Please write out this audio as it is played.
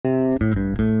What's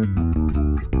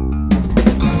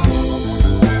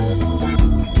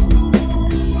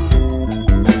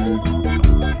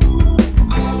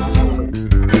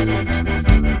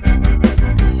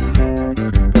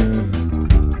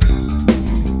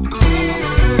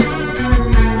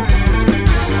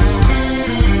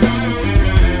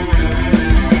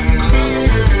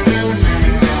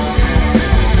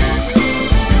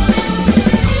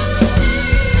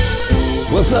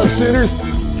up, sinners?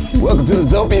 Welcome to the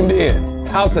ZOpium Den,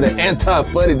 house of the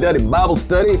anti-fuddy-duddy Bible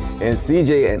study, and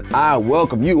CJ and I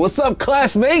welcome you. What's up,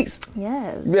 classmates?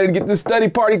 Yes. You ready to get this study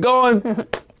party going?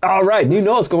 All right, you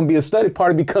know it's gonna be a study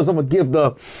party because I'm gonna give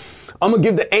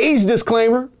the age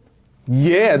disclaimer.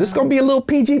 Yeah, this is gonna be a little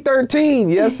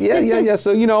PG-13. Yes, yeah.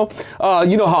 So you know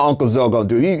how Uncle Zoe gonna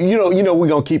do. You know we're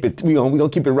gonna keep it. We're gonna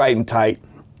keep it right and tight.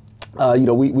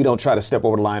 We don't try to step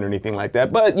over the line or anything like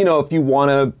that. But if you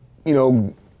wanna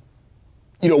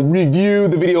review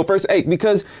the video first. Hey,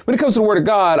 because when it comes to the Word of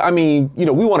God, I mean, we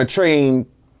want to train,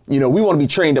 we want to be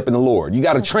trained up in the Lord. You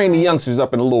got to train the youngsters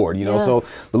up in the Lord, Yes. So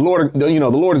the Lord, the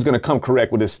Lord is going to come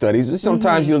correct with His studies.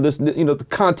 Sometimes, the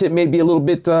content may be a little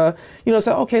bit, say,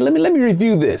 okay, let me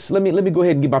review this. Let me go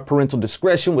ahead and give my parental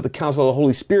discretion with the counsel of the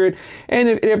Holy Spirit. And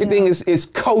if everything is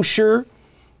kosher,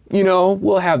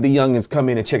 we'll have the youngins come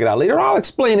in and check it out later. I'll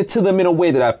explain it to them in a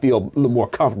way that I feel a little more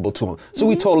comfortable to them. So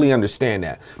we totally understand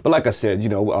that. But like I said,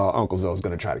 Uncle Zoe's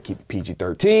going to try to keep it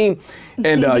PG-13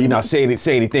 and, not say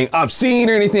anything obscene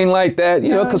or anything like that,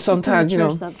 because sometimes,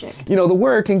 the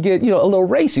word can get, a little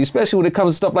racy, especially when it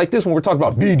comes to stuff like this, when we're talking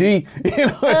about BD,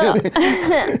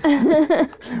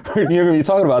 You're going to be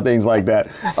talking about things like that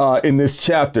in this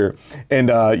chapter. And,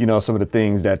 some of the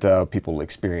things that people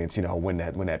experience, when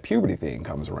that puberty thing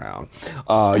comes around.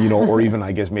 Or even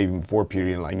I guess maybe before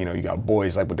puberty, and you got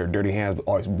boys with their dirty hands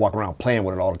always walk around playing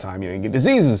with it all the time, and get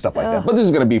diseases and stuff like that. But this is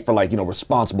going to be for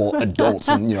responsible adults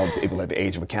and people at the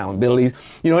age of accountability.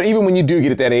 And even when you do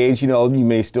get at that age, you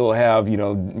may still have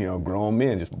grown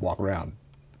men just walk around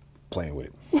playing with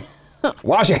it.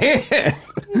 Wash your hands.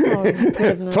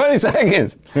 Oh, 20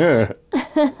 seconds.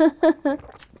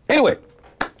 Anyway,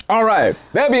 all right.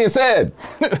 That being said.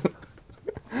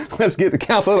 Let's get the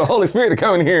counsel of the Holy Spirit to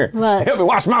come in here. Help me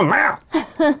wash my mouth.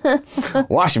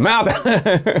 Wash your mouth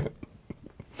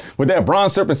with that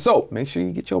bronze serpent soap. Make sure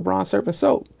you get your bronze serpent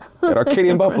soap at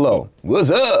Arcadian Buffalo.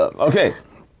 What's up? Okay.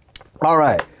 All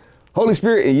right. Holy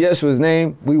Spirit, in Yeshua's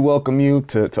name, we welcome you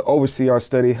to oversee our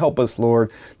study. Help us,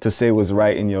 Lord, to say what's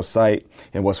right in your sight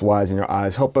and what's wise in your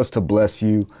eyes. Help us to bless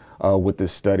you with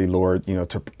this study, Lord,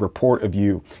 to report of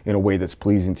you in a way that's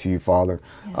pleasing to you, Father.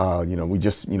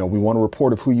 Yes. We want a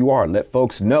report of who you are. Let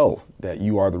folks know that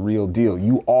you are the real deal.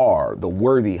 You are the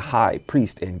worthy high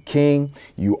priest and king.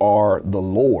 You are the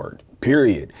Lord,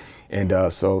 period. And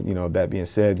so, that being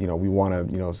said, we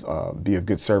want to, be of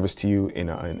good service to you in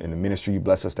the ministry you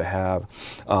bless us to have,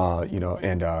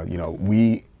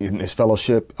 we in this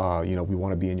fellowship, we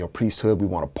want to be in your priesthood. We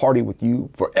want to party with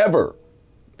you forever.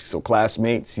 So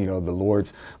classmates, the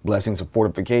Lord's blessings of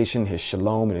fortification, His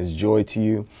shalom and His joy to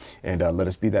you. And let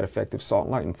us be that effective salt,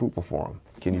 light, and fruitful for Him.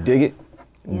 Can you dig it? Yes.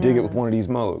 Dig it with one of these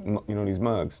these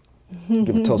mugs.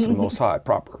 Give a toast to the Most High,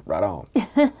 proper, right on.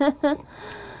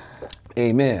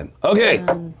 Amen. Okay,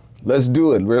 let's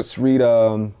do it. Let's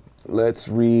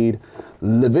read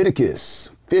Leviticus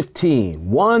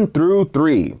 15, 1 through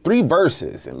 3. 3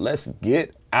 verses, and let's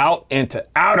get out into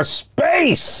outer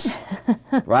space,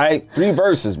 right? 3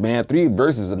 verses, man. 3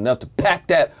 verses enough to pack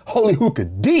that holy hookah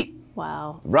deep.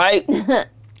 Wow. Right?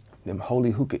 Them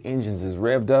holy hookah engines is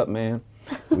revved up, man.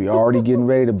 We already getting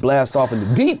ready to blast off in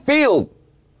the deep field.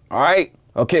 All right?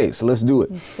 Okay, so let's do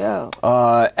it. Let's go.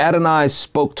 Adonai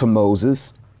spoke to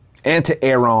Moses and to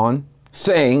Aaron,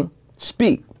 saying,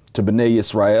 speak to Bnei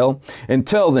Israel and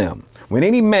tell them, when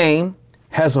any man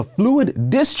has a fluid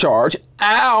discharge,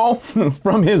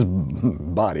 from his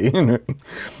body,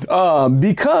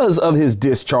 because of his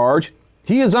discharge,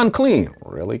 he is unclean.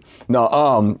 Really?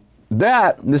 No,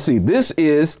 let's see, this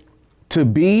is to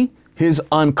be his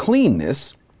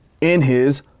uncleanness in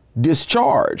his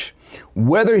discharge,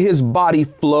 whether his body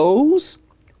flows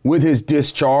with his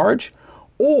discharge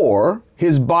or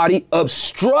his body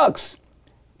obstructs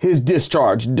his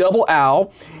discharge. Double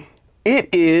owl, it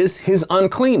is his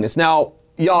uncleanness. Now,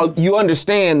 y'all, you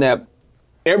understand that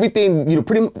everything,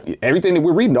 everything that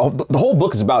we're reading, the whole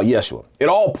book is about Yeshua. It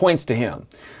all points to him.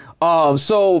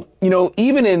 So,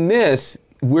 even in this,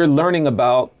 we're learning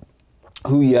about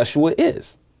who Yeshua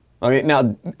is. Okay,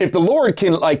 now, if the Lord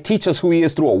can teach us who he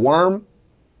is through a worm,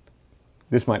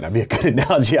 this might not be a good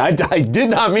analogy. I did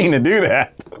not mean to do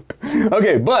that.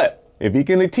 Okay, but if he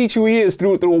can teach who he is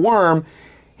through a worm,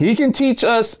 he can teach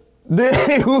us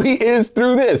who he is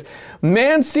through this.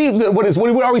 Man sees what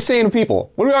are we always saying to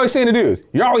people? What are we always saying to dudes?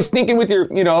 You're always thinking with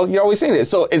your, you're always saying it.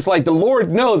 So it's like the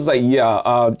Lord knows, like,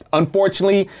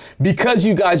 unfortunately, because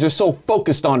you guys are so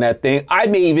focused on that thing, I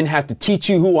may even have to teach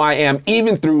you who I am,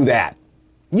 even through that.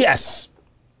 Yes.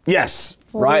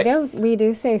 Well, right? We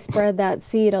do say spread that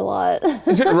seed a lot.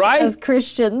 Right? As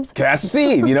Christians. Cast the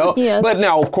seed, Yes. But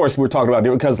now, of course, we're talking about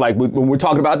different, because like when we're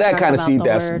talking about that kind of seed,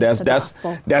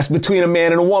 that's between a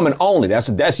man and a woman only.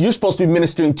 That's you're supposed to be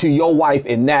ministering to your wife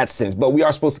in that sense. But we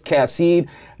are supposed to cast seed,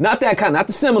 not the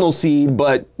seminal seed,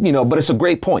 but but it's a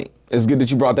great point. It's good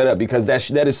that you brought that up, because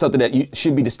that is something that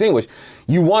should be distinguished.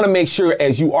 You want to make sure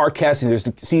as you are casting, there's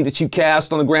the seed that you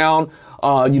cast on the ground,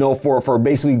 for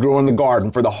basically growing the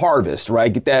garden, for the harvest,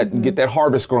 right? Get that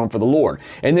harvest growing for the Lord.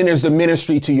 And then there's the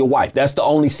ministry to your wife. That's the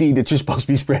only seed that you're supposed to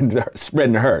be spreading to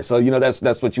her. So,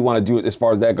 that's what you want to do as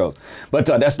far as that goes. But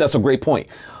that's a great point.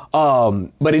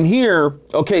 But in here,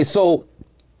 okay, so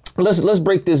let's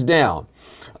break this down.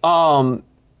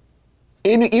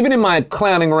 Even in my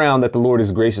clowning around that the Lord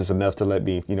is gracious enough to let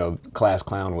me, class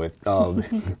clown with,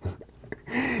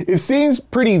 it seems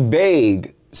pretty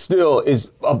vague still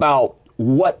is about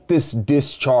what this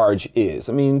discharge is.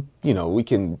 I mean, we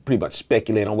can pretty much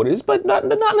speculate on what it is, but not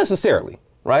necessarily,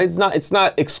 right? It's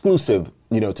not exclusive,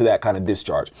 to that kind of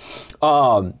discharge.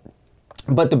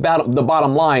 But the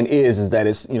bottom line is that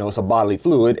it's a bodily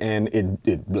fluid, and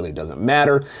it really doesn't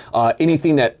matter.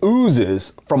 Anything that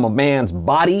oozes from a man's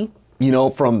body,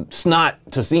 from snot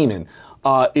to semen,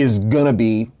 is gonna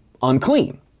be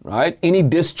unclean, right? Any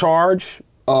discharge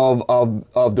of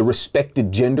the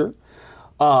respected gender,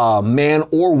 man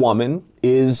or woman,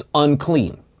 is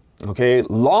unclean. Okay,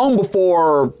 long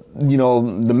before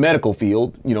the medical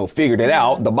field figured it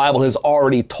out, the Bible has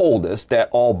already told us that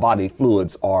all body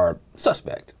fluids are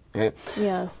suspect. Okay?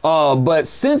 Yes. But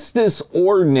since this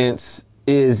ordinance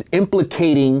is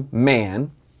implicating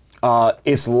man,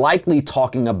 it's likely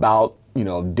talking about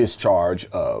discharge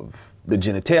of the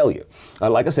genitalia.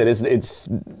 Like I said,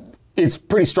 it's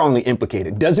pretty strongly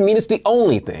implicated. Doesn't mean it's the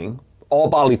only thing. All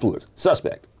bodily fluids,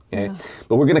 suspect. Okay? Yeah.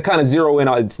 But we're going to kind of zero in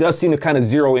on, it does seem to kind of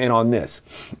zero in on this,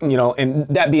 and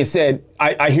that being said,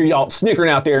 I hear y'all snickering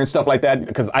out there and stuff like that,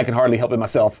 because I can hardly help it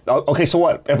myself. Okay, so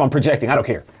what? If I'm projecting, I don't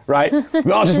care, right?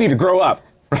 We all just need to grow up,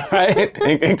 right?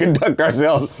 and conduct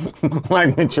ourselves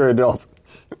like mature adults.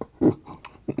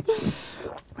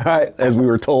 Right, as we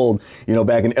were told,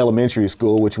 back in elementary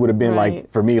school, which would have been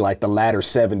like, for me, like the latter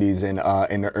 70s and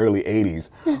in the early 80s,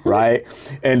 right?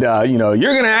 And,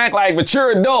 you're going to act like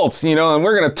mature adults, and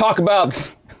we're going to talk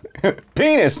about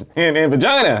penis and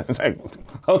vagina. It's like,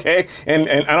 okay. And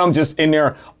I'm just in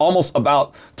there almost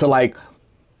about to like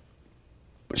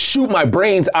shoot my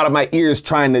brains out of my ears,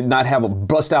 trying to not have a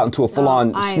bust out into a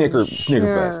full-on snicker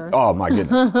fest. Oh, my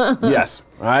goodness. Yes,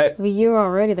 right? Well, you're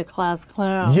already the class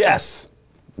clown. Yes.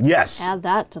 Add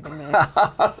that to the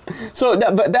mix. So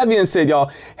that being said, y'all,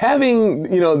 having,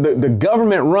 the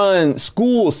government-run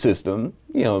school system,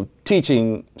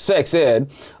 teaching sex ed,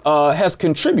 has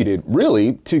contributed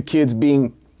really to kids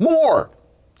being more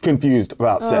confused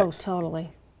about sex. Oh, totally.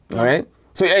 All right?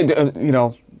 So, we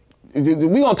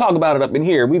gonna talk about it up in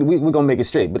here. We're gonna make it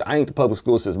straight, but I ain't the public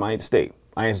school system. I ain't the state.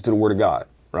 I answer to the word of God.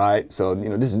 Right? So,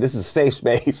 this is a safe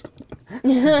space.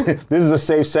 This is a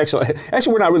safe sexual.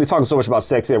 Actually, we're not really talking so much about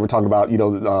sex ed. We're talking about,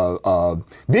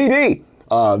 VD,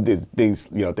 things,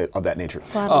 of that nature.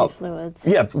 Bodily fluids.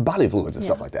 Yeah, bodily fluids and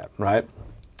stuff like that, right?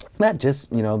 That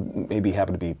just, maybe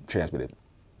happen to be transmitted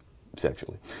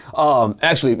sexually.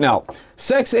 Actually, now,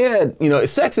 sex ed,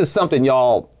 sex is something,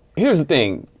 y'all, here's the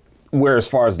thing, where as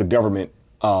far as the government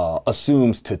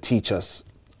assumes to teach us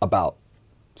about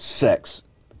sex,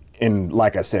 and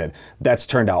like I said, that's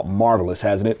turned out marvelous,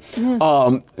 hasn't it?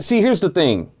 Yeah. See, here's the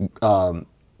thing,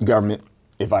 government,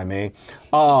 if I may.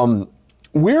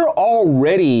 We're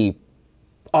already,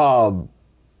 we're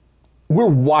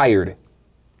wired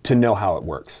to know how it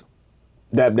works.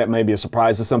 That may be a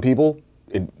surprise to some people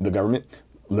in the government,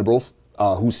 liberals,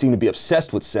 who seem to be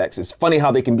obsessed with sex. It's funny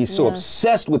how they can be so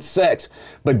obsessed with sex,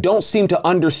 but don't seem to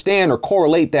understand or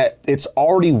correlate that it's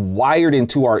already wired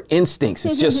into our instincts.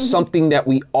 It's just something that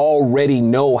we already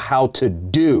know how to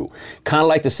do. Kind of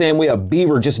like the same way a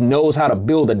beaver just knows how to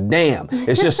build a dam.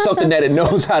 It's just something that it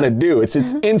knows how to do. It's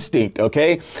its instinct,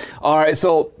 okay? All right,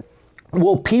 so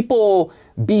will people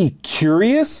be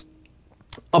curious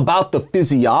about the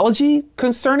physiology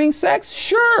concerning sex?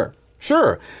 Sure.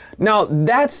 Now,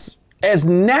 that's as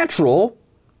natural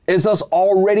as us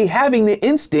already having the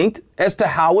instinct as to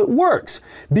how it works.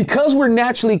 Because we're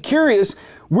naturally curious,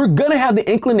 we're gonna have the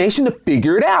inclination to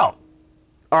figure it out.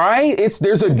 All right?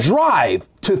 There's a drive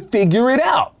to figure it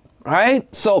out.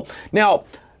 right? So now,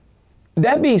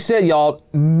 that being said, y'all,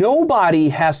 nobody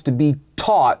has to be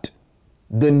taught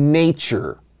the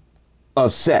nature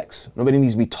of sex. Nobody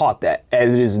needs to be taught that,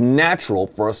 as it is natural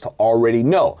for us to already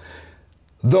know.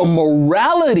 The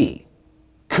morality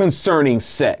concerning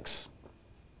sex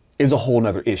is a whole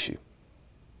nother issue.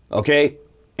 Okay?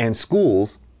 And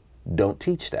schools don't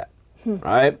teach that.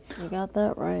 Right? You got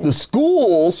that right. The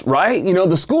schools, right? You know,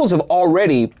 the schools have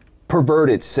already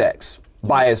perverted sex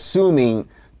by assuming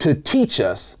to teach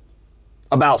us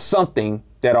about something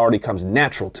that already comes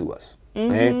natural to us.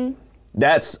 Right?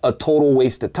 That's a total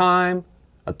waste of time,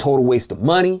 a total waste of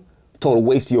money, a total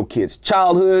waste of your kid's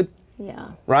childhood.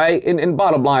 Yeah. Right? And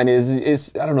bottom line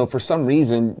is I don't know, for some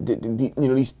reason, you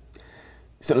know,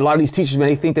 so a lot of these teachers, man,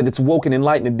 they think that it's woke and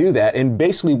enlightened to do that. And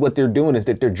basically what they're doing is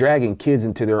that they're dragging kids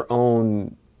into their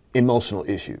own emotional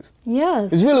issues.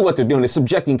 Yes. It's really what they're doing is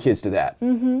subjecting kids to that.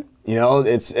 You know,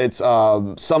 it's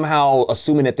somehow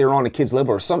assuming that they're on a kid's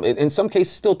level, or in some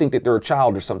cases still think that they're a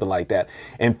child or something like that,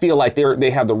 and feel like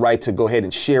they have the right to go ahead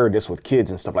and share this with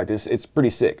kids and stuff like this. It's pretty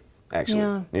sick, actually.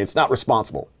 Yeah. It's not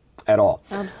responsible at all.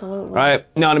 Absolutely. Right.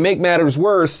 Now, to make matters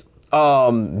worse,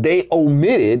 they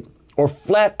omitted or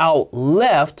flat out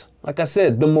left, like I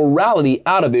said, the morality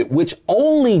out of it, which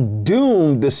only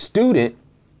doomed the student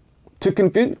to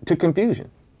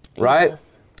confusion, right?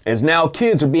 Yes. As now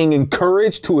kids are being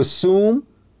encouraged to assume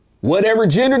whatever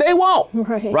gender they want,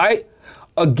 right?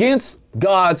 Against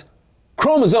God's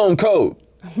chromosome code.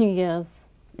 Yes.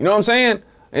 You know what I'm saying?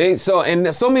 And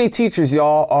so many teachers,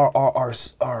 y'all,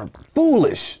 are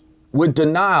foolish with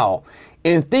denial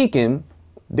in thinking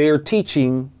they're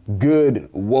teaching good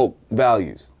woke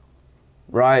values,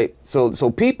 right?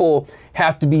 So people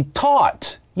have to be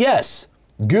taught, yes,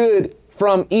 good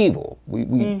from evil. We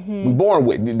born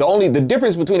with the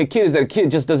difference between a kid is that a kid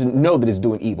just doesn't know that it's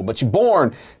doing evil, but you're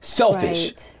born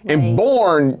selfish and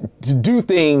born to do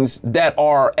things that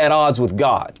are at odds with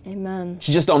God. Amen.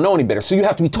 You just don't know any better, so you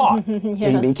have to be taught.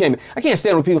 Yes. I can't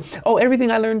stand with people. Oh, everything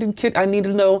I learned I need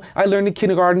to know. I learned in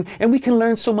kindergarten, and we can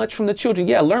learn so much from the children.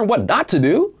 Yeah, learn what not to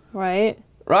do. Right.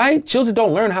 Right? Children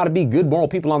don't learn how to be good moral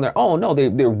people on their own. No,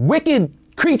 they're wicked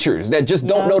creatures that just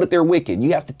don't know that they're wicked.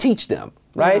 You have to teach them.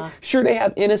 Right? Yeah. Sure, they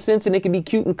have innocence and they can be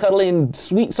cute and cuddly and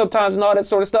sweet sometimes and all that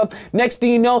sort of stuff. Next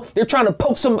thing you know, they're trying to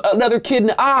poke another kid in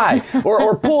the eye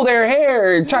or pull their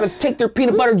hair and try to take their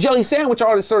peanut butter jelly sandwich,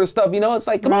 all this sort of stuff. You know, it's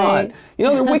like, come on. You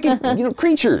know, they're wicked,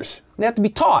 creatures. They have to be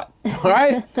taught. All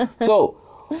right? So.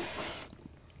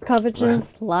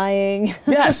 Covetous, lying.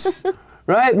 Yes.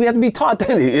 Right? We have to be taught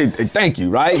that. Thank you,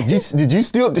 right? Did you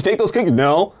still take those cookies?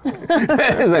 No.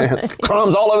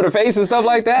 Crumbs all over the face and stuff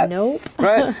like that? Nope.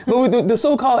 Right? But with the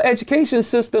so-called education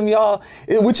system, y'all,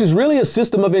 which is really a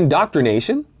system of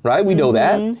indoctrination, right? We know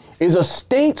that, is a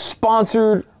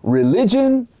state-sponsored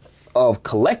religion of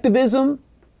collectivism,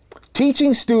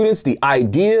 teaching students the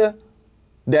idea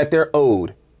that they're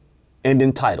owed and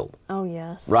entitled. Oh,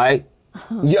 yes. Right?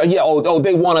 Yeah. Oh,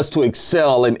 they want us to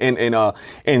excel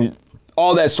and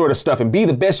all that sort of stuff and be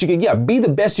the best you can. Yeah, be the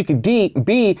best you can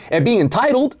be at being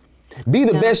entitled. Be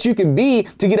the best you can be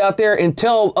to get out there and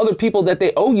tell other people that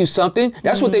they owe you something.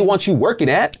 That's what they want you working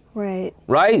at. Right.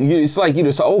 Right? It's like,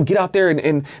 get out there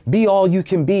and be all you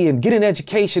can be and get an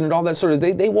education and all that sort of.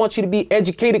 They want you to be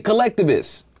educated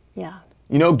collectivists. Yeah.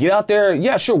 Get out there.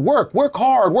 Yeah, sure. Work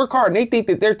hard. And they think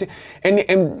that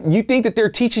and you think that they're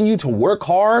teaching you to work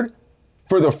hard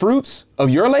for the fruits of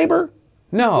your labor?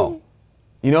 No.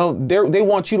 They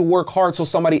want you to work hard so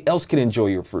somebody else can enjoy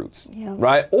your fruits,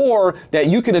 right? Or that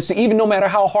you can, even no matter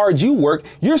how hard you work,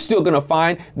 you're still going to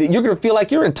find that you're going to feel like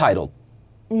you're entitled.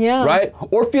 Yeah. Right?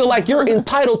 Or feel like you're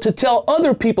entitled to tell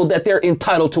other people that they're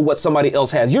entitled to what somebody else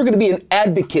has. You're going to be an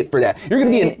advocate for that. You're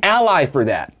going to be an ally for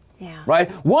that. Yeah. Right?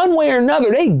 One way or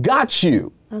another, they got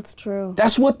you. That's true.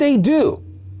 That's what they do.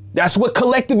 That's what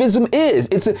collectivism is.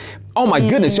 Oh my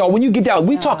goodness, y'all, when you get down,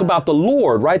 we talk about the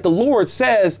Lord, right? The Lord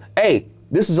says, hey,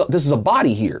 this is a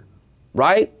body here,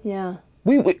 right? Yeah.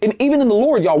 And even in the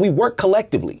Lord, y'all, we work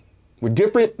collectively. We're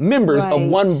different members of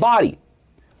one body.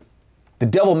 The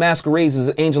devil masquerades as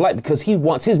an angel light because he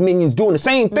wants his minions doing the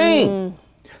same thing.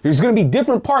 There's going to be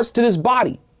different parts to this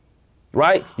body,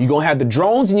 right? You're going to have the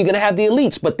drones and you're going to have the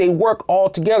elites, but they work all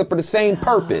together for the same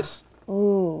purpose.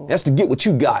 Ooh. That's to get what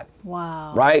you got.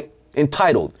 Wow. Right?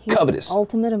 Entitled, covetous.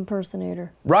 Ultimate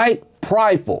impersonator. Right?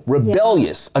 Prideful,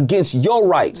 rebellious against your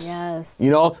rights. Yes.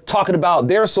 Talking about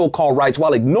their so-called rights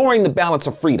while ignoring the balance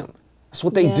of freedom. That's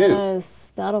what they do.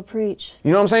 Yes, that'll preach.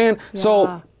 You know what I'm saying? Yeah.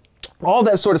 So all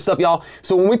that sort of stuff, y'all.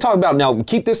 So when we talk about, now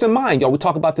keep this in mind, y'all, we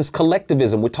talk about this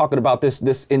collectivism. We're talking about this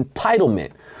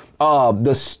entitlement.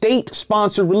 the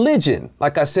state-sponsored religion,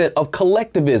 like I said, of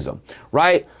collectivism,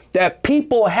 right? That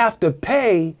people have to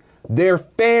pay their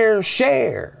fair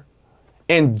share.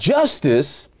 And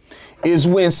justice is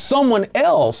when someone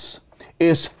else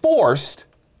is forced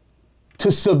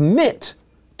to submit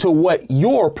to what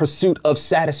your pursuit of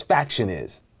satisfaction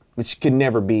is, which can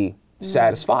never be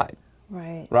satisfied.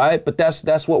 Right. Right? But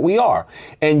that's what we are.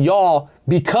 And y'all,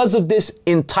 because of this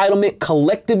entitlement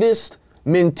collectivist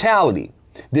mentality,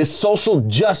 this social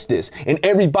justice, and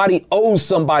everybody owes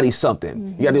somebody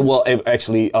something. You got to, well,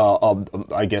 actually,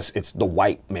 I guess it's the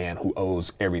white man who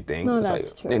owes everything. No, It's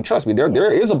that's true. And trust me,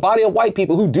 there is a body of white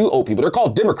people who do owe people. They're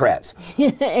called Democrats.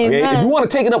 Okay? If you want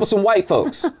to take it up with some white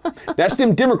folks, that's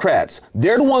them Democrats.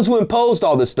 They're the ones who imposed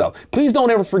all this stuff. Please don't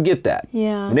ever forget that.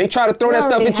 Yeah. When they try to throw that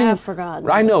stuff at you, have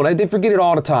forgotten. I know, they forget it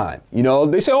all the time. You know,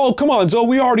 they say, oh, come on, Zoe,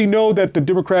 we already know that the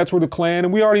Democrats were the Klan,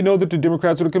 and we already know that the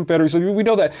Democrats were the Confederacy. So we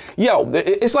know that. Yeah,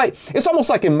 it's almost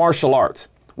like in martial arts,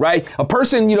 right? A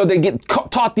person, you know, they get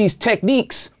taught these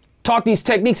techniques, and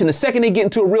the second they get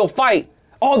into a real fight,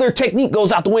 all their technique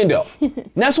goes out the window.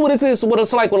 And that's what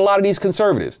it's like with a lot of these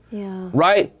conservatives,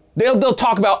 right? They'll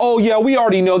talk about, oh yeah, we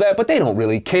already know that, but they don't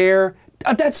really care.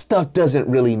 That stuff doesn't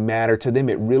really matter to them.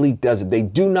 It really doesn't. They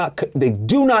do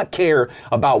not care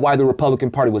about why the Republican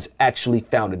Party was actually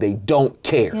founded. They don't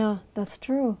care. Yeah, that's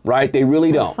true. Right? They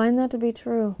really don't. I find that to be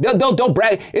true. They'll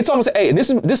brag. It's almost, hey, and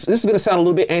this is going to sound a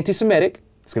little bit anti-Semitic.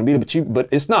 It's going to be, but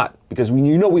it's not, because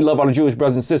we love our Jewish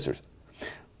brothers and sisters.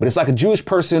 But it's like a Jewish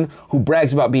person who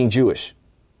brags about being Jewish.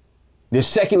 They're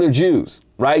secular Jews,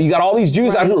 right? You got all these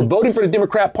Jews out here who are voting for the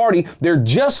Democrat Party. They're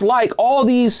just like all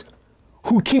these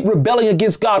who keep rebelling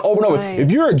against God over and over. Right. If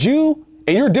you're a Jew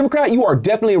and you're a Democrat, you are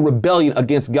definitely a rebellion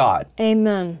against God.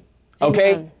 Amen.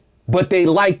 Okay? Amen. But they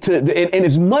like to, and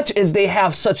as much as they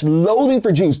have such loathing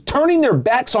for Jews, turning their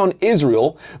backs on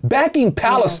Israel, backing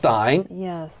Palestine,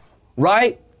 Yes.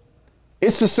 right?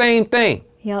 It's the same thing.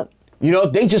 Yep. You know,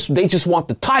 they just want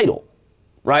the title,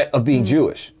 right, of being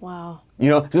Jewish. Wow. You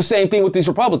know, it's the same thing with these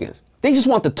Republicans. They just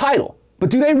want the title. But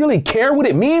do they really care what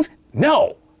it means?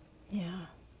 No. Yeah.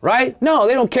 Right? No,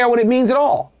 they don't care what it means at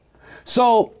all.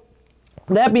 So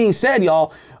that being said,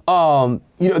 y'all,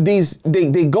 you know,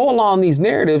 they go along these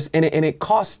narratives and it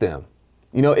costs them.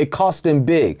 You know, it costs them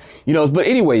big. You know, but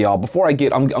anyway, y'all, before I'm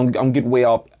getting way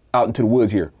out into the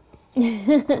woods here. You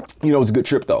know, it was a good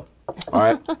trip though. All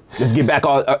right, let's get back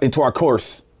into our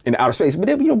course in outer space. But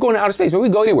then, you know, going to outer space, but we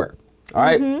go anywhere. All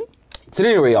right. So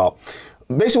anyway, y'all,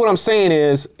 basically what I'm saying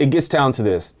is it gets down to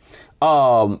this.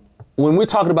 When we're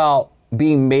talking about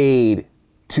being made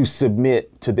to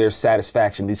submit to their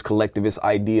satisfaction, these collectivist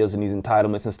ideas and these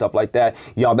entitlements and stuff like that,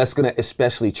 y'all, that's going to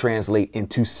especially translate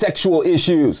into sexual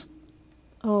issues.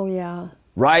 Oh, yeah.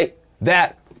 Right?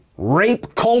 That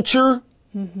rape culture,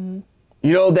 you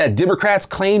know, that Democrats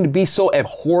claim to be so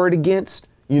abhorred against,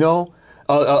 you know,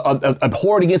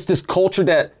 abhorred against this culture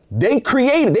that they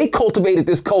created. They cultivated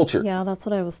this culture. Yeah, that's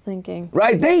what I was thinking.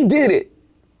 Right? They did it.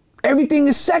 Everything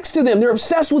is sex to them. They're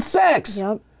obsessed with sex.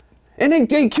 Yep. And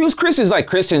they accuse Christians, like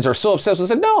Christians are so obsessed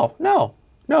with it. No.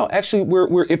 Actually,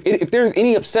 if there's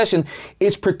any obsession,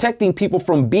 it's protecting people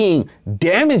from being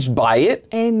damaged by it.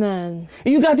 Amen.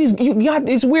 And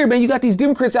it's weird, man. You got these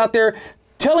Democrats out there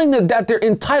telling them that they're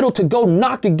entitled to go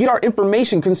knock to get our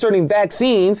information concerning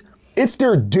vaccines. It's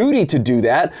their duty to do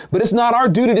that, but it's not our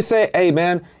duty to say, hey,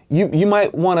 man, you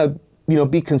might want to, you know,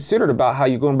 be considerate about how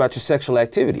you're going about your sexual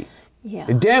activity. Yeah.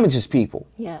 It damages people.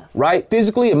 Yes. Right?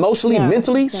 Physically, emotionally, Yeah,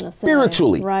 mentally, I was gonna say,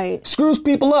 spiritually. right. Screws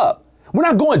people up. We're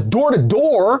not going door to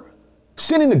door,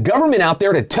 sending the government out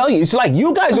there to tell you. It's like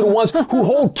you guys are the ones who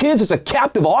hold kids as a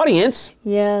captive audience,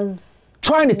 Yes.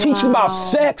 trying to teach them about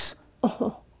sex.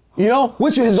 You know,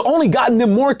 which has only gotten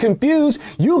them more confused.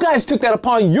 You guys took that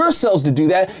upon yourselves to do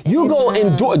that. You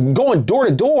going door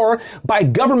to door by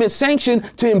government sanction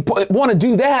to want to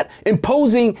do that,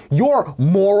 imposing your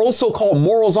morals, so-called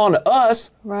morals onto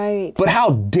us. Right. But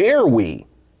how dare we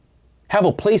have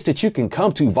a place that you can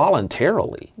come to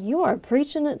voluntarily? You are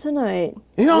preaching it tonight.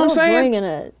 You know what I'm saying? Bringing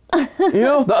it. You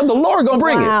know, the Lord gonna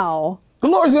bring it. Wow. The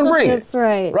Lord's gonna bring it. That's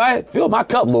right. Right? Fill my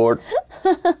cup, Lord.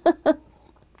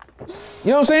 You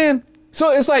know what I'm saying?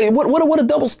 So it's like, what a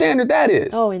double standard that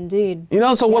is. Oh, indeed. You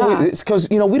know, so it's because,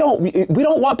 you know, we don't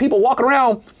want people walking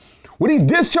around with these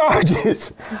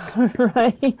discharges.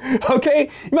 Right.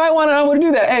 Okay? You might want to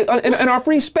do that. Hey, in our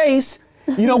free space,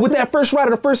 you know, with that first right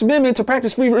of the First Amendment to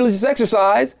practice free religious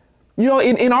exercise, you know,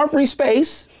 in our free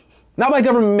space, not by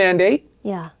government mandate,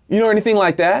 Yeah. you know, or anything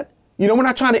like that. You know, we're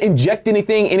not trying to inject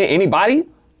anything into anybody.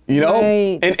 You know,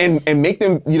 right. and make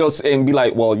them, you know, and be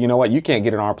like, well, you know what, you can't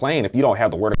get in our plane if you don't have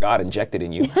the word of God injected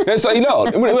in you. And so, you know,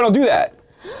 we don't do that.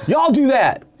 Y'all do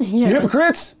that. Yeah. You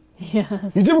hypocrites.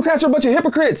 Yes. You Democrats are a bunch of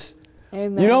hypocrites.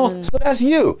 Amen. You know, so that's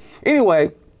you.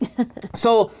 Anyway,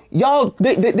 so y'all,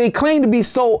 they claim to be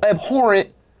so abhorrent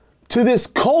to this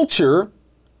culture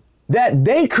that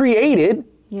they created.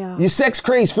 Yeah. You sex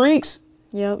crazed freaks.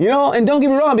 Yep. You know, and don't get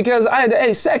me wrong, because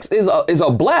hey, sex is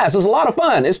a blast. It's a lot of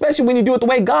fun, especially when you do it the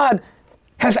way God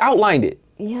has outlined it.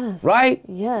 Yes. Right?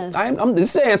 Yes.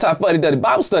 This is anti-fuddy-duddy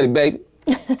Bible study, baby.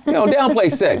 You don't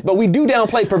downplay sex, but we do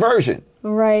downplay perversion.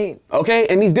 Right. Okay?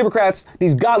 And these Democrats,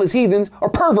 these godless heathens, are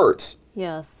perverts.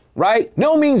 Yes. Right?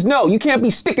 No means no. You can't be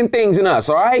sticking things in us,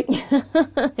 all right?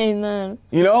 Amen.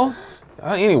 You know?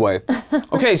 Anyway.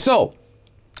 Okay, so,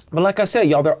 but like I said,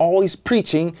 y'all, they're always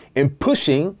preaching and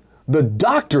pushing the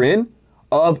doctrine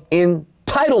of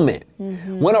entitlement.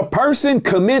 When a person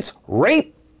commits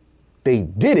rape, they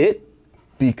did it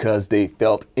because they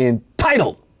felt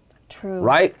entitled. True.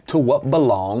 Right? To what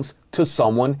belongs to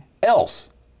someone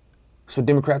else. That's what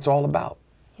Democrats are all about.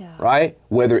 Yeah. Right?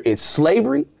 Whether it's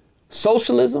slavery,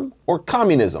 socialism, or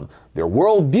communism, their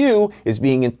worldview is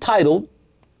being entitled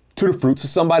to the fruits of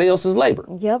somebody else's labor.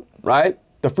 Yep. Right?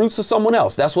 The fruits of someone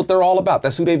else. That's what they're all about.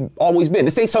 That's who they've always been.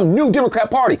 This ain't some new Democrat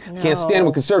party. No. Can't stand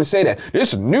when conservatives say that.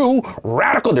 This is new,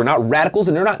 radical. They're not radicals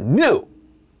and they're not new.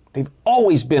 They've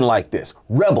always been like this.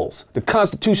 Rebels. The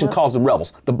Constitution calls them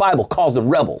rebels. The Bible calls them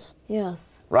rebels. Yes.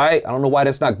 Right? I don't know why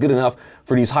that's not good enough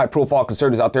for these high-profile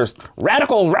conservatives out there.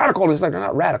 Radicals, radicals. It's like they're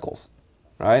not radicals.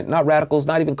 Right? Not radicals,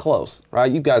 not even close.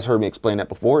 Right? You guys heard me explain that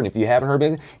before. And if you haven't heard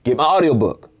me, get my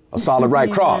audiobook, A Solid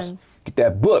Right Cross. Get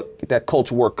that book. Get that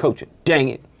culture war coaching. Dang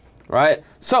it. Right?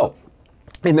 So,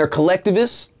 in their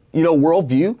collectivist,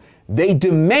 worldview, they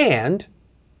demand,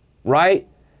 right,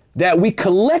 that we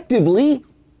collectively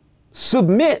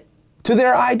submit to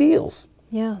their ideals.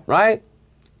 Yeah. Right?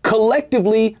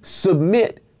 Collectively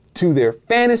submit to their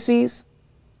fantasies,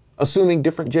 assuming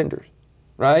different genders.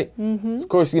 Right? Of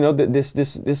course, this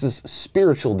is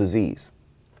spiritual disease.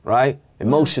 Right?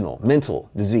 Emotional, mental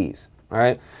disease.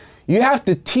 Right? You have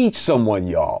to teach someone,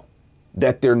 y'all,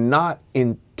 that they're not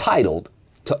entitled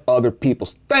to other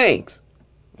people's things.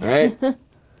 Right?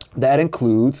 That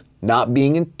includes not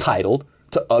being entitled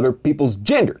to other people's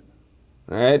gender.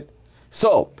 Right?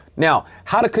 So now,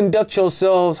 how to conduct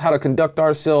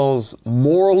ourselves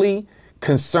morally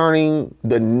concerning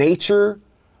the nature,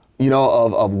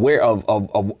 of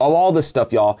all this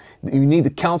stuff, y'all. You need the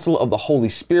counsel of the Holy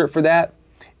Spirit for that.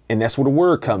 And that's where the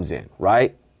word comes in,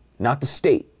 right? Not the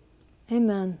state.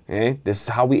 Amen. Okay? This is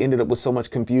how we ended up with so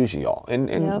much confusion, y'all. And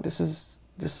Yep. this is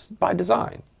by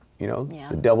design. Yeah.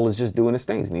 The devil is just doing his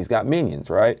things and he's got minions,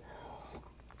 right?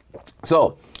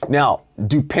 So now,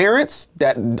 do parents,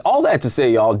 all that to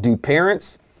say, y'all, do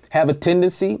parents have a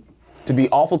tendency to be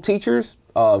awful teachers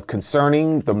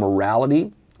concerning the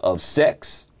morality of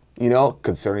sex,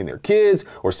 concerning their kids,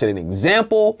 or set an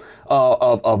example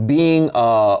of being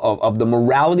of the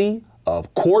morality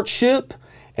of courtship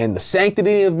and the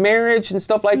sanctity of marriage and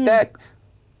stuff like that?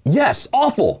 Yes,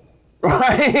 awful,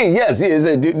 right?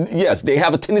 Yes, they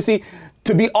have a tendency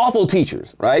to be awful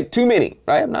teachers, right? Too many,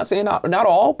 right? I'm not saying not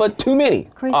all, but too many.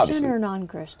 Christian obviously. or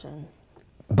non-Christian?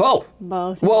 Both.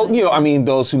 Both. Well,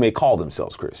 those who may call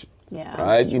themselves Christian. Yeah.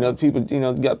 Right? People,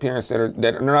 got parents that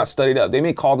are not studied up. They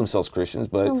may call themselves Christians,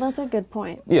 but Oh, that's a good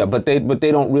point. yeah, but they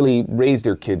don't really raise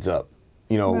their kids up,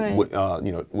 Right.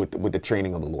 with the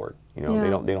training of the Lord. They Yeah.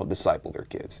 don't disciple their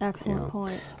kids. Excellent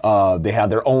point. They have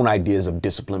their own ideas of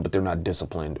discipline, but they're not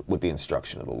disciplined with the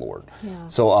instruction of the Lord. Yeah.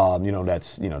 So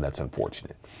that's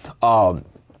unfortunate.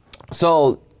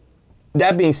 So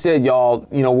that being said, y'all,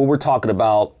 when we're talking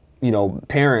about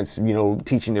parents,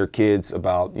 teaching their kids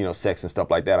about, sex and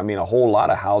stuff like that. I mean, a whole lot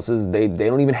of houses, they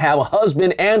don't even have a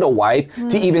husband and a wife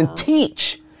to even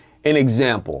teach an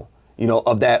example,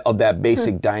 of that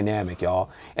basic dynamic, y'all.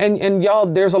 And y'all,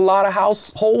 there's a lot of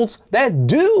households that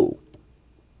do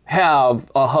have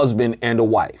a husband and a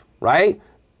wife, right?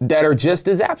 That are just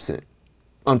as absent,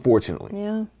 unfortunately.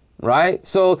 Yeah. Right?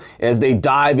 So as they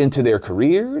dive into their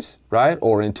careers, right?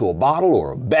 Or into a bottle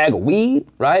or a bag of weed,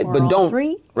 right? Or but all don't,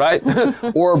 three. right?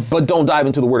 But don't dive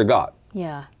into the Word of God,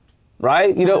 Yeah.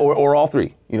 right? Or all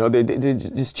three. They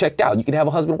just checked out. You can have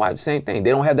a husband and wife, same thing. They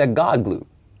don't have that God glue,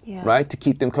 Yeah. right? To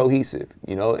keep them cohesive,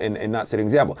 and not set an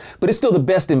example. But it's still the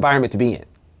best environment to be in.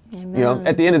 Amen.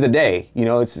 At the end of the day,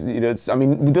 it's I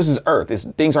mean, this is earth.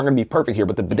 Things aren't going to be perfect here,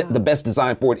 but the best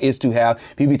design for it is to have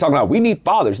people be talking about, we need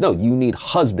fathers. No, you need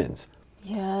husbands.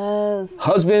 Yes.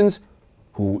 Husbands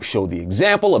who show the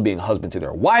example of being a husband to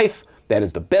their wife. That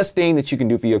is the best thing that you can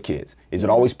do for your kids. Is it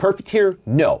always perfect here?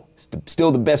 No. It's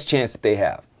still the best chance that they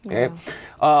have. Okay.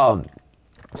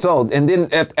 So, and then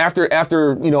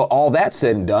after, you know, all that's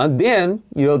said and done, then,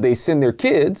 you know, they send their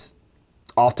kids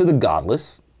off to the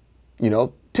godless, you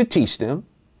know, to teach them,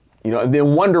 you know, and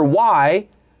then wonder why,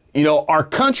 you know, our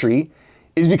country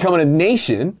is becoming a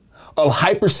nation of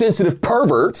hypersensitive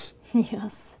perverts.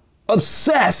 Yes.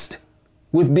 Obsessed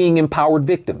with being empowered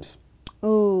victims.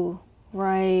 Ooh,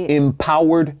 right.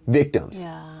 Empowered victims.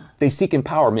 Yeah. They seek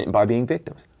empowerment by being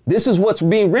victims. This is what's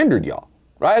being rendered, y'all,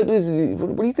 right? Where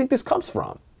do you think this comes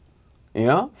from? You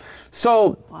know?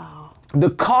 So Wow. the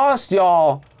cost,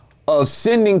 y'all, of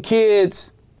sending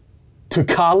kids to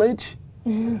college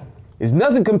is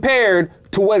nothing compared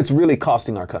to what it's really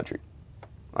costing our country.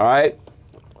 All right?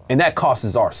 And that cost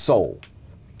is our soul.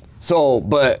 So,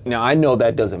 but now I know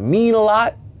that doesn't mean a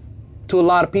lot to a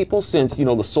lot of people since, you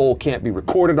know, the soul can't be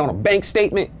recorded on a bank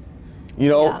statement. You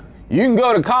know, Yeah. you can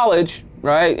go to college,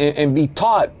 right, and be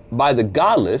taught by the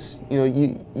godless. You know,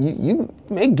 you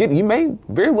may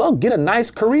very well get a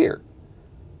nice career,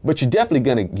 but you're definitely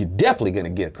gonna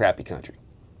get a crappy country.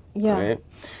 Yeah. Right?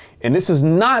 And this is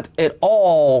not at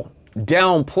all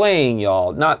downplaying,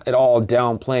 y'all, not at all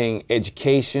downplaying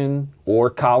education or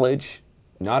college.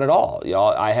 Not at all,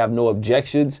 y'all. I have no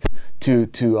objections to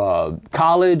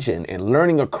college and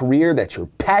learning a career that you're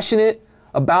passionate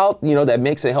about, you know, that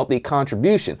makes a healthy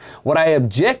contribution. What I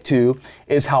object to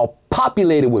is how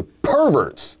populated with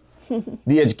perverts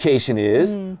the education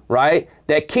is, right?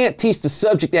 That can't teach the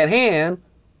subject at hand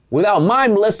without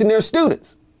mind molesting their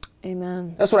students.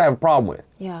 Amen. That's what I have a problem with.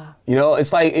 Yeah. You know,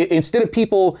 it's like instead of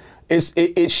people,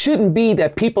 it shouldn't be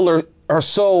that people are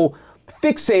so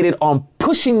fixated on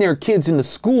pushing their kids into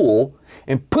school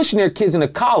and pushing their kids into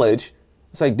college.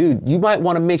 It's like, dude, you might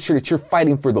want to make sure that you're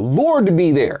fighting for the Lord to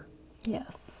be there.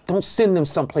 Yes. Don't send them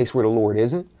someplace where the Lord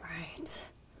isn't. Right.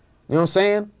 You know what I'm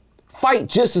saying? Fight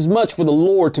just as much for the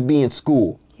Lord to be in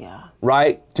school. Yeah.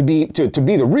 Right? To be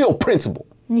the real principal.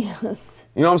 Yes.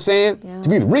 You know what I'm saying? Yeah. To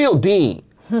be the real dean.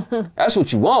 That's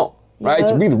what you want, right? Yep.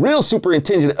 To be the real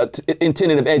superintendent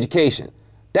of education.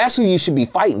 That's who you should be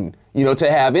fighting, you know, to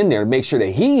have in there to make sure that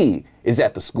he is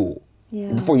at the school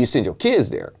before you send your kids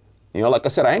there. You know, like I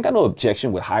said, I ain't got no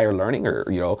objection with higher learning or,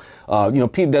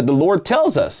 people that the Lord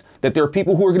tells us that there are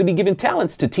people who are going to be given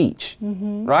talents to teach,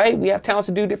 right? We have talents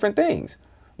to do different things,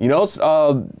 you know,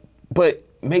 but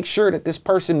make sure that this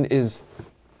person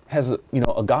has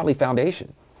a godly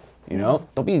foundation. You know,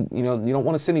 don't be, you don't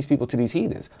want to send these people to these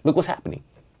heathens. Look what's happening,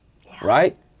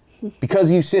 right? Because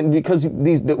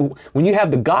when you have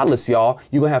the godless, y'all,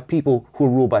 you're going to have people who are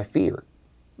ruled by fear.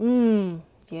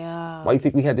 Yeah. Why do you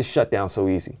think we had this shutdown so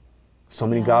easy? So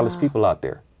many godless people out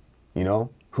there, you know,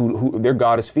 who their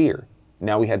God is fear.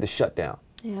 Now we had this shutdown.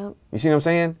 Yep. You see what I'm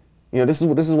saying? You know, this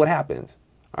is what happens.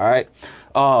 All right.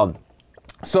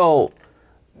 So,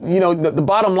 you know, the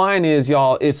bottom line is,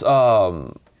 y'all, it's,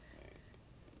 a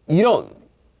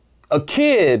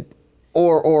kid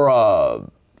or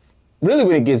really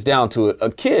when it gets down to it, a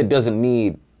kid doesn't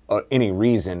need any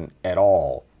reason at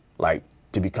all, like,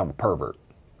 to become a pervert.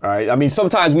 All right. I mean,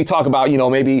 sometimes we talk about,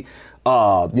 maybe,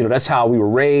 that's how we were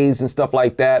raised and stuff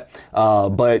like that.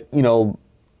 But,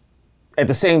 at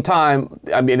the same time,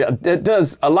 I mean, it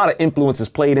does a lot of influences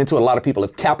played into it. A lot of people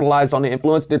have capitalized on the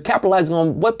influence. They're capitalizing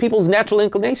on what people's natural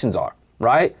inclinations are.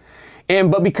 Right.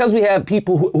 But because we have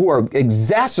people who are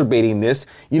exacerbating this,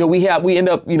 we end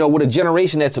up, with a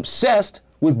generation that's obsessed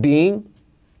with being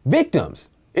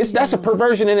victims. That's a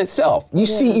perversion in itself. You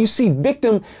see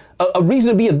victim, a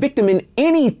reason to be a victim in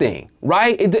anything,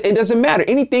 right? It doesn't matter.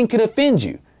 Anything can offend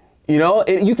you.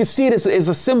 You can see it as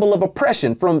a symbol of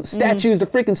oppression, from statues to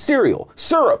freaking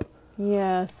syrup.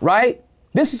 Yes. Right?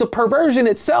 This is a perversion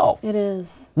itself. It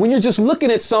is. When you're just looking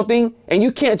at something and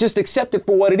you can't just accept it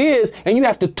for what it is, and you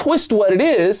have to twist what it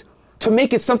is to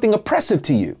make it something oppressive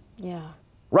to you. Yeah.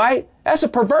 Right? That's a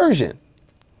perversion.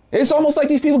 It's almost like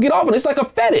these people get off on it. It's like a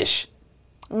fetish.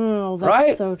 Oh, that's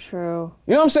right? so true.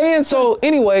 You know what I'm saying? So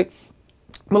anyway,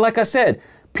 but like I said,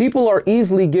 people are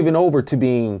easily given over to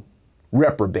being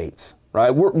reprobates,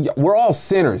 right? We're all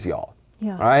sinners, y'all.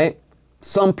 Yeah. Right?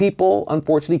 Some people,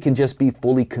 unfortunately, can just be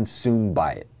fully consumed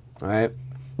by it, right?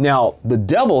 Now, the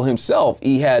devil himself,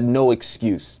 he had no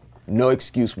excuse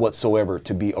whatsoever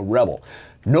to be a rebel.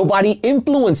 Nobody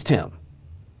influenced him.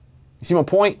 You see my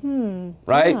point?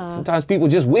 Right? Yeah. Sometimes people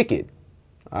are just wicked.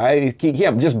 All right? You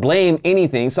can't just blame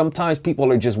anything. Sometimes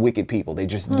people are just wicked people. They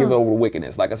just give over to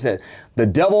wickedness. Like I said, the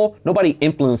devil, nobody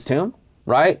influenced him,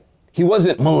 right? He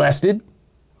wasn't molested,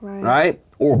 right?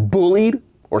 Or bullied,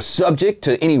 or subject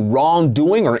to any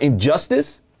wrongdoing or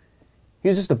injustice.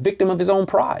 He's just a victim of his own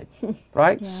pride,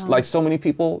 right? Yeah. Like so many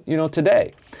people,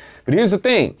 today. But here's the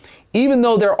thing. Even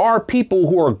though there are people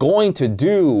who are going to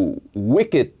do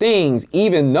wicked things,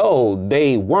 even though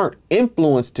they weren't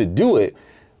influenced to do it,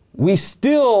 we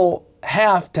still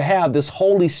have to have this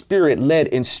Holy Spirit led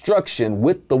instruction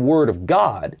with the Word of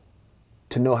God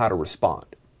to know how to respond.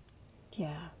 Yeah.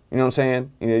 You know what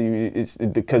I'm saying? It's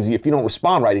because if you don't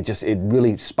respond right, it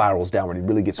really spirals downward. It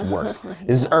really gets worse. Yeah.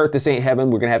 This is earth. This ain't heaven.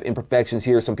 We're going to have imperfections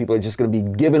here. Some people are just going to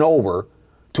be given over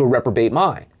to a reprobate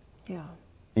mind. Yeah.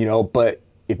 But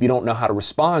if you don't know how to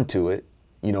respond to it,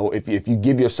 if you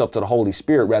give yourself to the Holy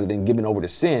Spirit rather than giving over to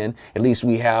sin, at least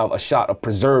we have a shot of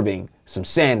preserving some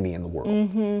sanity in the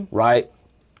world, right?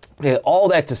 Yeah, all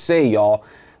that to say, y'all,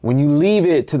 when you leave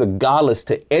it to the godless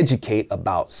to educate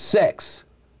about sex,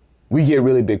 we get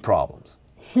really big problems,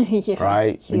 yeah,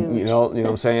 right? huge. You know what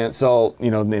I'm saying? So,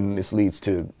 then this leads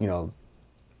to,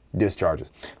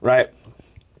 discharges, right?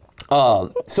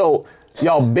 So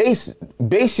y'all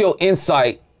base your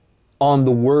insight on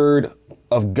the Word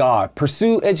of God.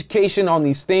 Pursue education on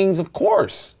these things, of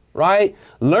course, right?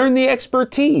 Learn the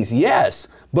expertise, yes,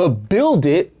 but build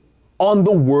it on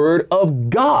the Word of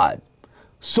God.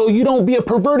 So you don't be a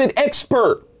perverted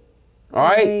expert, all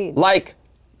right? Like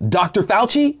Dr.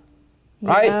 Fauci,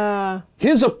 right? Yeah.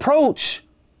 His approach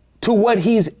to what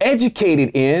he's educated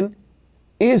in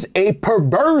is a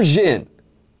perversion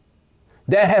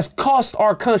that has cost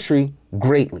our country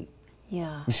greatly.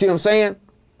 Yeah. You see what I'm saying?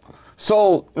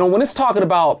 So, when it's talking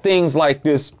about things like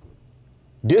this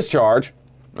discharge,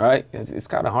 right? It's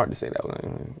kind of hard to say that.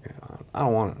 I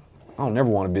don't never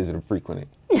want to visit a free clinic.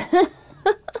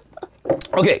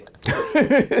 Okay.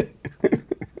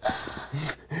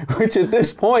 Which at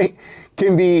this point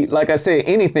can be, like I say,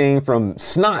 anything from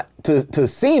snot to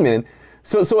semen.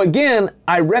 So again,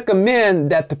 I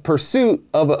recommend that the pursuit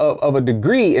of a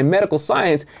degree in medical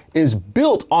science is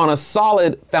built on a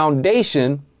solid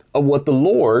foundation of what the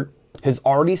Lord has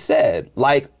already said,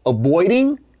 like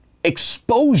avoiding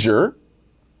exposure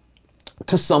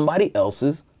to somebody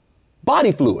else's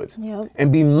body fluids. Yep.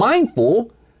 And be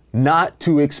mindful not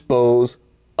to expose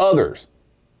others.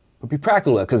 But be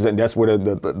practical, because that's where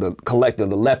the collective,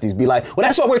 the lefties be like, well,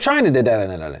 that's what we're trying to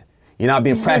do. You're not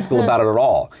being practical about it at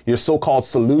all. Your so-called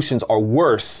solutions are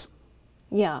worse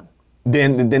than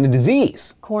the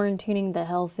disease. Quarantining the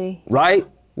healthy. Right?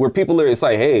 Where people are, it's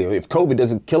like, hey, if COVID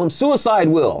doesn't kill them, suicide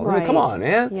will. Right. I mean, come on,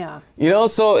 man. Yeah.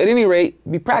 So at any rate,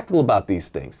 be practical about these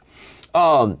things.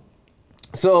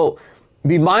 So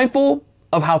be mindful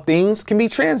of how things can be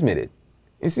transmitted.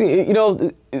 You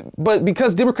see, but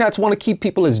because Democrats want to keep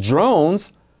people as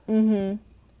drones,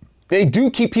 they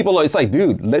do keep people, it's like,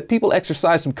 dude, let people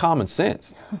exercise some common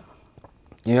sense,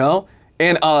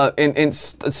 and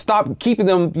stop keeping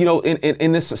them,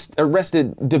 in this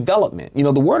arrested development.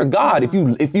 The Word of God, if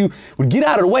you would get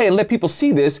out of the way and let people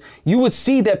see this, you would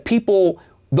see that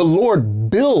the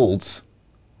Lord builds,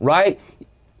 right?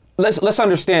 Let's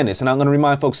understand this, and I'm going to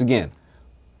remind folks again.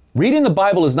 Reading the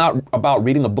Bible is not about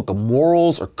reading a book of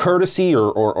morals or courtesy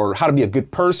or how to be a good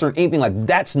person or anything like that.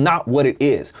 That's not what it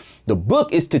is. The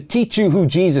book is to teach you who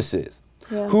Jesus is,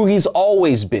 who he's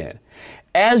always been.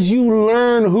 As you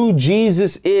learn who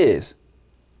Jesus is,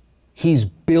 he's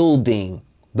building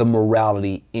the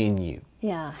morality in you.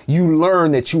 Yeah. You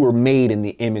learn that you were made in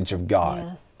the image of God.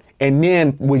 Yes. And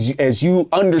then as you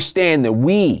understand that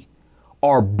we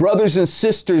are brothers and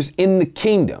sisters in the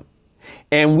kingdom,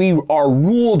 and we are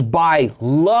ruled by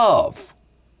love,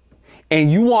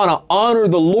 and you want to honor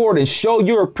the Lord and show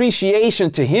your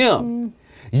appreciation to him,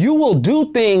 you will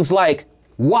do things like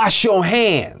wash your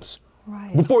hands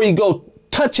before you go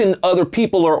touching other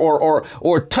people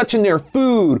or touching their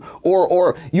food,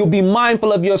 or you'll be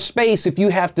mindful of your space if you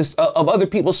have to, of other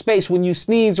people's space when you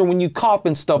sneeze or when you cough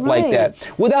and stuff like that,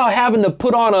 without having to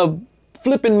put on a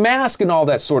flipping mask and all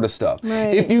that sort of stuff.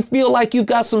 Right. If you feel like you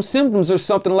got some symptoms or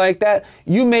something like that,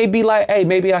 you may be like, hey,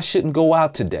 maybe I shouldn't go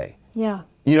out today. Yeah.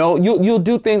 You'll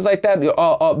do things like that.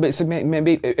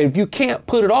 Maybe if you can't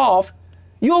put it off,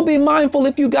 you'll be mindful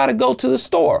if you got to go to the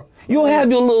store. You'll have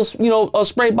your little, a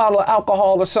spray bottle of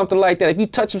alcohol or something like that. If you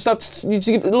touch some stuff, you just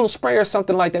give it a little spray or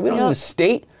something like that. We don't need a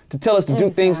state to tell us to do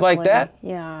things like that.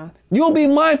 Yeah. You'll be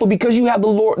mindful because you have the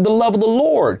love of the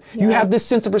Lord. You have this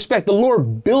sense of respect. The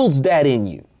Lord builds that in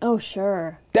you. Oh,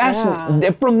 sure. That's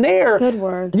from there. Good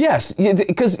word. Yes,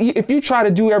 because if you try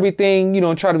to do everything,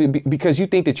 and try to be, because you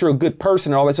think that you're a good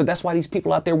person and all that, so that's why these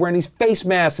people out there wearing these face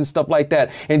masks and stuff like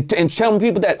that, and telling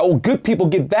people that, oh, good people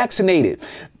get vaccinated.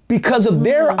 Because of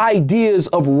their ideas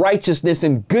of righteousness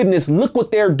and goodness, look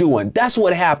what they're doing. That's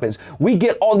what happens. We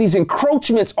get all these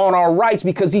encroachments on our rights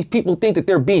because these people think that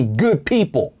they're being good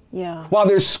people. Yeah. While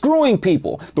they're screwing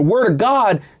people. The Word of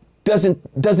God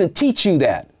doesn't teach you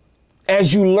that.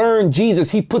 As you learn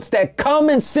Jesus, he puts that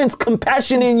common sense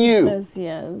compassion in you. Yes,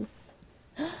 yes.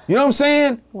 You know what I'm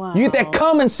saying? Wow. You get that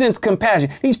common sense compassion.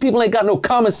 These people ain't got no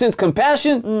common sense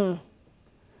compassion.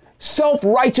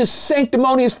 Self-righteous,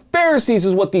 sanctimonious Pharisees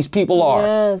is what these people are.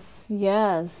 Yes,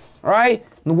 yes. All right?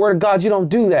 In the Word of God, you don't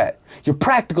do that. You're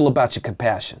practical about your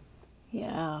compassion. Yeah.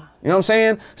 You know what I'm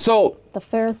saying? So. The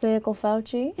Pharisaical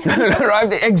Fauci.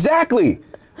 Right? Exactly.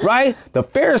 Right? The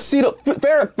Pharisaical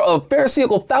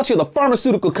Fauci of the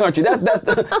pharmaceutical country. That's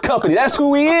the company. That's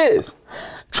who he is.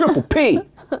 Triple P.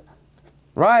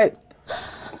 Right?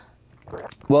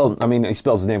 Well, I mean, he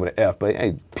spells his name with an F, but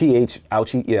hey, PH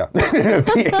ouchie, yeah.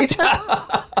 PH.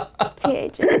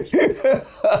 PH.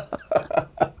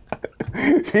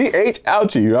 PH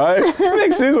ouchie, right? It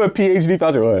makes sense with PhD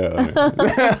Fauci.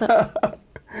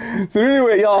 So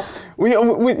anyway, y'all,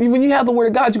 when you have the Word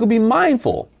of God, you can be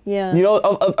mindful, yes. you know,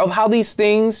 of how these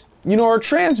things, you know, are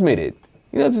transmitted.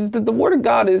 You know, the Word of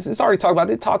God it's already talked about.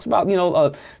 It talks about, you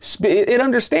know, it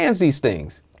understands these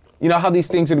things. You know, how these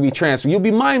things are to be transferred. You'll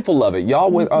be mindful of it.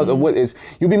 Y'all,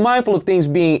 you'll be mindful of things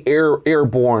being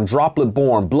airborne,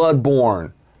 droplet-borne,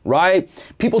 blood-borne, right?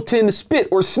 People tend to spit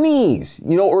or sneeze,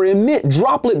 you know, or emit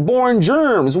droplet-borne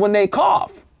germs when they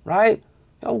cough, right?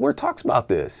 You know, Word talks about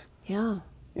this. Yeah.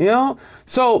 You know?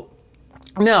 So,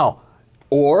 now,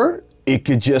 or it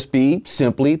could just be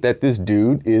simply that this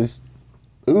dude is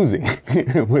oozing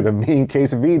with a mean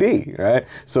case of ED, right?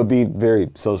 So be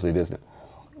very socially distant.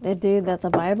 The dude that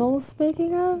the Bible is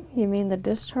speaking of? You mean the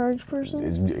discharge person?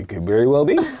 It could very well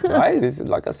be, right?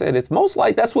 Like I said, it's most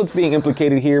like that's what's being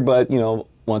implicated here, but, you know,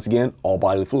 once again, all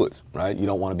bodily fluids, right? You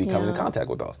don't want to be coming in contact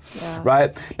with those,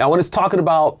 right? Now, when it's talking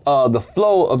about the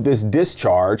flow of this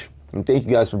discharge, and thank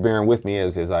you guys for bearing with me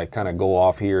as I kind of go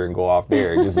off here and go off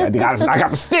there. Just, I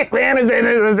got the stick, man.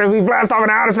 We blast off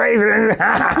in outer space,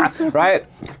 right?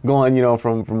 Going, you know,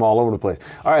 from all over the place.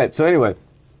 All right, so anyway.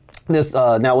 This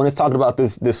now, when it's talking about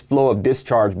this flow of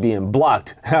discharge being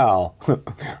blocked, how? All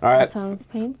right. That sounds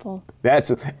painful.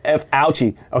 That's F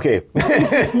ouchie. Okay,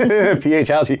 PH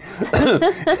ouchie.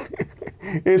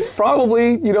 It's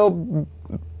probably, you know,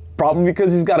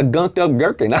 because he's got a gunked up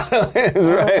gherkin,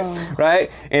 right?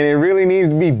 Right, and it really needs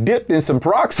to be dipped in some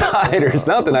peroxide or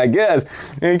something, I guess.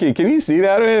 And can you see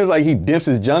that? It's like he dips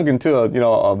his junk into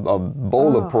a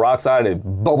bowl of peroxide. It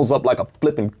bubbles up like a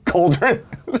flipping cauldron.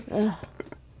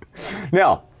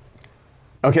 Now,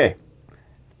 okay,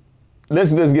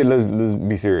 let's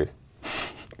be serious.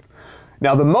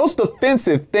 Now, the most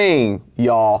offensive thing,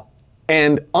 y'all,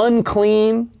 and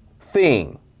unclean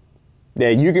thing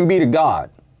that you can be to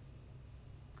God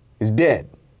is dead.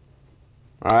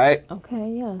 All right?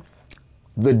 Okay, yes.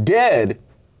 The dead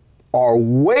are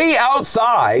way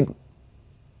outside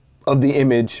of the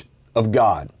image of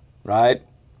God, right?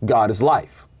 God is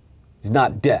life. He's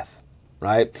not death.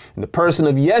 Right? In the person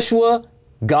of Yeshua,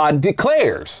 God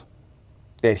declares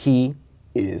that he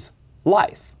is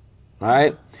life.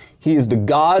 Right? He is the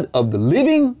God of the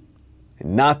living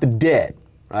and not the dead.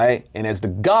 Right? And as the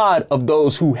God of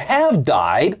those who have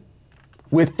died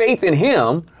with faith in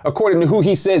him, according to who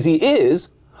he says he is,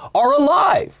 are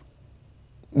alive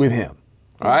with him.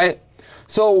 All right?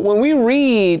 So when we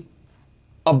read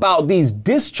about these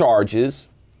discharges,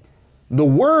 the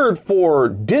word for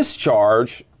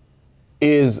discharge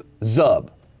is zub,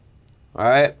 all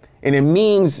right? And it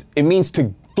means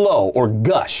to flow or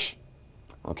gush,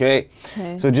 okay?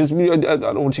 So just, I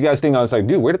don't want you guys to think, I was like,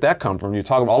 dude, where did that come from? You're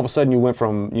talking about all of a sudden you went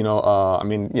from, you know, I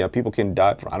mean, yeah, people can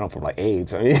die from, I don't know, from like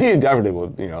AIDS. I mean,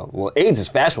 definitely, you know, well, AIDS is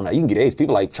fashionable now. You can get AIDS.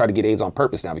 People like try to get AIDS on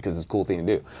purpose now because it's a cool thing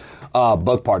to do.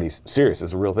 Bug parties, serious,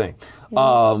 it's a real thing.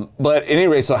 But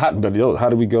anyway, so how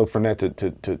do we go from that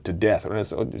to death?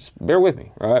 So just bear with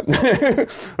me, right?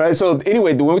 Right. So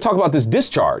anyway, when we talk about this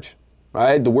discharge,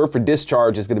 right, the word for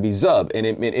discharge is going to be zub, and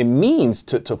it means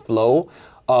to flow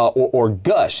or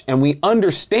gush. And we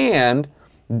understand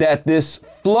that this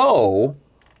flow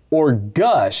or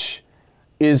gush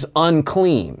is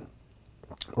unclean,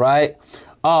 right?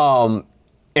 And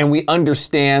we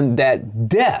understand that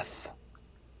death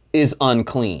is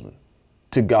unclean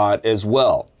to God as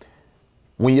well.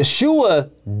 When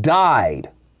Yeshua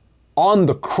died on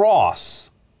the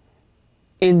cross,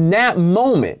 in that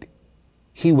moment,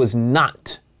 he was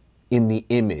not in the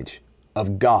image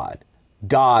of God.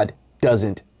 God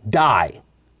doesn't die.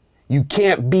 You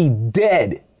can't be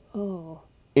dead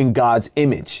in God's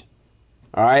image.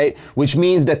 All right? Which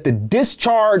means that the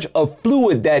discharge of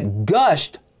fluid that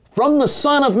gushed from the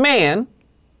Son of Man,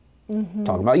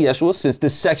 talking about Yeshua, since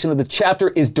this section of the chapter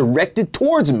is directed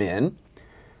towards men,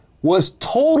 was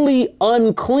totally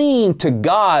unclean to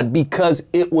God because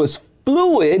it was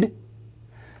fluid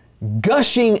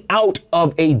gushing out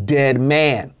of a dead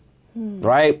man,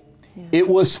 right? Yeah. It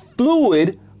was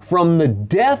fluid from the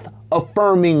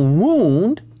death-affirming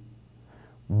wound,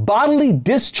 bodily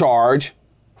discharge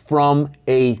from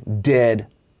a dead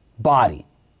body.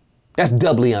 That's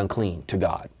doubly unclean to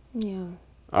God. Yeah.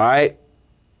 All right?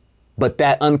 But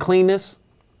that uncleanness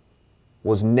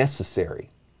was necessary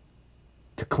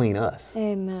to clean us.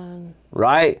 Amen.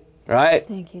 Right? Right?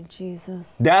 Thank you,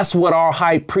 Jesus. That's what our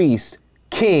high priest,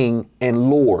 king, and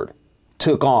Lord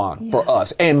took on for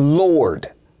us. And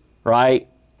Lord, right?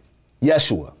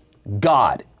 Yeshua,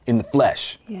 God in the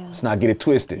flesh. Yes. Let's not get it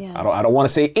twisted. Yes. I don't want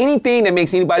to say anything that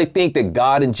makes anybody think that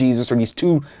God and Jesus are these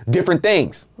two different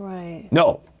things. Right.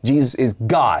 No, Jesus is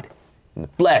God in the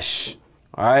flesh.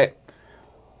 All right?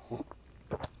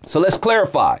 So let's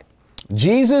clarify.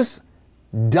 Jesus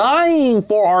dying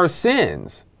for our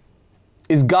sins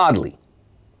is godly.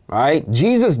 All right?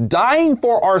 Jesus dying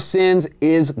for our sins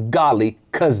is godly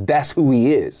because that's who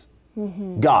he is.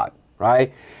 God,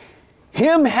 right?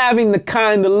 Him having the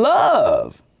kind of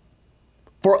love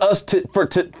for us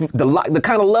the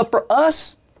kind of love for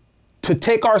us to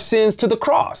take our sins to the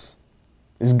cross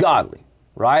is godly,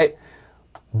 right?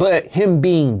 But him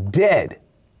being dead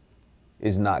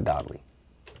is not godly.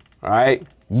 All right?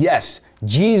 Yes,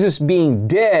 Jesus being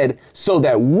dead so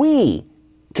that we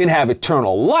can have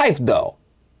eternal life, though,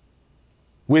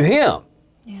 with him,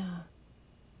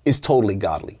 is totally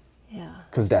godly. Yeah.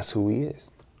 Because that's who he is.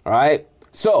 All right?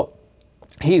 So,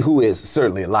 he who is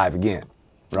certainly alive again,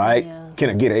 right? Yes. Can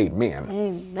I get an amen?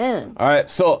 Amen. All right?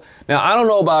 So, now I don't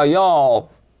know about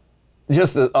y'all,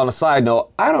 just on a side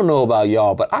note, I don't know about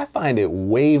y'all, but I find it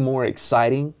way more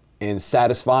exciting and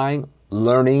satisfying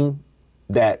learning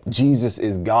that Jesus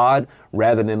is God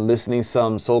rather than listening to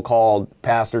some so-called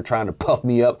pastor trying to puff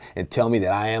me up and tell me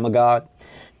that I am a God.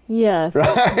 Yes.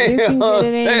 Right? You can get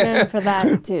an amen for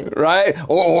that too. Right?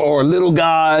 Or little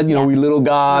God, you know, we little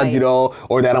gods, Right. you know,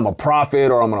 or that I'm a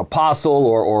prophet or I'm an apostle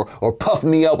or puff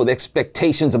me up with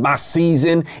expectations of my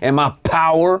season and my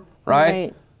power,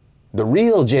 right? The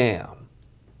real jam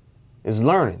is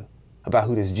learning about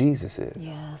who this Jesus is.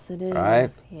 Yes, it is. Right?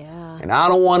 Yeah. And I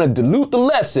don't want to dilute the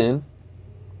lesson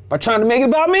by trying to make it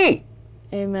about me.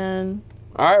 Amen.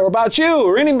 All right, or about you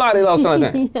or anybody else like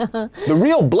that. The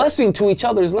real blessing to each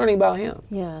other is learning about him.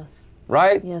 Yes.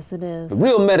 Right? Yes, it is. The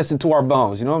real medicine to our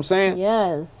bones, you know what I'm saying?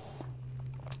 Yes.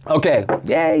 Okay,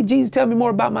 yay, Jesus, tell me more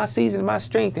about my season and my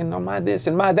strength and my this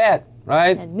and my that,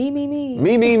 right? And me. Me,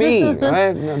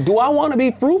 right? Now, do I want to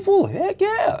be fruitful? Heck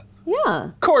yeah. Yeah.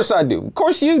 Of course I do. Of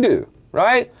course you do,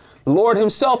 right? The Lord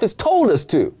himself has told us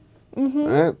to,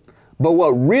 right? But what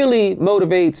really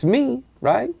motivates me,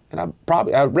 right, and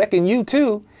I reckon you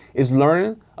too, is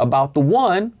learning about the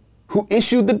one who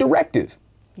issued the directive.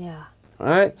 Yeah. All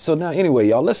right. So now, anyway,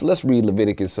 y'all, let's read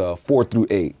Leviticus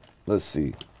 4-8. Let's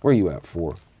see. Where are you at?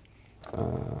 4.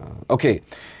 Okay.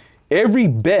 Every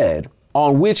bed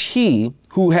on which he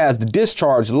who has the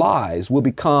discharge lies will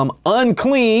become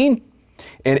unclean,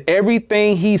 and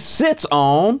everything he sits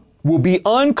on will be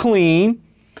unclean.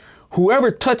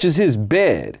 Whoever touches his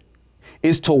bed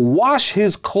is to wash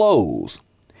his clothes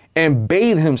and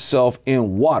bathe himself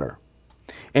in water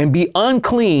and be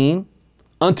unclean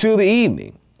until the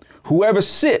evening. Whoever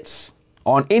sits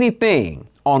on anything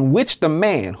on which the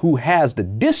man who has the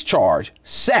discharge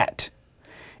sat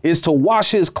is to wash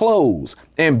his clothes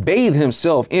and bathe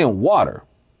himself in water.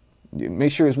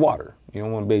 Make sure it's water. You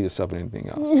don't want to bathe yourself in anything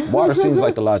else. Water seems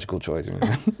like the logical choice.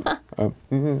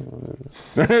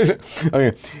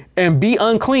 Okay. And be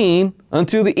unclean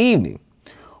until the evening.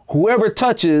 Whoever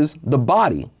touches the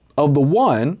body of the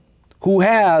one who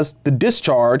has the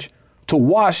discharge to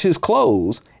wash his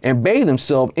clothes and bathe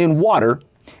himself in water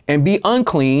and be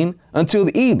unclean until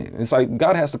the evening. It's like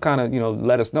God has to kind of,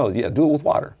 let us know, do it with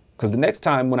water. Because the next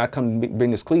time when I come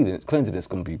bring this cleansing, it's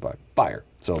going to be by fire.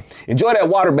 So enjoy that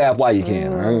water bath while you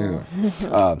can.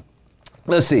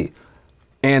 Let's see.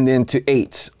 And then to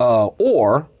 8.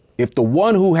 Or if the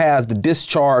one who has the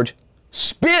discharge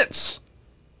spits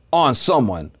on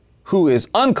someone who is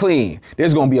unclean,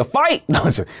 there's going to be a fight.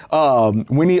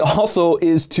 When he also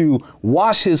is to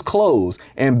wash his clothes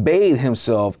and bathe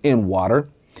himself in water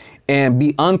and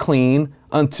be unclean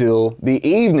until the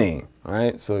evening. All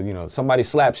right. So, somebody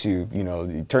slaps you,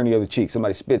 you turn the other cheek,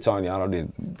 somebody spits on you. I don't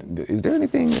know. Is there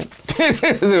anything?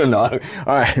 No.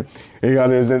 All right. There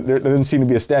doesn't seem to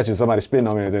be a statue of somebody spitting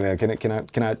on me. Can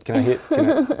I hit?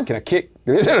 Can I kick?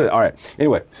 All right.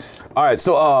 Anyway. All right.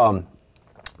 So,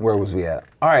 where was we at?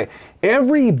 All right.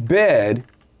 Every bed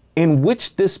in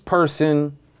which this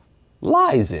person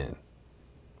lies in.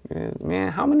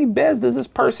 Man, how many beds does this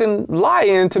person lie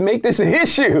in to make this an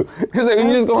issue? Because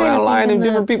you just go around lying in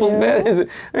different people's beds.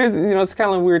 It's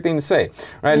kind of a weird thing to say.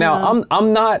 Right now,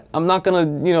 I'm not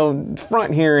gonna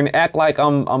front here and act like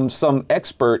I'm some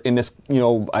expert in this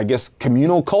I guess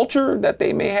communal culture that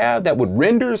they may have that would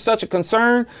render such a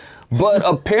concern. But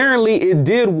apparently, it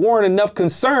did warrant enough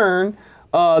concern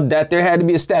that there had to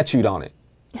be a statute on it.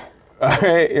 All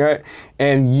right,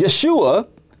 and Yeshua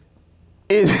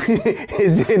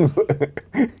is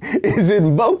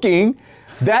invoking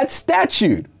that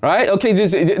statute, right? Okay,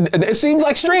 it seems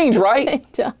like strange, right?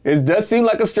 It does seem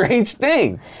like a strange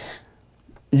thing.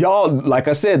 Y'all, like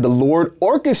I said, the Lord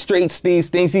orchestrates these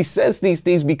things. He says these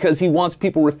things because he wants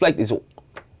people to reflect.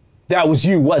 That was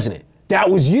you, wasn't it? That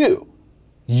was you.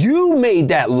 You made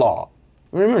that law.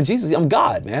 Remember, Jesus, I'm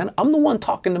God, man. I'm the one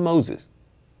talking to Moses.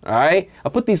 All right? I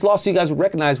put these laws so you guys will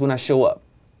recognize when I show up.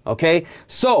 Okay?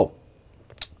 So,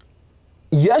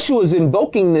 Yeshua is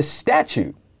invoking this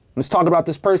statute. Let's talk about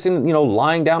this person,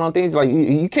 lying down on things. Like,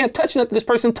 you can't touch nothing this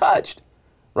person touched,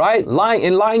 right?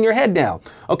 Lying your head down.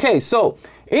 Okay, so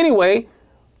anyway,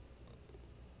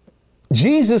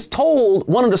 Jesus told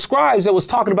one of the scribes that was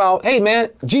talking about, hey, man,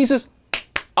 Jesus,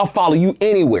 I'll follow you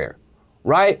anywhere,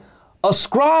 right? A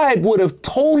scribe would have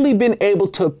totally been able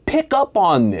to pick up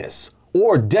on this,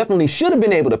 or definitely should have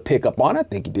been able to pick up on it. I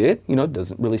think he did. It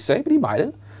doesn't really say, but he might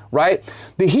have. Right?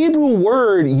 The Hebrew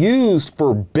word used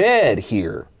for bed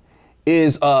here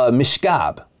is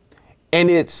mishkab. And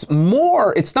it's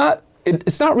not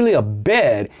really a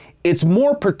bed. It's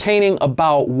more pertaining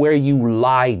about where you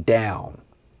lie down.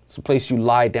 It's a place you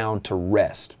lie down to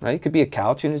rest, right? It could be a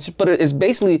couch, but it's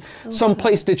basically some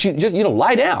place that you just,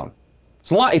 lie down.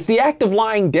 It's the act of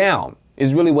lying down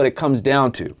is really what it comes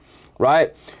down to,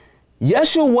 right?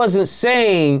 Yeshua wasn't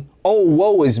saying, oh,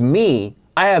 woe is me.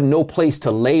 I have no place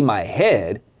to lay my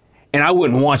head, and I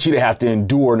wouldn't want you to have to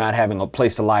endure not having a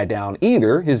place to lie down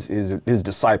either. His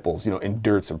disciples,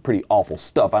 endured some pretty awful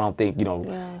stuff. I don't think,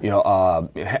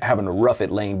 having to rough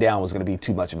it laying down was going to be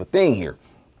too much of a thing here,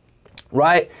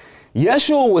 right?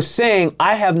 Yeshua was saying,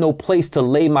 I have no place to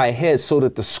lay my head, so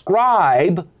that the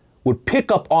scribe would pick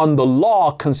up on the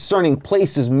law concerning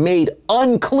places made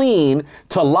unclean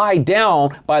to lie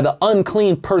down by the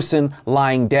unclean person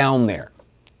lying down there.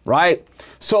 Right?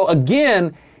 So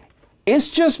again,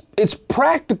 it's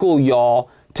practical,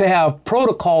 y'all, to have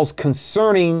protocols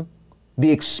concerning the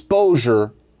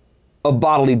exposure of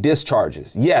bodily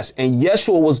discharges. Yes, and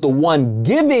Yeshua was the one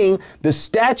giving the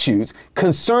statutes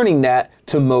concerning that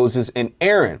to Moses and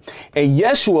Aaron. And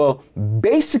Yeshua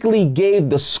basically gave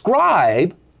the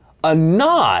scribe a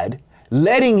nod,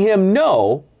 letting him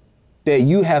know that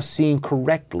you have seen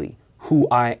correctly who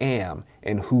I am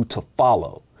and who to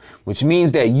follow. Which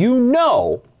means that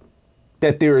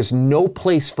that there is no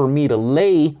place for me to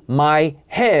lay my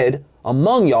head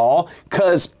among y'all,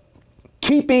 because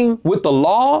keeping with the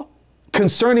law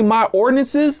concerning my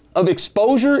ordinances of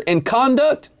exposure and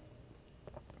conduct,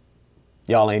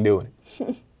 y'all ain't doing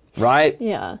it. Right?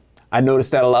 Yeah. I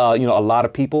noticed that a lot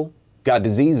of people got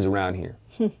diseases around here.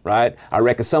 Right? I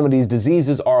reckon some of these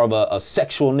diseases are of a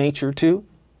sexual nature too.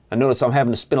 I notice I'm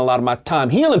having to spend a lot of my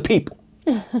time healing people.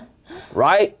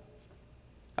 Right?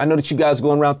 I know that you guys are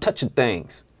going around touching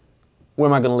things. Where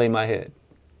am I going to lay my head?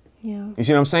 Yeah. You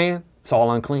see what I'm saying? It's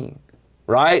all unclean.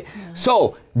 Right? Yes.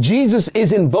 So Jesus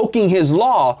is invoking his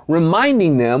law,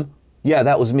 reminding them, yeah,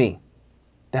 that was me.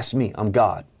 That's me. I'm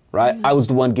God. Right? Yeah. I was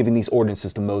the one giving these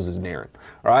ordinances to Moses and Aaron.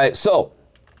 All right? So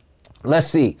let's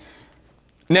see.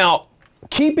 Now,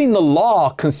 keeping the law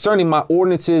concerning my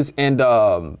ordinances and,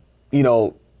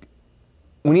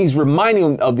 when he's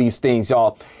reminding them of these things,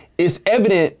 y'all, it's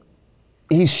evident.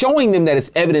 He's showing them that it's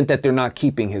evident that they're not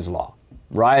keeping his law,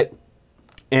 right?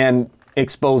 And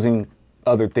exposing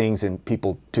other things and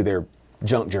people to their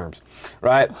junk germs,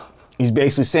 right? He's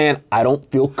basically saying, I don't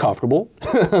feel comfortable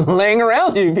laying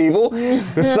around you people.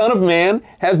 The Son of Man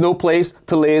has no place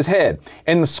to lay his head.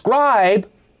 And the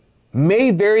scribe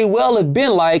may very well have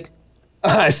been like,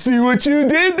 I see what you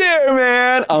did there,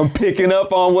 man. I'm picking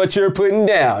up on what you're putting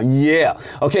down. Yeah.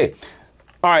 Okay.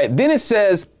 All right. Then it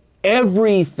says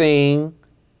everything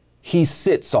he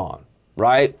sits on,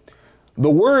 right? The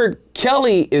word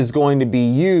Kelly is going to be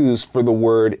used for the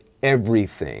word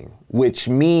everything, which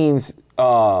means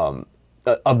a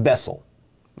vessel,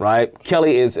 right?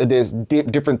 Kelly is, there's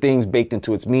different things baked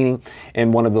into its meaning.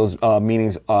 And one of those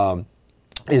meanings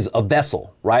is a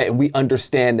vessel, right? And we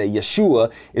understand that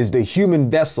Yeshua is the human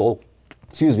vessel,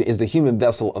 is the human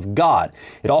vessel of God.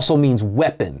 It also means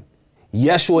weapon.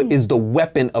 Yeshua is the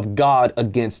weapon of God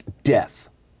against death,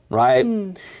 right?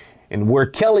 And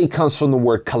word Kelly comes from the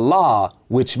word kala,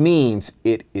 which means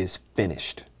it is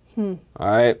finished. All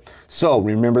right. So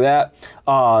remember that.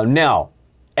 Now,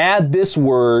 add this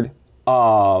word,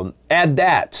 add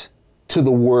that to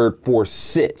the word for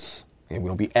sits. And we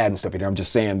don't be adding stuff in here. I'm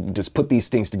just saying, just put these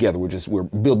things together.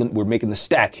 We're making the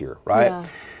stack here, right? Yeah.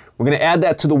 We're going to add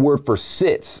that to the word for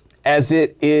sits. As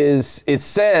it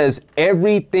says,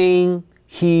 everything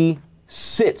he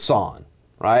sits on,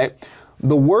 right?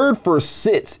 The word for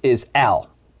sits is al,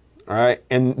 all right?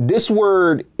 And this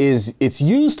word it's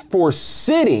used for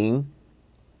sitting,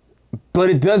 but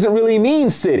it doesn't really mean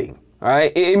sitting, all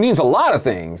right? It means a lot of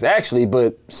things, actually,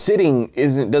 but sitting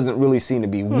doesn't really seem to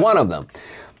be one of them.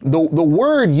 The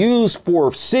word used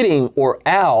for sitting or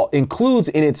al includes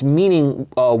in its meaning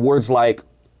words like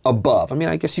above. I mean,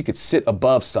 I guess you could sit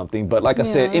above something, but like I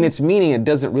said, in its meaning, it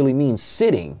doesn't really mean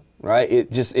sitting, right?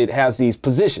 It has these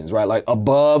positions, right? Like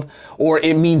above, or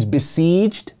it means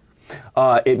besieged.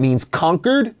 It means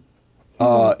conquered.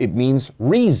 It means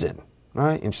reason,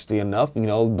 right? Interestingly enough,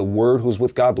 the word who's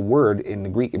with God, the word in the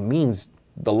Greek, it means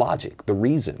the logic, the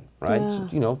reason, right?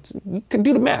 Yeah. You can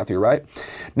do the math here, right?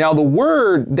 Now, the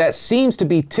word that seems to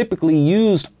be typically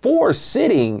used for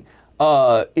sitting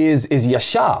is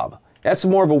yashab. That's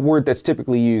more of a word that's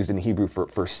typically used in Hebrew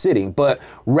for sitting. But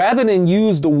rather than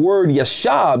use the word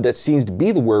yashab, that seems to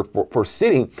be the word for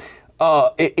sitting,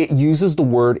 it uses the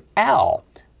word al,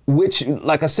 which,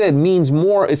 like I said, means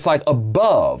more, it's like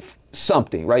above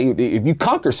something, right? If you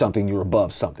conquer something, you're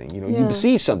above something. You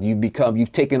besiege something,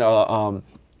 you've taken a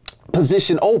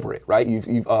position over it, right?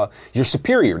 You're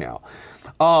superior now.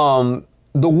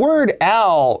 The word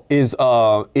al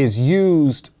is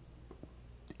used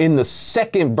in the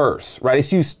second verse, right?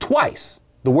 It's used twice.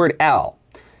 The word al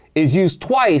is used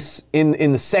twice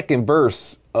in the second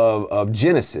verse of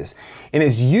Genesis, and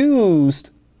is used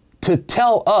to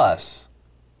tell us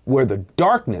where the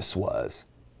darkness was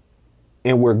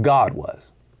and where God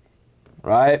was,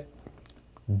 right?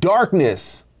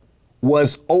 Darkness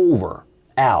was over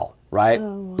al, right?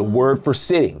 Oh, wow. The word for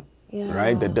sitting,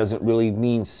 right? That doesn't really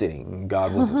mean sitting.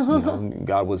 God was,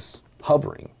 God was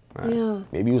hovering. Right? Yeah.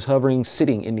 Maybe he was hovering,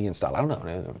 sitting Indian style. I don't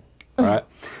know. Right?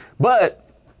 But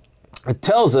it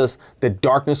tells us that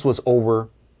darkness was over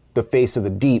the face of the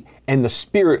deep, and the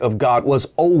Spirit of God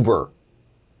was over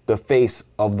the face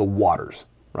of the waters.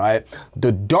 Right?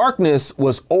 The darkness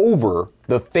was over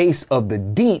the face of the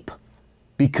deep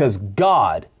because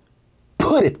God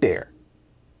put it there.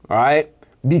 All right?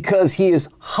 Because he is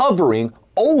hovering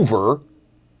over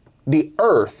the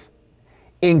earth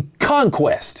in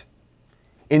conquest,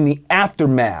 in the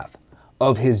aftermath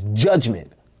of his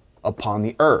judgment upon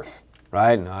the earth,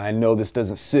 right? Now, I know this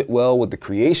doesn't sit well with the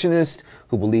creationists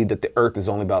who believe that the earth is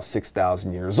only about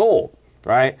 6,000 years old,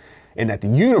 right? And that the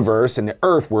universe and the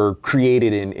earth were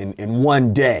created in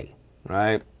one day,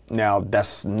 right? Now,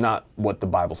 that's not what the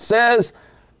Bible says.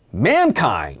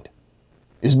 Mankind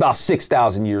is about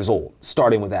 6,000 years old,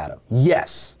 starting with Adam.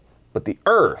 Yes, but the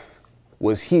earth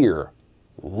was here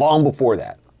long before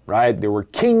that. Right? There were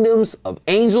kingdoms of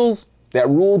angels that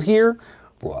ruled here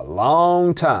for a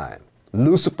long time.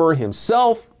 Lucifer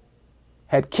himself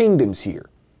had kingdoms here.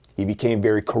 He became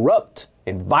very corrupt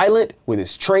and violent with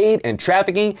his trade and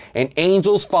trafficking, and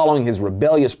angels, following his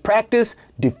rebellious practice,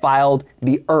 defiled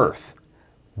the earth.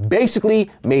 Basically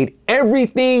made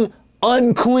everything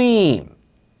unclean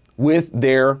with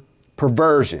their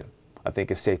perversion. I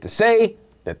think it's safe to say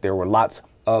that there were lots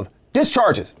of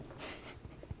discharges.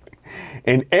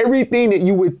 And everything that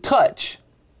you would touch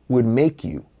would make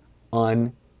you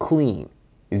unclean.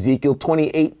 Ezekiel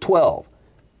 28:12.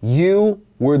 You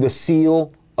were the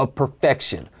seal of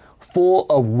perfection, full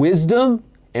of wisdom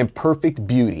and perfect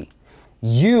beauty.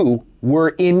 You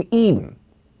were in Eden,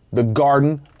 the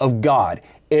garden of God.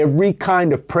 Every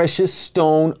kind of precious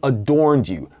stone adorned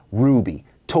you: ruby,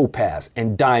 topaz,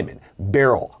 and diamond,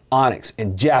 beryl, onyx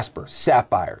and jasper,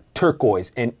 sapphire,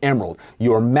 turquoise and emerald.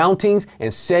 Your mountings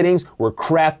and settings were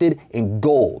crafted in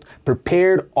gold,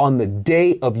 prepared on the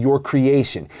day of your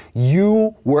creation.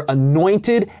 You were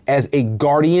anointed as a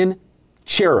guardian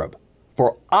cherub,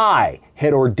 for I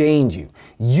had ordained you.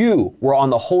 You were on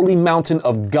the holy mountain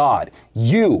of God.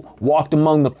 You walked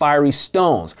among the fiery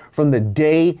stones. From the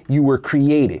day you were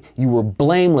created, you were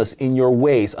blameless in your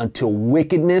ways until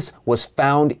wickedness was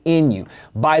found in you.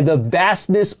 By the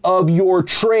vastness of your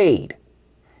trade,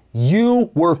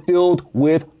 you were filled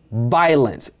with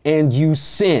violence and you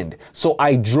sinned. So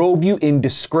I drove you in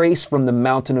disgrace from the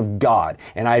mountain of God,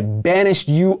 and I banished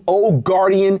you, O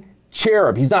guardian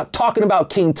cherub. He's not talking about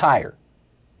King Tyre.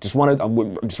 Just want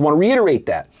to reiterate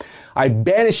that. I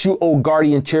banished you, O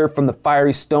guardian cherub, from the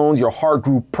fiery stones. Your heart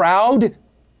grew proud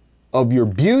of your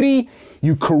beauty.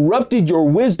 You corrupted your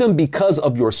wisdom because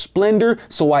of your splendor.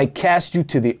 So I cast you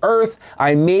to the earth.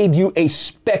 I made you a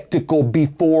spectacle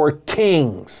before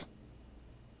kings.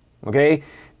 Okay.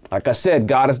 Like I said,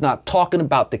 God is not talking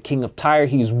about the king of Tyre.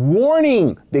 He's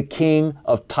warning the king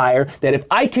of Tyre that if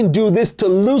I can do this to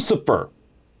Lucifer,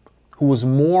 who was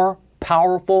more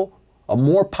powerful, a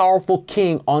more powerful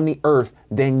king on the earth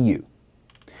than you,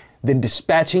 then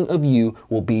dispatching of you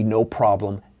will be no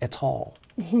problem at all.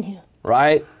 Yeah.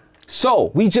 Right?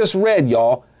 So we just read,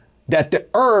 y'all, that the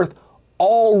earth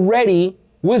already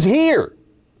was here,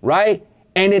 right?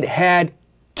 And it had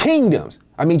kingdoms.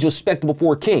 I mean, just spectacle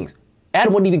before kings.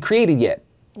 Adam wasn't even created yet.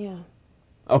 Yeah.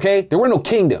 Okay? There were no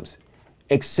kingdoms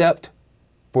except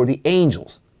for the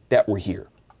angels that were here,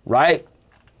 right?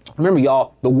 Remember,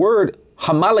 y'all, the word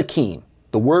Hamalakim,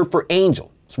 the word for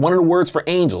angel, it's one of the words for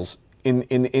angels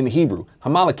in Hebrew.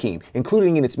 Hamalakim,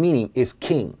 including in its meaning, is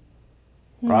king,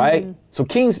 right? So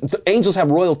angels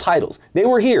have royal titles. They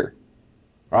were here,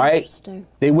 right?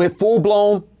 They went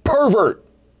full-blown pervert,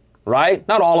 right?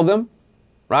 Not all of them,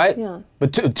 right? Yeah.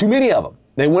 But too many of them.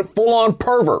 They went full on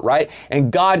pervert, right?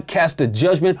 And God cast a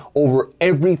judgment over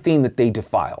everything that they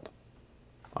defiled.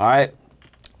 All right.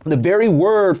 The very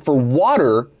word for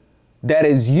water that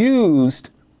is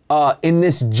used in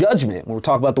this judgment, when we're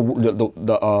talking about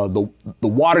the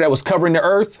water that was covering the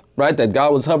earth, right? That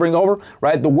God was hovering over,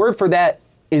 right? The word for that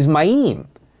is ma'im,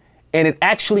 and it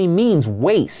actually means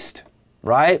waste,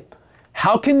 right?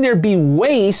 How can there be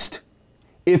waste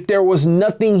if there was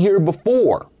nothing here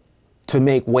before to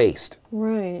make waste?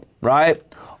 Right. Right?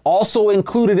 Also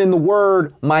included in the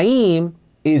word ma'im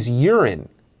is urine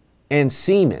and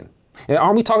semen. And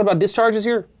aren't we talking about discharges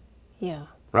here? Yeah.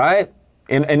 Right?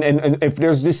 And if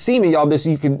there's this semen, y'all,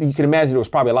 you can imagine there was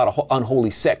probably a lot of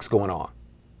unholy sex going on.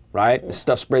 Right? Yeah.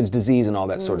 Stuff spreads disease and all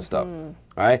that sort of stuff.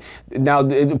 Right? Now,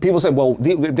 people say, well,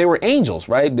 they were angels,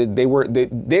 right?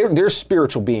 They're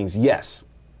spiritual beings, yes,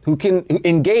 who can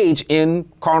engage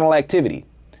in carnal activity.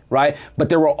 Right? But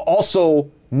there were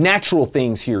also natural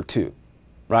things here too.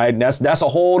 Right? And that's a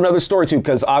whole nother story too,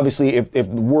 because obviously if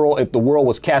the world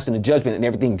was cast into judgment and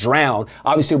everything drowned,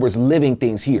 obviously there was living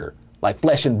things here, like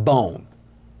flesh and bone.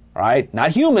 Right?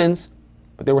 Not humans,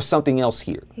 but there was something else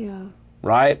here. Yeah.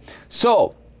 Right?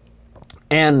 So,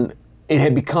 and it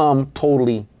had become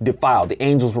totally defiled. The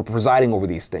angels were presiding over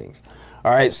these things.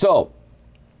 All right. So,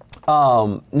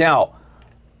 now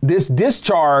this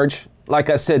discharge, like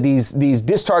I said, these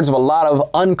discharges of a lot of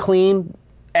unclean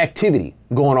activity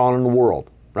going on in the world,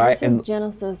 right? This is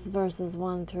Genesis verses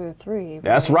 1 through 3. Right?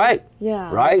 That's right.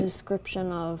 Yeah. Right. The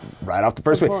description of right off the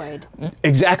first void.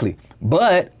 Exactly.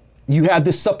 But you have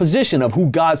this supposition of who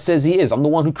God says he is. I'm the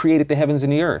one who created the heavens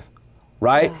and the earth,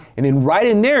 right? Yeah. And then right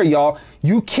in there, y'all,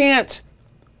 you can't,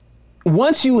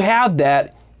 once you have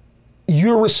that,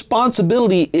 your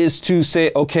responsibility is to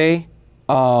say, okay,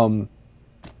 all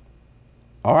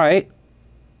right,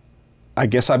 I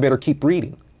guess I better keep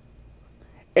reading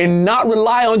and not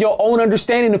rely on your own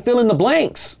understanding to fill in the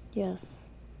blanks. Yes.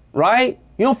 Right?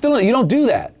 You don't do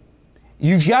that.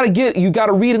 You got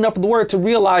to read enough of the word to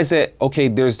realize that, okay,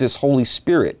 there's this Holy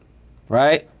Spirit,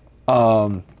 right?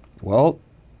 Well,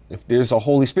 if there's a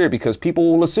Holy Spirit, because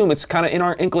people will assume it's kind of in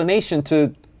our inclination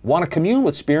to want to commune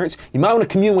with spirits, you might want to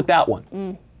commune with that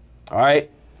one. All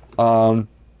right.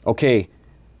 Okay.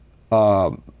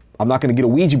 I'm not going to get a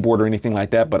Ouija board or anything like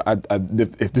that, but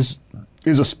if this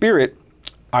is a spirit,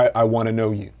 I want to know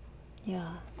you.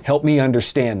 Yeah. Help me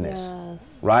understand this.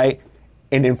 Yes. Right?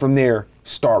 And then from there,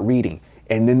 start reading.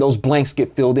 And then those blanks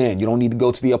get filled in. You don't need to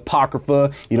go to the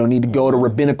Apocrypha. You don't need to go to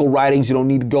rabbinical writings. You don't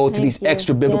need to go to these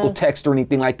extra biblical texts or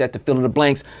anything like that to fill in the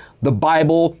blanks. The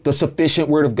Bible, the sufficient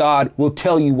word of God, will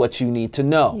tell you what you need to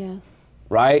know. Yes.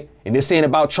 Right? And this ain't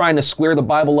about trying to square the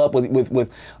Bible up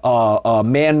with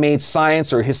man-made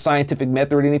science or his scientific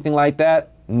method or anything like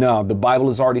that. No, the Bible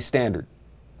is already standard.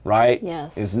 Right?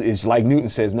 Yes. It's like Newton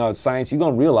says, no, it's science. You're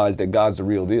going to realize that God's the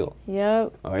real deal.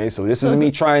 Yep. Okay, so this isn't me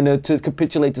trying to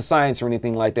capitulate to science or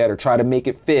anything like that or try to make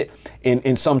it fit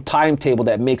in some timetable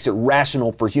that makes it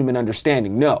rational for human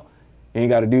understanding. No, you ain't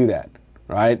got to do that.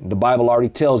 Right? The Bible already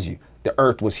tells you the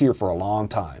earth was here for a long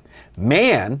time.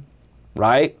 Man,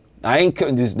 right?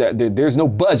 There's no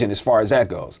budging as far as that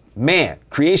goes. Man,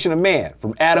 creation of man,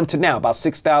 from Adam to now, about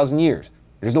 6,000 years.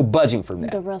 There's no budging from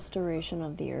that. The restoration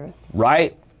of the earth.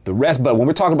 Right? But when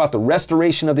we're talking about the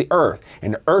restoration of the earth,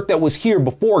 and the earth that was here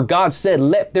before God said,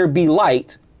 let there be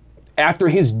light, after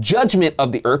his judgment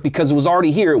of the earth, because it was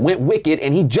already here, it went wicked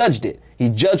and he judged it. He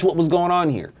judged what was going on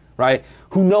here, right?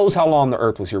 Who knows how long the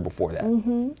earth was here before that?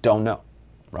 Mm-hmm. Don't know,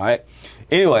 right?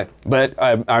 Anyway, but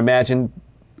I imagine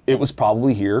it was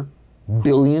probably here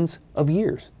billions of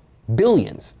years.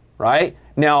 Billions, right?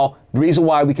 Now, the reason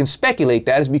why we can speculate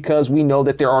that is because we know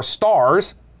that there are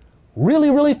stars really,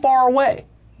 really far away.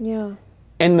 Yeah.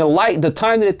 And the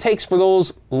time that it takes for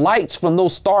those lights from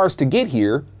those stars to get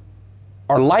here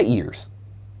are light years.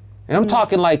 And I'm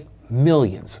talking like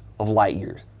millions of light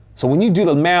years. So when you do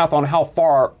the math on how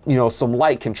far, some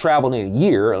light can travel in a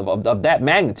year of that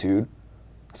magnitude,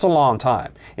 it's a long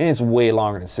time. And it's way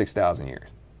longer than 6,000 years.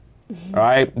 Mm-hmm. All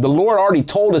right. The Lord already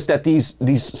told us that these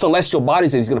celestial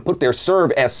bodies that he's going to put there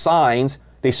serve as signs.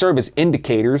 They serve as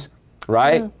indicators,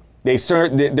 right? Yeah. They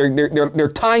serve,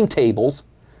 they're timetables.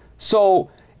 So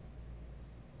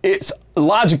it's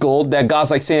logical that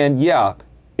God's like saying, yeah,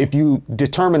 if you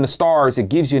determine the stars, it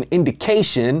gives you an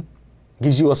indication,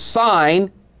 gives you a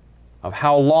sign of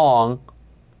how long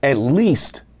at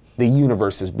least the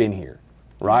universe has been here,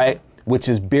 right? Which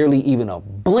is barely even a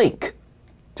blink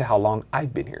to how long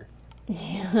I've been here.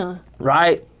 Yeah.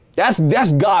 Right?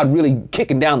 That's God really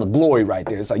kicking down the glory right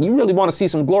there. It's like, you really want to see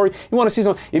some glory? You want to see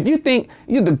some, if you think,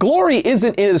 the glory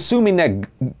isn't in assuming that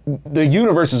the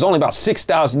universe is only about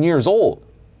 6,000 years old.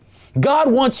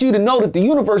 God wants you to know that the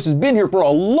universe has been here for a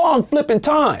long flipping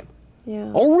time.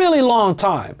 Yeah. A really long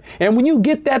time. And when you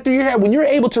get that through your head, when you're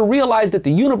able to realize that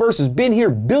the universe has been here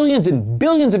billions and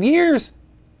billions of years,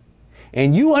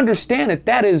 and you understand that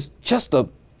that is just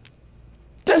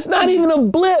not even a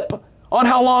blip on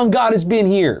how long God has been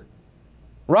here,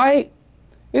 right?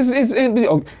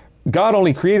 God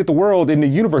only created the world and the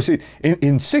universe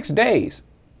in 6 days.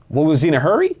 What, was he in a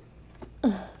hurry?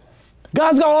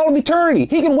 God's got all of eternity.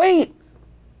 He can wait.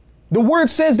 The word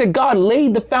says that God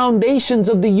laid the foundations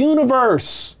of the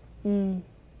universe. Mm.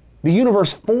 The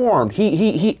universe formed.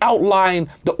 He outlined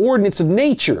the ordinance of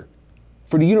nature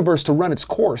for the universe to run its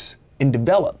course and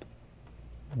develop.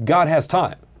 God has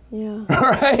time. Yeah.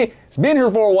 All right? It's been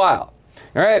here for a while.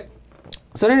 All right?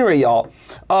 So anyway, y'all,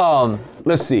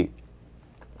 let's see.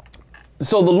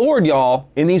 So the Lord, y'all,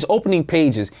 in these opening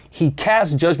pages, he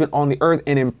cast judgment on the earth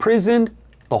and imprisoned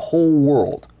the whole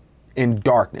world in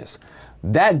darkness.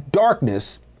 That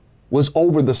darkness was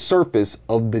over the surface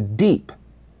of the deep,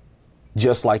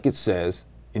 just like it says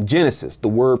in Genesis. The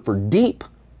word for deep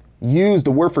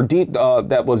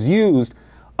that was used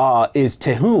is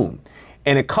tehum.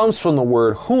 And it comes from the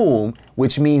word hum,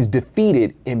 which means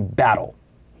defeated in battle,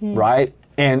 right?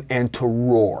 And to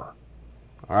roar,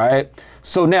 all right?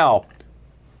 So now,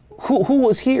 who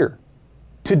was here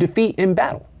to defeat in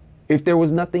battle if there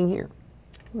was nothing here?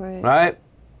 Right?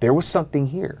 There was something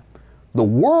here. The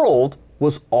world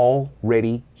was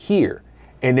already here.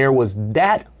 And there was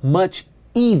that much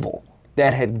evil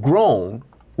that had grown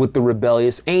with the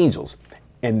rebellious angels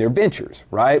and their ventures,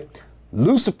 right?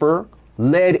 Lucifer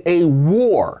led a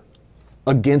war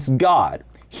against God.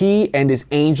 He and his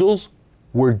angels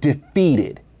were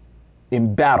defeated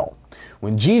in battle.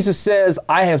 When Jesus says,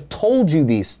 I have told you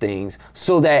these things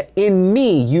so that in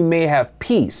me you may have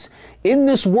peace. In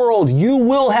this world you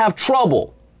will have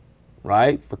trouble,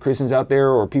 right? For Christians out there,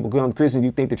 or people become Christians,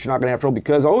 you think that you're not going to have trouble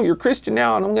because, oh, you're Christian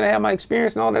now and I'm going to have my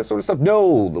experience and all that sort of stuff.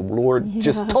 No, the Lord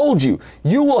just told you,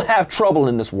 you will have trouble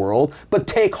in this world, but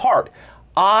take heart.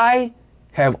 I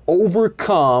have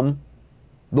overcome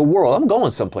the world. I'm going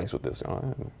someplace with this,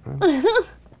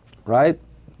 right?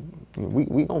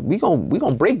 We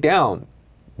gonna break down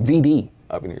VD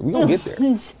up in here. We gonna get there.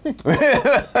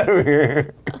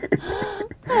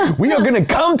 We are gonna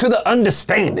come to the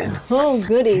understanding. Oh,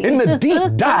 goody! In the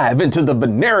deep dive into the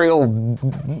venereal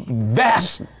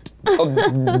vastness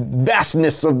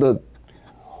of the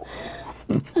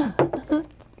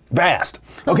vast.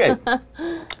 Okay.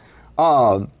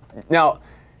 Now,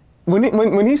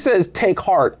 when he says take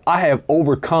heart, I have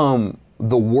overcome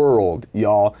the world,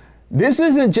 y'all. This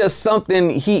isn't just something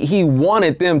he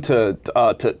wanted them to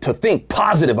think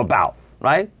positive about,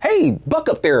 right? Hey, buck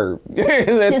up there,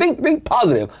 think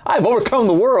positive. I've overcome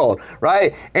the world,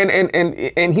 right?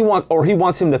 And he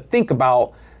wants him to think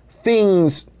about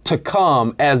things to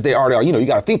come as they already are. You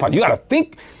got to think positive. You got to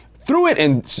think through it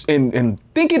and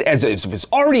think it as if it's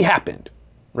already happened,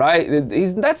 right?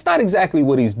 That's not exactly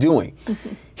what he's doing.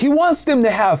 He wants them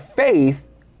to have faith,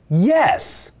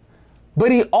 yes. But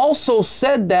he also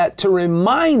said that to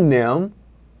remind them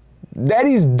that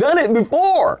he's done it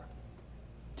before.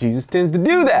 Jesus tends to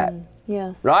do that.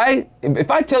 Yes. Right?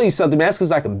 If I tell you something, that's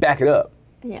because I can back it up.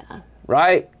 Yeah.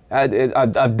 Right?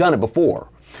 I've done it before.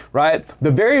 Right?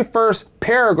 The very first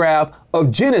paragraph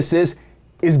of Genesis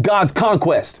is God's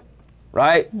conquest.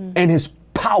 Right? And his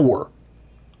power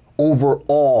over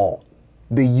all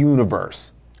the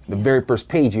universe. The very first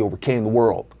page, he overcame the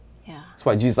world. That's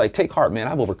why Jesus is like, take heart, man,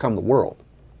 I've overcome the world.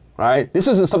 right? This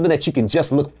isn't something that you can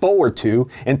just look forward to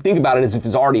and think about it as if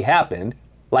it's already happened.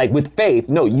 Like with faith,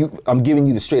 no, I'm giving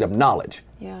you the straight up knowledge.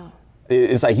 Yeah.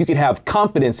 It's like you can have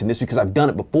confidence in this because I've done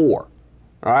it before.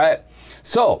 All right.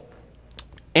 So,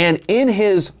 and in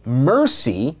his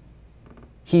mercy,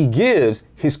 he gives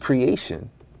his creation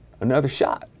another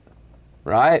shot.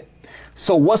 Right.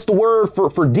 So what's the word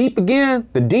for deep again?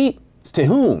 The deep is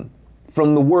tehum,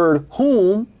 from the word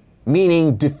whom,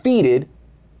 meaning defeated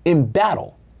in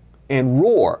battle, and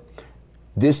roar.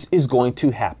 This is going to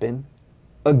happen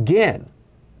again.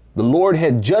 The Lord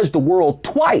had judged the world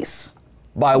twice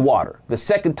by water. The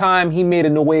second time he made a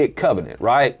Noahic covenant,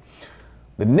 right?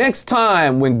 The next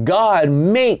time when God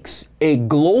makes a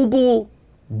global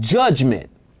judgment,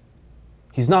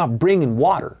 he's not bringing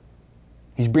water.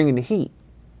 He's bringing the heat,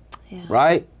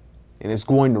 right? And it's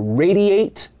going to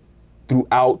radiate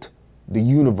throughout the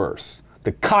universe.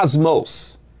 The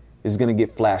cosmos is going to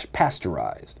get flash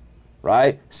pasteurized,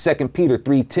 right? 2 Peter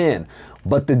 3:10.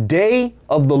 But the day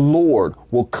of the Lord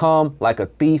will come like a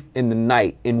thief in the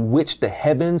night, in which the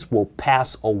heavens will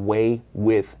pass away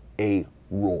with a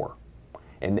roar,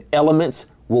 and the elements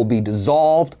will be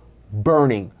dissolved,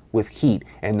 burning with heat,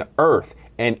 and the earth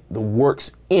and the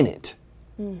works in it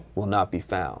will not be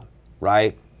found,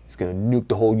 right? It's going to nuke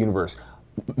the whole universe,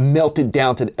 melt it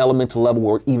down to the elemental level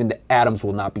where even the atoms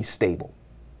will not be stable,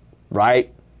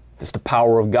 right? It's the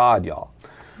power of God, y'all.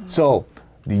 So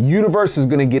the universe is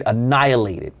going to get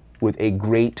annihilated with a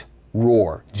great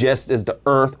roar, just as the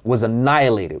earth was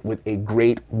annihilated with a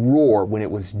great roar when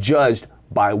it was judged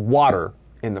by water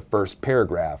in the first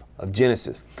paragraph of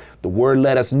Genesis. The word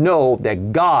let us know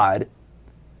that God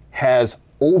has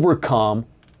overcome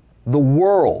the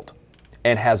world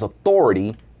and has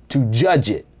authority to judge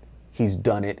it. He's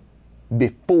done it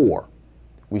before.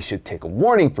 We should take a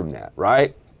warning from that,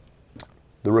 right?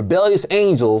 The rebellious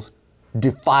angels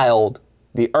defiled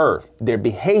the earth. Their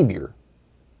behavior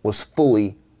was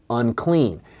fully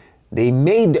unclean. They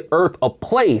made the earth a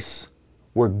place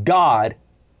where God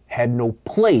had no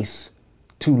place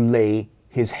to lay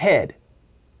his head,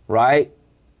 right?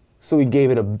 So he gave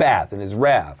it a bath in his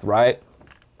wrath, right?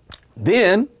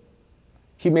 Then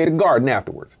he made a garden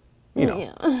afterwards,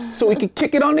 so he could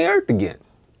kick it on the earth again,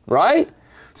 right?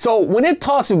 So when it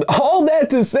talks about all that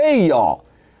to say, y'all,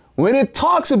 when it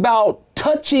talks about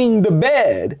touching the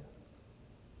bed,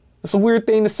 it's a weird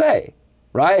thing to say,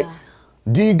 right? Yeah.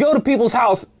 Do you go to people's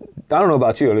house? I don't know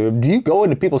about you. Do you go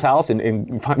into people's house and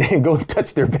go and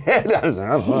touch their bed? I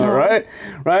don't know,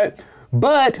 right?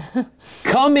 But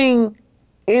coming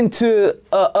into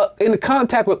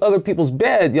contact with other people's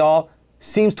bed, y'all,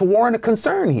 seems to warrant a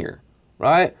concern here,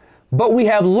 right? But we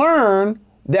have learned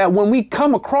that when we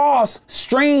come across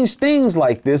strange things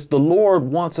like this, the Lord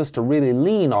wants us to really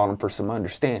lean on him for some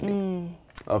understanding,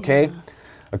 okay? Yeah.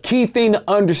 A key thing to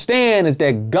understand is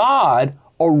that God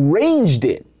arranged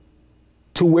it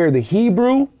to where the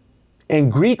Hebrew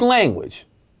and Greek language,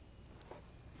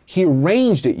 he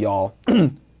arranged it, y'all,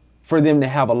 for them to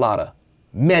have a lot of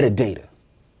metadata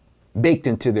baked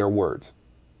into their words,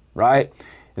 right?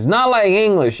 It's not like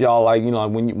English, y'all, like,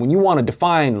 when you want to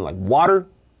define like water,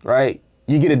 right?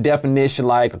 You get a definition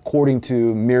like, according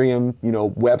to Merriam,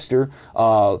 Webster,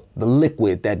 the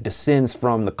liquid that descends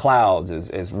from the clouds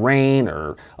as rain,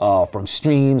 or from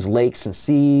streams, lakes, and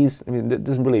seas. I mean, that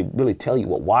doesn't really tell you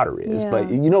what water is, but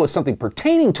it's something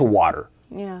pertaining to water.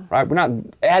 Yeah. Right? We're not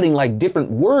adding like different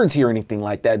words here or anything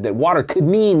like that, that water could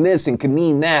mean this and could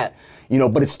mean that,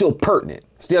 but it's still pertinent.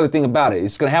 It's the other thing about it.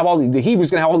 It's going to have the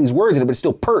Hebrew's going to have all these words in it, but it's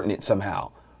still pertinent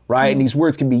somehow. Right? Mm-hmm. And these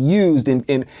words can be used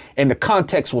and the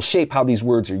context will shape how these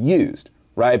words are used,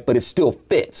 right? But it still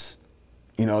fits.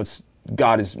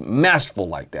 God is masterful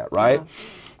like that, right? Yeah.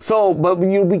 So, but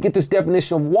we get this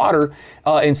definition of water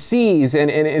and seas,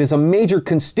 and it is a major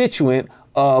constituent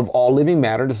of all living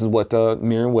matter. This is what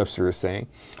Merriam-Webster is saying.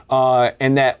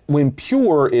 And that when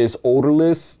pure is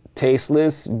odorless,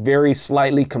 tasteless, very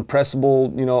slightly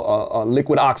compressible, a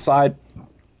liquid oxide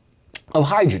of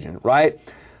hydrogen, right?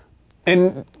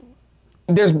 And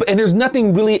there's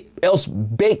nothing really else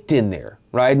baked in there,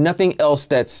 right? Nothing else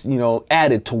that's,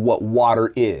 added to what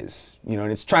water is,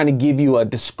 and it's trying to give you a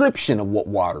description of what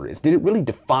water is. Did it really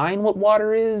define what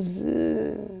water is?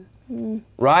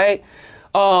 Right?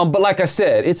 But like I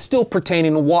said, it's still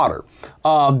pertaining to water.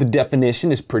 The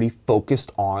definition is pretty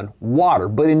focused on water.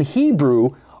 But in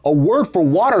Hebrew, a word for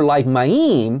water like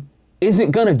ma'im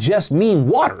isn't going to just mean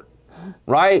water,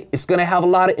 right? It's going to have a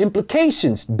lot of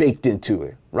implications baked into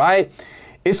it, right?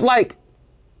 It's like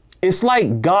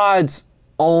God's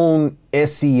own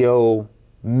SEO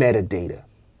metadata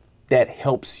that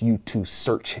helps you to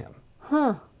search him.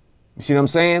 You see what I'm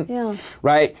saying? Yeah.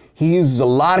 Right? He uses a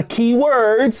lot of key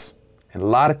words and a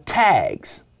lot of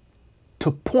tags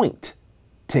to point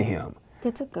to him.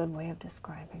 That's a good way of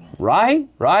describing it. Right?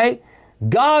 Right?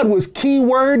 God was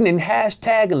keywording and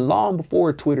hashtagging long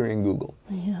before Twitter and Google.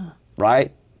 Yeah.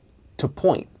 Right? To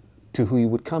point to who he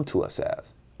would come to us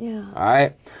as. Yeah. All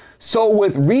right? So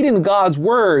with reading God's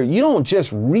word, you don't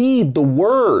just read the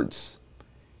words.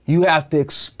 You have to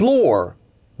explore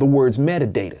the word's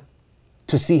metadata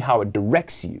to see how it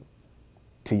directs you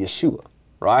to Yeshua,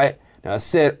 right? Now I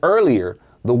said earlier,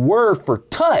 the word for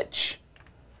touch,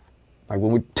 like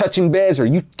when we're touching beds or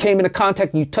you came into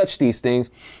contact and you touched these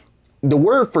things, the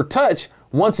word for touch,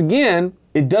 once again,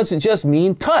 it doesn't just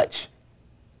mean touch.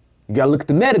 You got to look at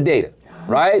the metadata,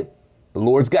 right? The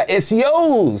Lord's got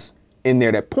SEOs in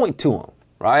there that point to him,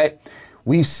 right?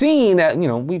 We've seen that,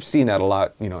 we've seen that a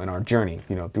lot, in our journey,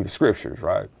 through the scriptures,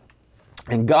 right?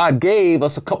 And God gave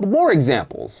us a couple more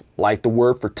examples, like the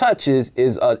word for touch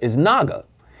is naga,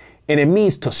 and it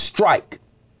means to strike,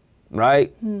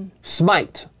 right?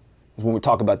 Smite is when we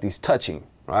talk about these touching,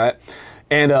 right?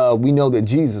 And we know that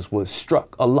Jesus was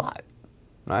struck a lot,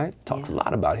 right? Talks a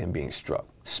lot about him being struck,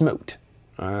 smote,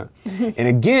 all right? And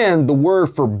again, the word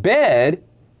for bed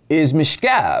is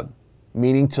mishkab,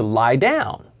 meaning to lie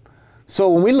down. So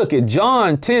when we look at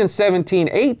John 10, 17,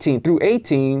 18 through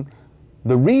 18,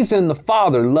 the reason the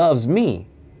Father loves me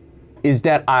is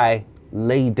that I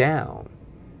lay down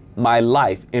my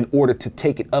life in order to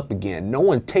take it up again. No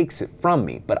one takes it from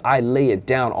me, but I lay it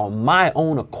down on my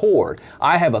own accord.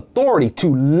 I have authority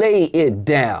to lay it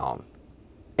down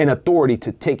and authority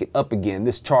to take it up again.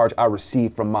 This charge I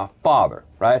received from my Father,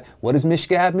 right? What does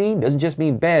mishkab mean? It doesn't just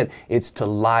mean bed. It's to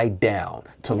lie down,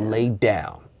 to lay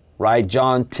down. Right?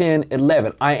 John 10,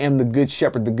 11, I am the good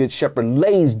shepherd. The good shepherd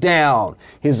lays down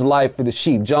his life for the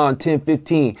sheep. John 10,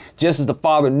 15, just as the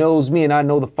Father knows me and I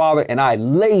know the Father, and I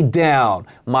lay down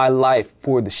my life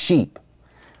for the sheep.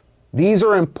 These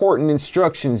are important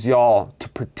instructions, y'all, to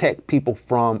protect people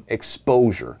from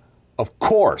exposure, of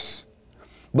course.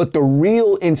 But the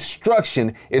real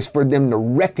instruction is for them to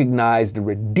recognize the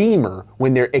Redeemer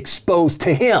when they're exposed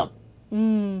to him.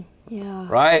 Yeah.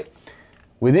 Right?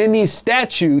 Within these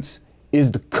statutes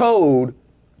is the code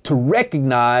to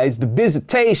recognize the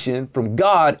visitation from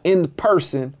God in the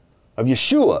person of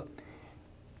Yeshua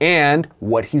and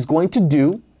what he's going to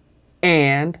do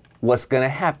and what's going to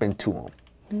happen to him.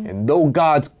 And though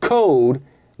God's code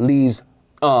leaves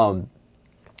no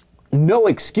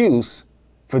excuse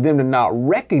for them to not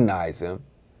recognize him,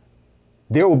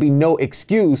 there will be no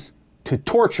excuse to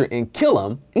torture and kill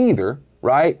him either,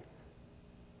 right?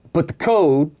 But the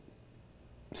code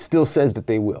still says that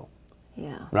they will.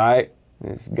 Yeah. Right?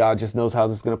 God just knows how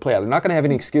this is going to play out. They're not going to have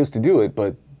any excuse to do it,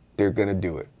 but they're going to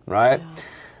do it. Right? Yeah.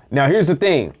 Now, here's the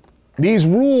thing. These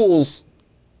rules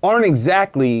they're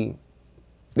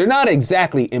not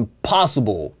exactly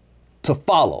impossible to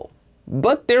follow,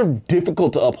 but they're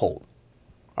difficult to uphold.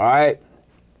 All right?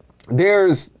 They're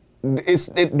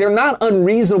not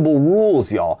unreasonable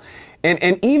rules, y'all.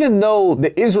 And even though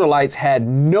the Israelites had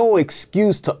no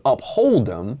excuse to uphold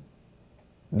them,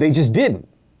 they just didn't,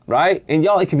 right? And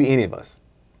y'all, it could be any of us,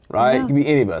 right? Yeah. It could be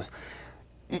any of us.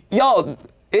 Y'all,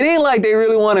 it ain't like they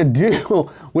really want to deal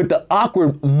with the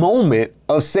awkward moment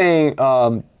of saying,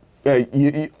 hey,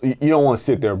 you don't want to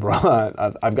sit there, bro.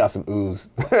 I've got some ooze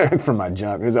from my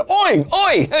junk. It's like, oi,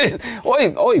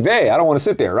 vey, I don't want to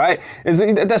sit there, right?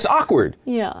 That's awkward.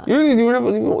 Yeah. Do you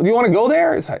want to go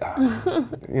there? It's like,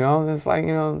 it's like,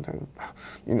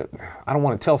 I don't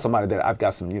want to tell somebody that I've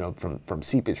got some, from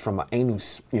seepage from my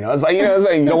anus. It's like, you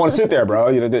don't want to sit there,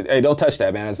 bro. Hey, don't touch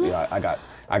that, man. It's, I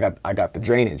got the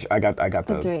drainage. I got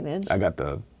the drainage. I got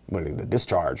the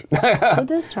discharge. The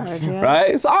discharge, yeah. Right?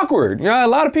 It's awkward. A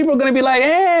lot of people are going to be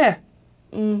like,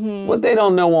 what they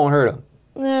don't know won't hurt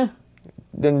them.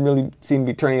 Doesn't really seem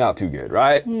to be turning out too good,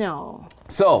 right? No.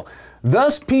 So,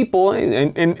 thus people,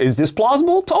 and is this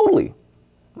plausible? Totally.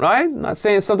 Right? I'm not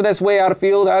saying something that's way out of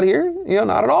field out here.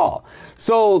 Not at all.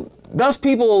 So, thus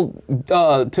people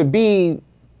to be,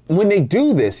 when they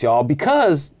do this, y'all,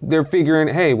 because they're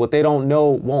figuring, hey, what they don't know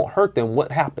won't hurt them,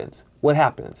 what happens? What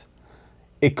happens?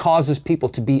 It causes people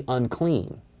to be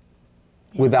unclean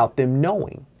without them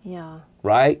knowing. Yeah.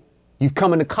 Right? You've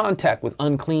come into contact with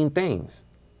unclean things.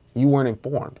 You weren't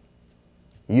informed.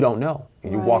 You don't know.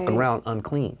 And you're walking around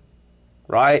unclean.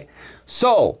 Right?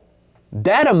 So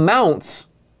that amounts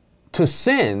to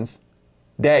sins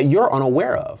that you're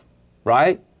unaware of.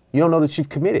 Right? You don't know that you've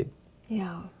committed.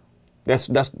 Yeah. That's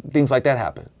things like that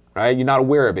happen. Right? You're not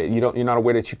aware of it. You're not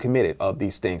aware that you committed of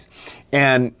these things.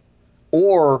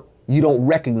 Or you don't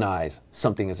recognize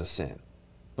something as a sin,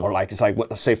 Or like, it's like,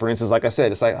 what, say for instance, like I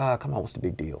said, it's like, come on, what's the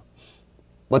big deal?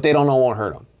 What they don't know won't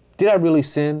hurt them. Did I really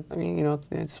sin? I mean,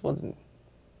 it wasn't,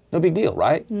 no big deal,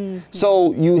 right? Mm-hmm.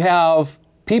 So you have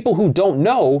people who don't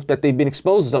know that they've been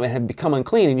exposed to something and have become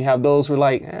unclean, and you have those who are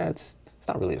like, it's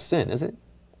not really a sin, is it?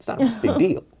 It's not a big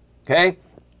deal, okay?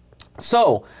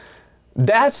 So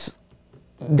that's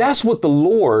what the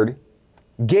Lord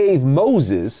gave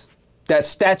Moses, that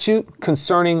statute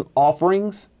concerning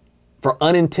offerings for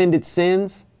unintended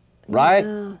sins, right?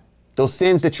 Yeah. Those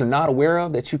sins that you're not aware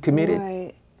of that you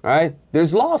committed, right?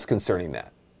 There's laws concerning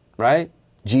that, right?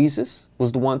 Jesus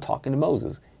was the one talking to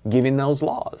Moses, giving those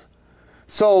laws.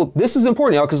 So this is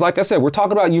important, y'all, because like I said, we're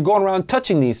talking about you going around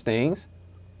touching these things,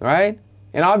 right?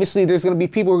 And obviously there's going to be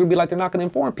people who are going to be like, they're not going to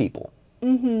inform people,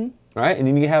 right? And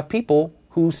then you have people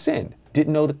who sinned,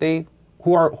 didn't know that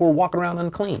who are walking around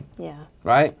unclean,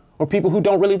 right? Or people who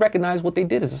don't really recognize what they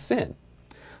did as a sin.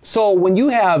 So when you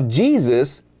have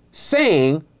Jesus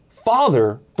saying,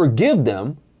 Father, forgive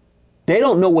them, they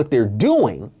don't know what they're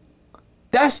doing.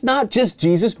 That's not just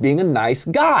Jesus being a nice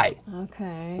guy.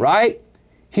 Okay. Right?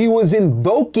 He was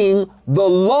invoking the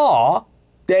law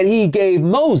that he gave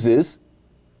Moses.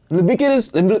 Leviticus.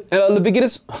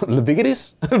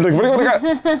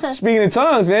 Speaking in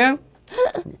tongues, man.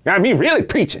 Got me really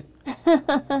preaching.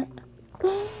 I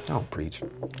don't preach.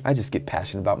 I just get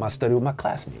passionate about my study with my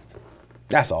classmates.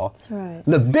 That's all. That's right.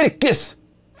 Leviticus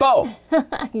 4.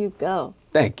 You go.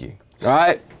 Thank you. All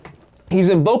right. He's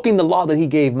invoking the law that he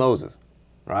gave Moses.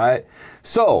 Right?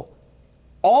 So,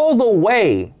 all the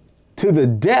way to the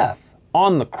death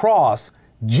on the cross,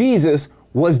 Jesus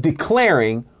was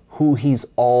declaring who he's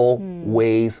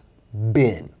always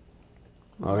been.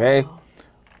 Okay? Wow.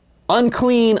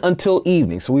 Unclean until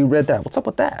evening. So we read that. What's up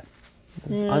with that?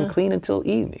 Unclean until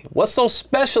evening. What's so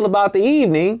special about the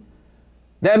evening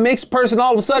that makes a person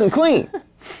all of a sudden clean?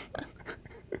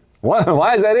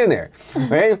 Why is that in there?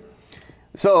 Okay?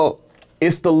 So,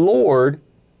 it's the Lord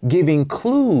giving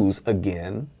clues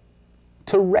again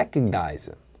to recognize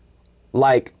him.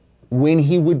 Like when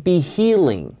he would be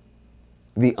healing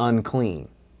the unclean,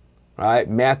 right?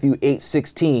 Matthew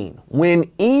 8:16.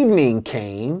 When evening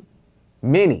came,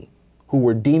 many who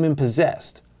were demon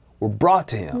possessed were brought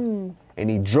to him, and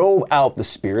he drove out the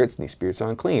spirits, and these spirits are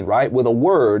unclean, right? With a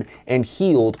word, and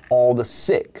healed all the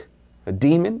sick. A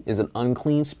demon is an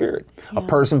unclean spirit. Yeah. A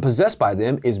person possessed by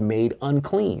them is made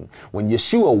unclean. When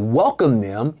Yeshua welcomed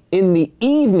them in the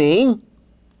evening,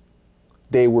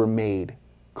 they were made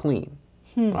clean.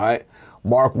 Right?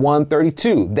 Mark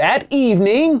 1:32. That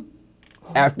evening,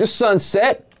 after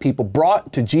sunset, people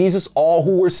brought to Jesus all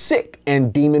who were sick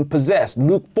and demon possessed.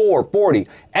 Luke 4:40.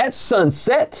 At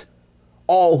sunset,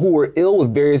 all who were ill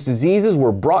with various diseases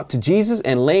were brought to Jesus,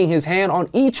 and laying his hand on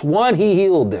each one, he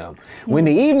healed them. When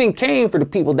the evening came for the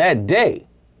people that day,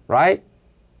 right,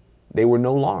 they were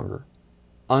no longer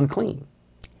unclean.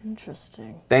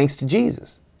 Interesting. Thanks to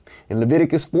Jesus. In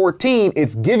Leviticus 14,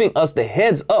 it's giving us the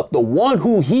heads up, the one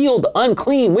who healed the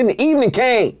unclean when the evening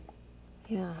came.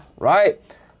 Yeah. Right?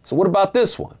 So what about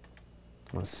this one?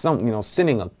 When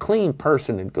sending a clean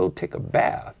person to go take a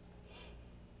bath.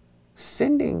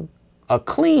 Sending a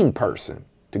clean person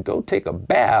to go take a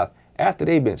bath after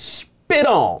they've been spit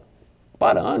on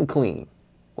by the unclean.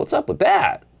 What's up with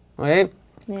that? Okay?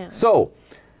 Yeah. So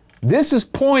this is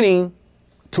pointing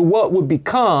to what would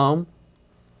become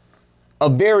a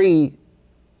very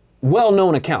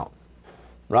well-known account,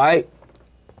 right?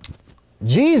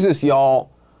 Jesus, y'all,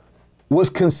 was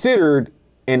considered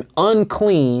an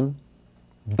unclean,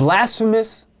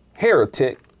 blasphemous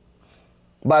heretic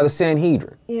by the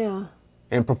Sanhedrin. Yeah.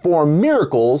 And perform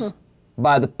miracles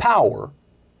by the power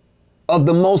of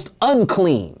the most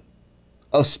unclean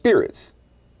of spirits,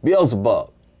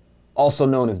 Beelzebub, also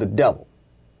known as the devil,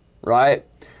 right?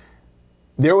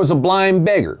 There was a blind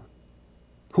beggar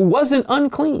who wasn't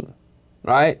unclean,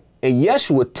 right? And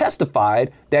Yeshua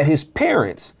testified that his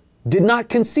parents did not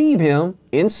conceive him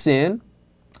in sin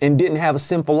and didn't have a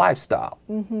sinful lifestyle.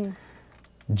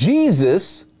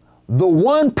 Jesus, the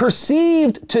one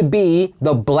perceived to be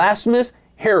the blasphemous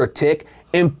heretic,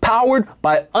 empowered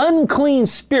by unclean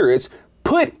spirits,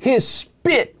 put his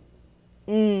spit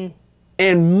and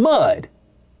mud,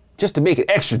 just to make it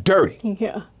extra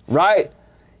dirty, right,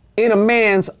 in a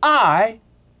man's eye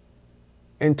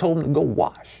and told him to go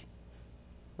wash,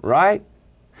 right?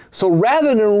 So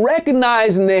rather than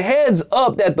recognizing the heads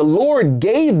up that the Lord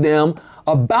gave them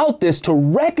about this to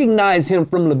recognize him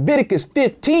from Leviticus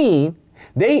 15,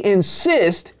 they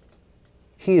insist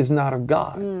he is not of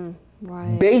God.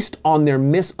 Right. Based on their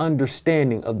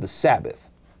misunderstanding of the Sabbath,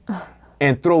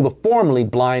 and throw the formerly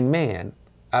blind man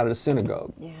out of the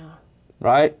synagogue. Yeah.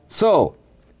 Right? So,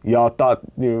 Y'all thought,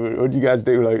 what you guys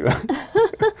think? Like,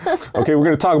 okay, we're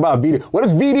going to talk about VD. What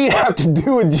does VD have to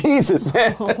do with Jesus,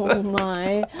 man? Oh,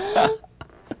 my.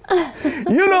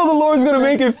 You know the Lord's going to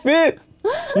make it fit.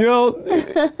 You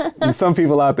know, some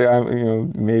people out there,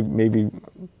 maybe,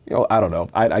 I don't know.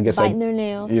 I guess biting their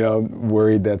nails.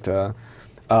 Worried that,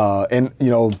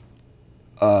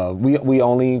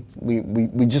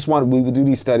 we just want, we would do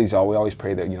these studies, y'all. We always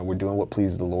pray that, we're doing what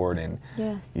pleases the Lord, and,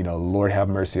 yes. The Lord have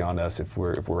mercy on us if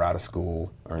we're out of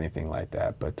school or anything like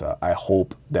that. But I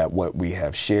hope that what we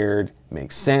have shared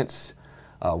makes sense.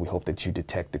 We hope that you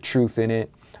detect the truth in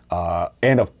it.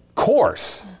 And of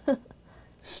course,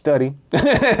 study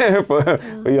for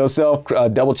yourself,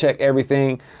 double check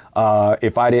everything.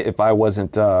 If I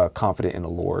wasn't confident in the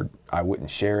Lord, I wouldn't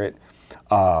share it.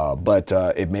 But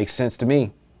it makes sense to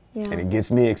me, and it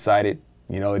gets me excited.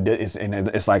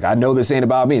 It's like, I know this ain't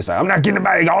about me. It's like, I'm not getting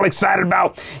anybody all excited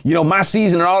about, my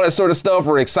season and all that sort of stuff,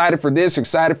 or excited for this, or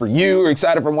excited for you, or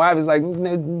excited for my wife. It's like,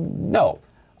 no,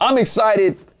 I'm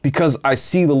excited because I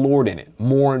see the Lord in it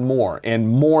more and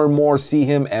more see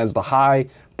him as the high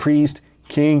priest,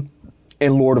 king,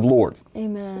 and Lord of Lords.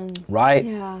 Amen. Right?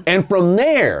 Yeah. And from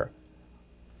there,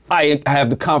 I have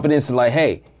the confidence of like,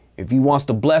 hey, if he wants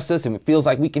to bless us and it feels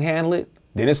like we can handle it,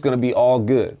 then it's going to be all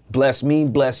good. Bless me,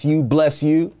 bless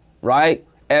you, right?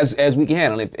 As we can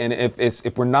handle it. And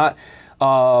if we're not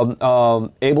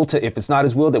able to, if it's not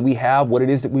his will that we have what it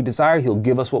is that we desire, he'll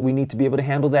give us what we need to be able to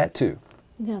handle that too.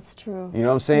 That's true. You know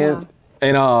what I'm saying?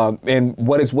 Yeah. And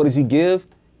what does he give?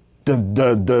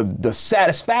 The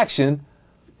satisfaction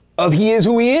of he is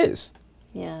who he is.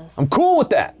 Yes. I'm cool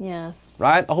with that. Yes.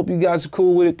 Right? I hope you guys are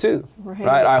cool with it too.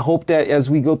 Right? I hope that as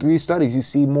we go through these studies, you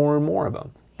see more and more of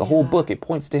them. The whole book, it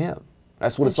points to him.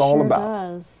 That's what it's all about.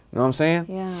 Does. You know what I'm saying?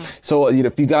 Yeah. So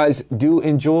if you guys do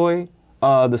enjoy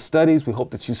the studies, we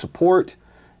hope that you support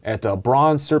at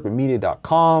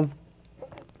bronzeserpentmedia.com.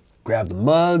 Grab the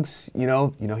mugs. He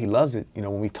loves it.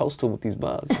 When we toast him with these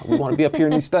mugs, we want to be up here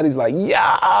in these studies like,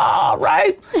 yeah,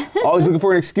 right? Always looking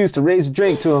for an excuse to raise a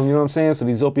drink to him. You know what I'm saying? So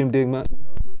these ZOpium dig mugs,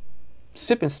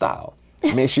 sipping style.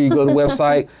 Make sure you go to the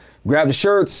website, grab the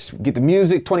shirts, get the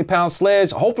music, 20-pound sledge.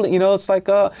 Hopefully, it's like,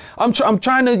 I'm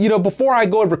trying to, before I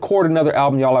go and record another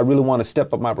album, y'all, I really want to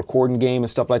step up my recording game and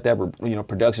stuff like that.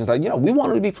 Productions like, we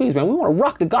want to be pleased, man. We want to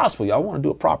rock the gospel, y'all. I want to do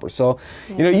it proper. So,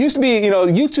 it used to be,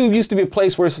 YouTube used to be a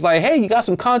place where it's like, hey, you got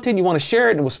some content, you want to share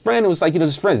it. And it was friend. It was like,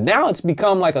 just friends. Now it's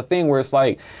become like a thing where it's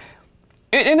like,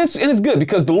 and it's good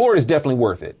because the Lord is definitely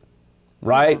worth it.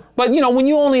 Right? Yeah. But, when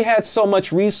you only had so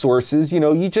much resources, you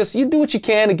do what you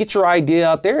can to get your idea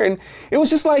out there. And it was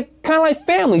just like, kind of like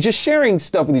family, just sharing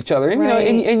stuff with each other. And, right.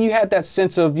 and you had that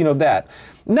sense of, that.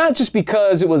 Not just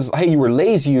because it was, hey, you were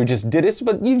lazy, you just did it,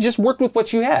 but you just worked with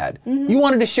what you had. Mm-hmm. You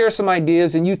wanted to share some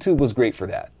ideas, and YouTube was great for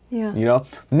that. Yeah.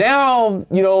 Now,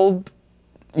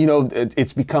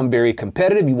 it's become very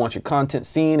competitive. You want your content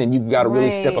seen, and you've got to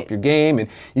really step up your game. And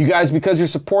you guys, because you're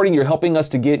supporting, you're helping us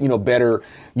to get, better,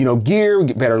 gear,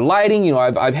 get better lighting.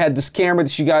 I've had this camera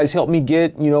that you guys helped me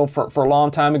get, for a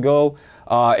long time ago.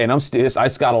 And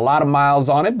it's got a lot of miles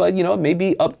on it, but, it may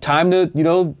be time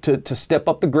to step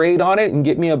up the grade on it and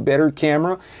get me a better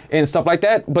camera and stuff like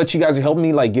that. But you guys are helping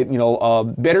me get,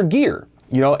 better gear.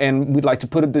 And we'd like to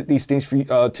put these things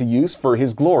to use for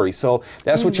his glory. So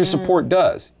that's what your support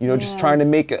does. Just trying to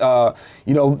make,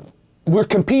 we're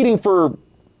competing for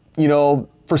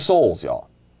souls, y'all.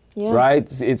 Yeah.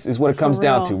 Right? It's what it comes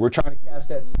down to. We're trying to cast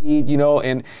that seed,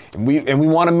 and we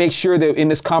want to make sure that in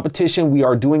this competition, we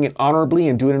are doing it honorably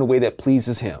and doing it in a way that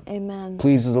pleases him. Amen.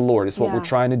 Pleases the Lord. It's what we're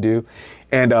trying to do.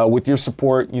 And with your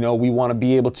support, we want to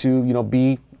be able to,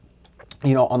 be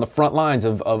on the front lines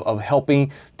of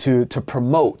helping to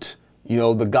promote,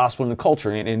 the gospel and the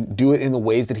culture and do it in the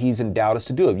ways that he's endowed us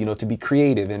to do it, to be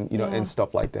creative and, and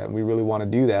stuff like that. And we really want to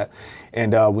do that.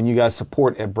 And when you guys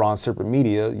support at Bronze Serpent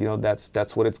Media,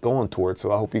 that's what it's going towards.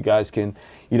 So I hope you guys can,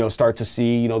 start to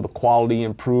see, the quality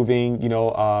improving,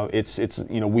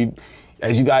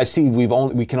 as you guys see,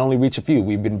 we can only reach a few.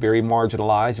 We've been very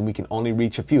marginalized, and we can only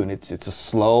reach a few. And it's a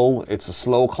slow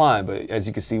climb. But as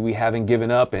you can see, we haven't given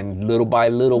up, and little by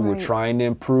little, we're trying to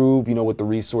improve. With the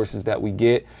resources that we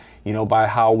get, by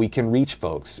how we can reach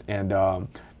folks. And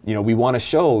we want to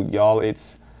show y'all.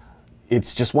 It's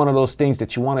just one of those things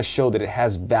that you want to show that it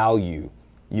has value,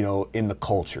 in the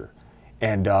culture.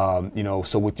 And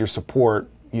so with your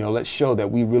support, let's show that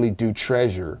we really do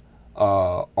treasure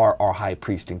our high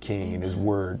priest and king and his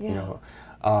word,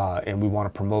 and we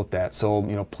want to promote that. So,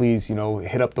 please,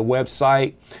 hit up the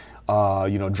website,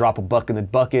 You know, drop a buck in the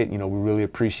bucket. You know, we really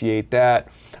appreciate that.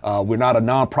 We're not a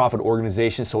nonprofit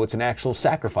organization, so it's an actual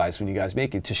sacrifice when you guys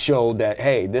make it to show that,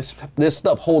 hey, this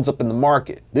stuff holds up in the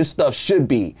market. This stuff should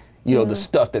be, you know, the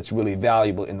stuff that's really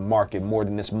valuable in the market more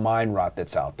than this mind rot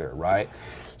that's out there, right?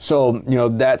 So, you know,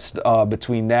 that's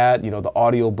between that, you know, the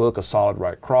audio book, A Solid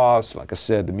Right Cross, like I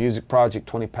said, the music project,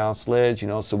 20 Pound Sledge, you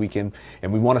know, so we can,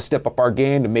 and we want to step up our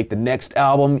game to make the next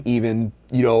album even,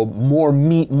 you know, more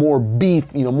meat, more beef,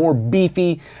 you know, more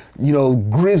beefy, you know,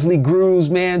 grizzly grooves,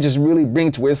 man, just really bring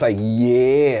it to where it's like,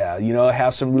 yeah, you know,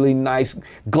 have some really nice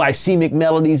glycemic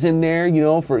melodies in there, you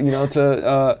know, for, you know,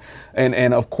 to,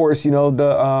 and of course, you know,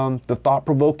 the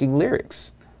thought-provoking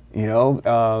lyrics. You know,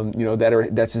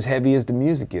 that's as heavy as the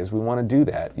music is. We want to do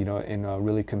that, you know, and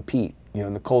really compete, you know,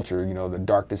 in the culture. You know, the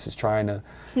darkness is trying to,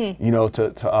 you know,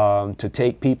 to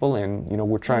take people, and you know,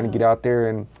 we're trying to get out there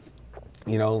and,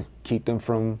 you know, keep them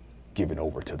from giving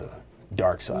over to the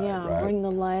dark side. Yeah, right? Bring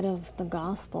the light of the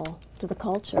gospel to the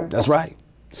culture. That's right.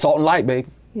 Salt and light, baby.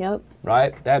 Yep.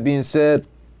 Right. That being said,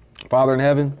 Father in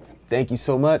heaven, thank you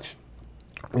so much.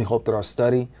 We hope that our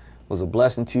study was a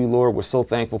blessing to you, Lord. We're so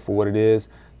thankful for what it is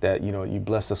that, you know, you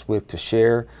bless us with to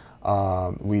share.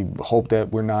 We hope that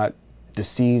we're not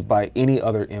deceived by any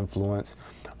other influence,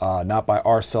 not by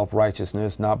our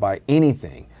self-righteousness, not by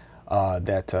anything,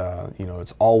 that, you know,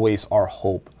 it's always our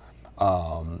hope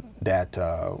that,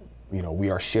 you know, we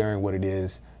are sharing what it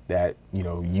is that, you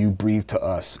know, you breathe to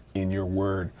us in your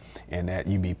word, and that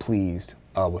you be pleased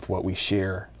with what we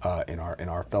share in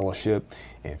our fellowship.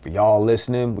 And for y'all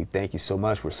listening, we thank you so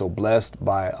much. We're so blessed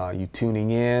by you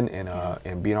tuning in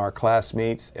and being our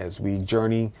classmates as we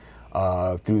journey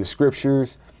through the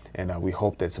scriptures. And we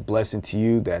hope that's a blessing to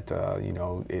you, that you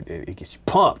know, it gets you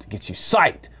pumped, gets you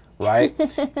psyched, right?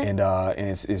 and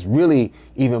it's really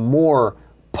even more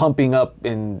pumping up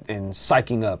and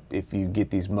psyching up if you get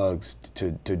these mugs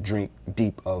to drink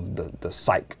deep of the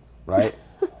psych, right?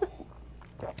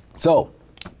 So,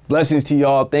 blessings to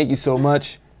y'all. Thank you so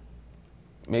much.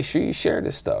 Make sure you share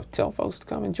this stuff. Tell folks to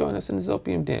come and join us in the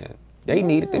ZOpium Den. They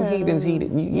need it. Them heathens need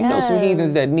it. You know some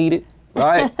heathens that need it,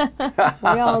 right?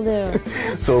 We all do.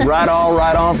 So right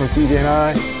on from CJ and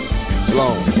I.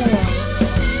 Shalom.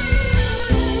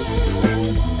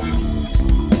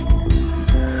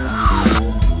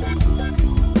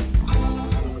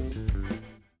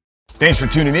 Thanks for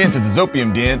tuning in to the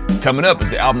ZOpium Den. Coming up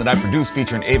is the album that I produced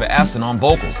featuring Ava Aston on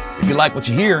vocals. If you like what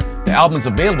you hear, the album is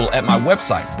available at my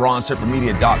website,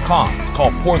 bronzeserpentmedia.com. It's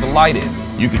called Pour the Light In.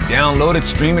 You can download it,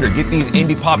 stream it, or get these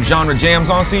indie pop genre jams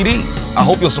on CD. I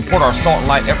hope you'll support our Salt and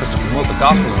Light efforts to promote the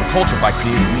gospel and the culture by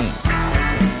creating means.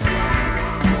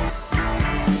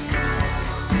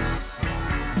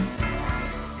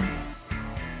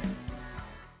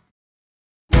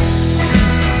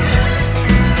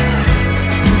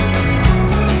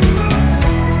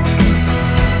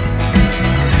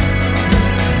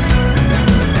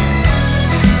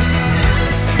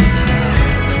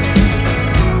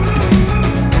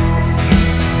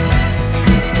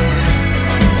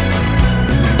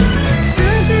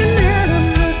 Something that I'm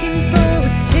looking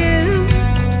forward to.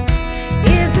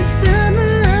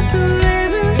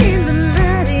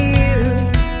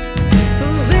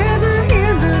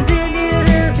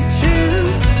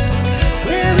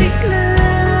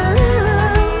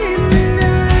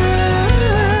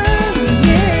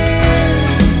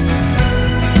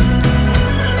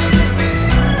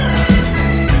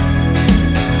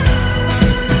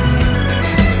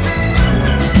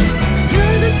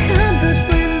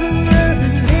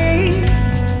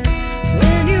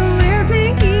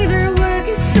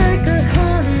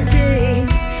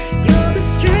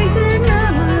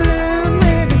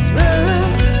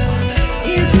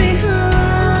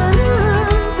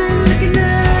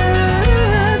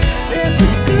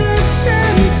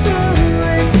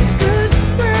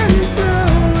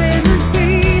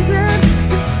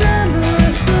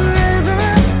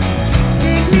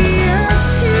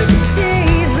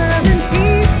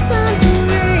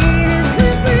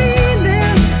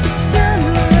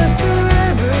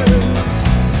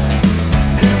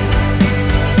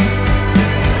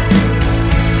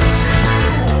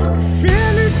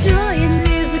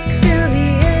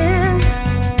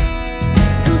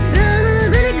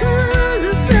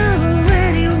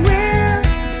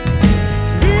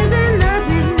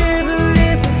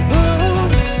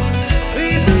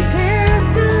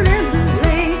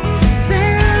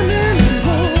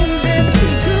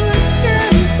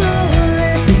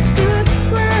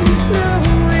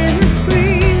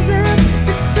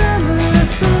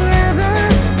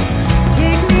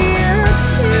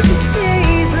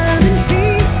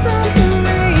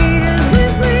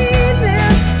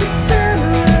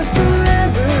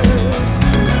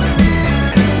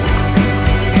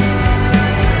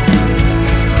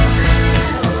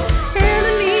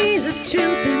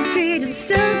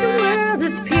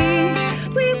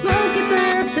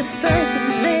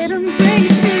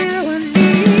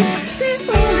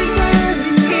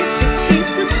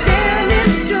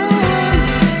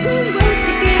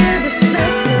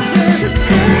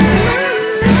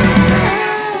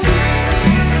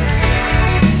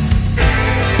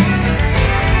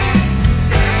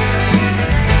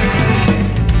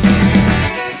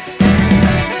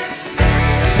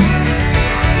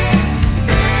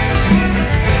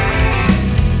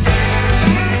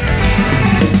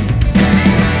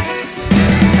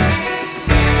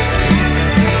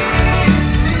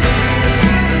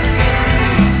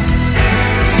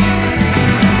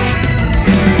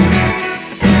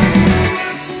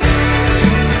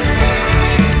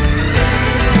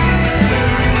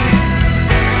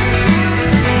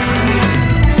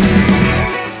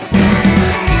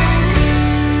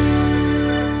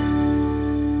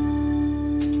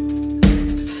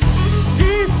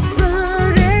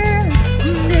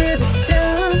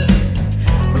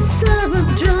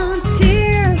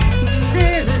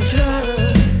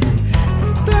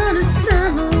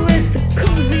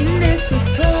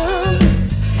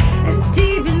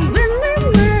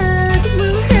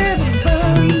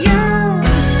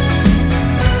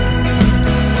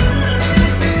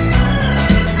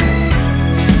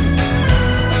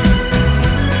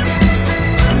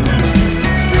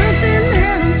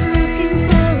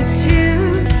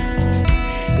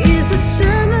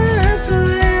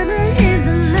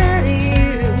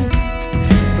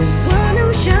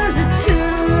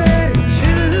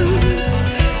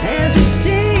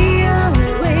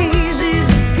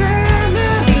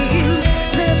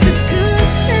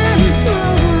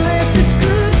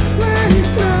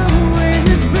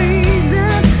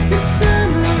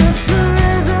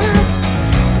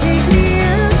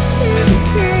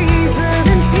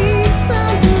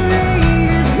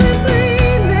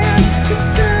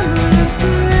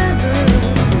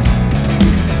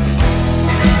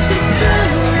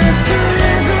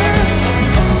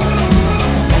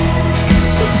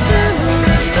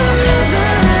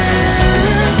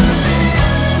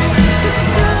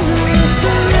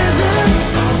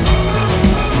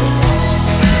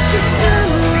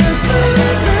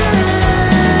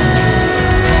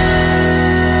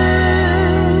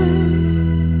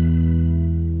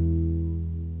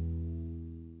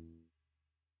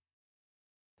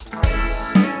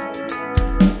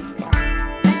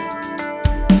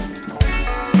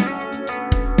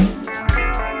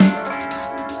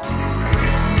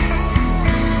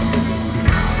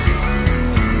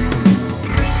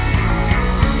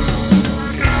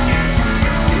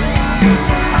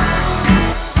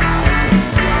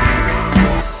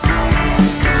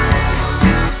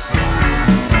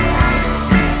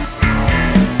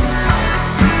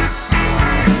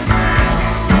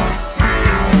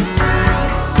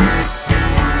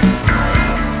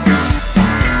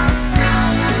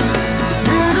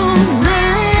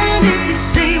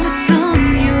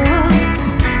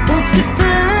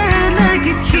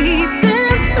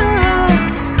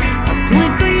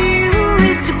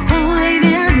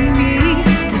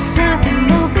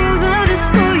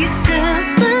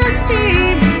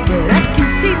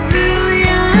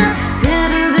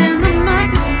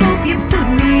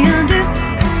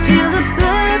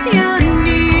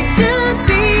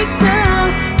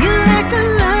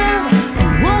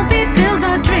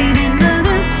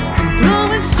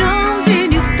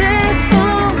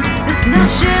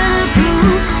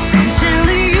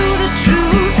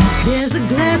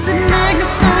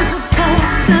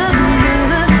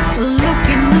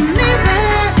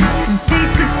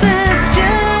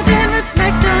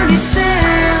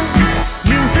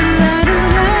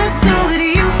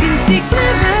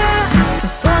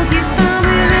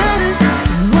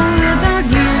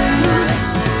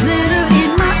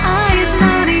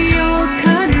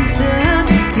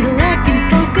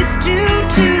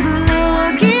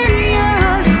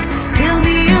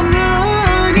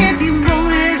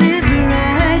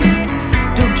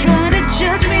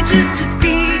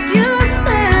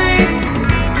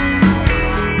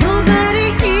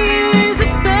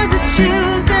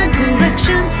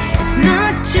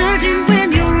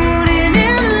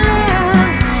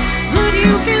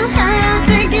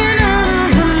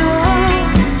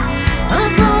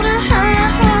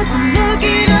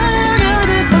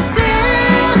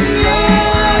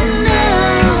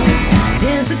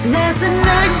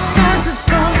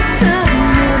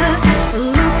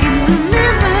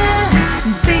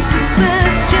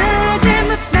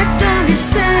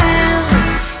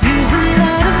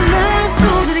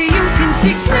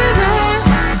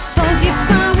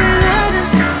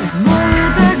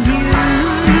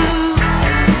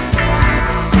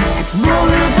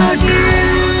 about you.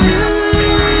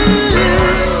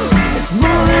 It's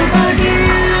more about you.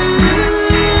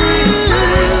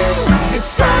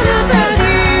 It's all about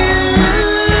you.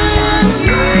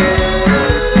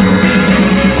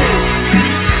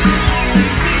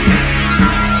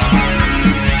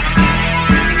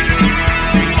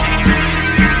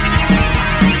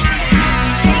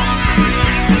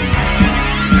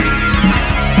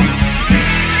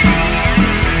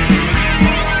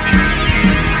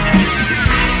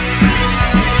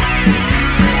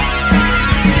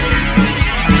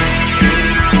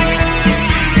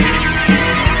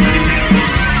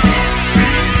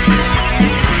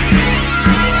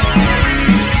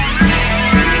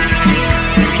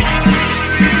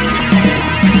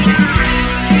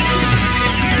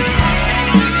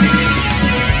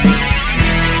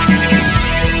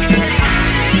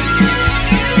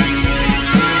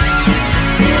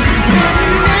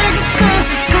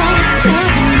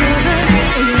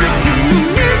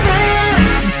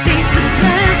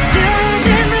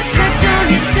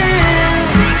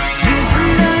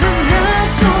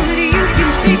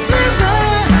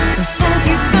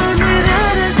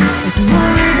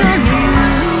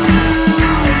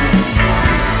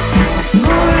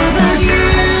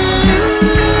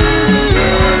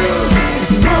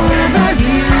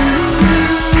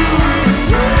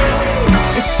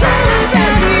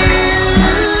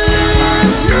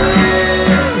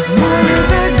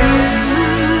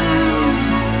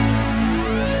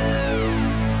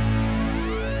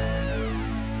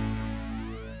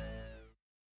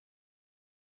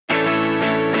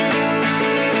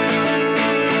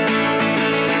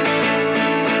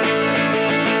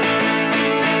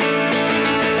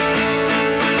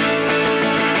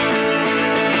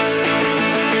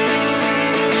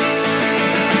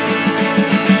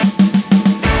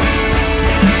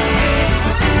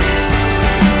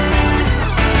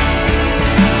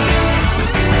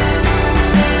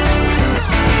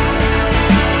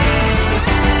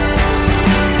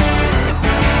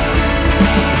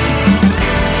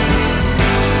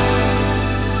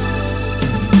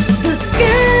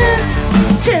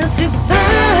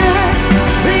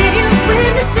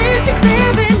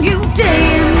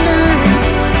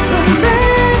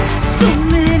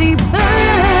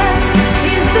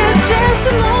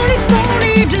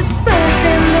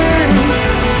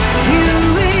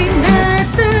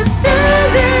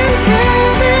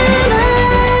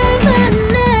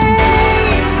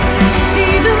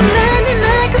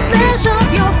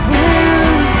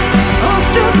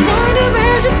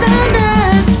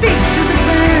 Speaks to the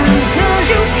ground, 'cause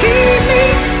you keep me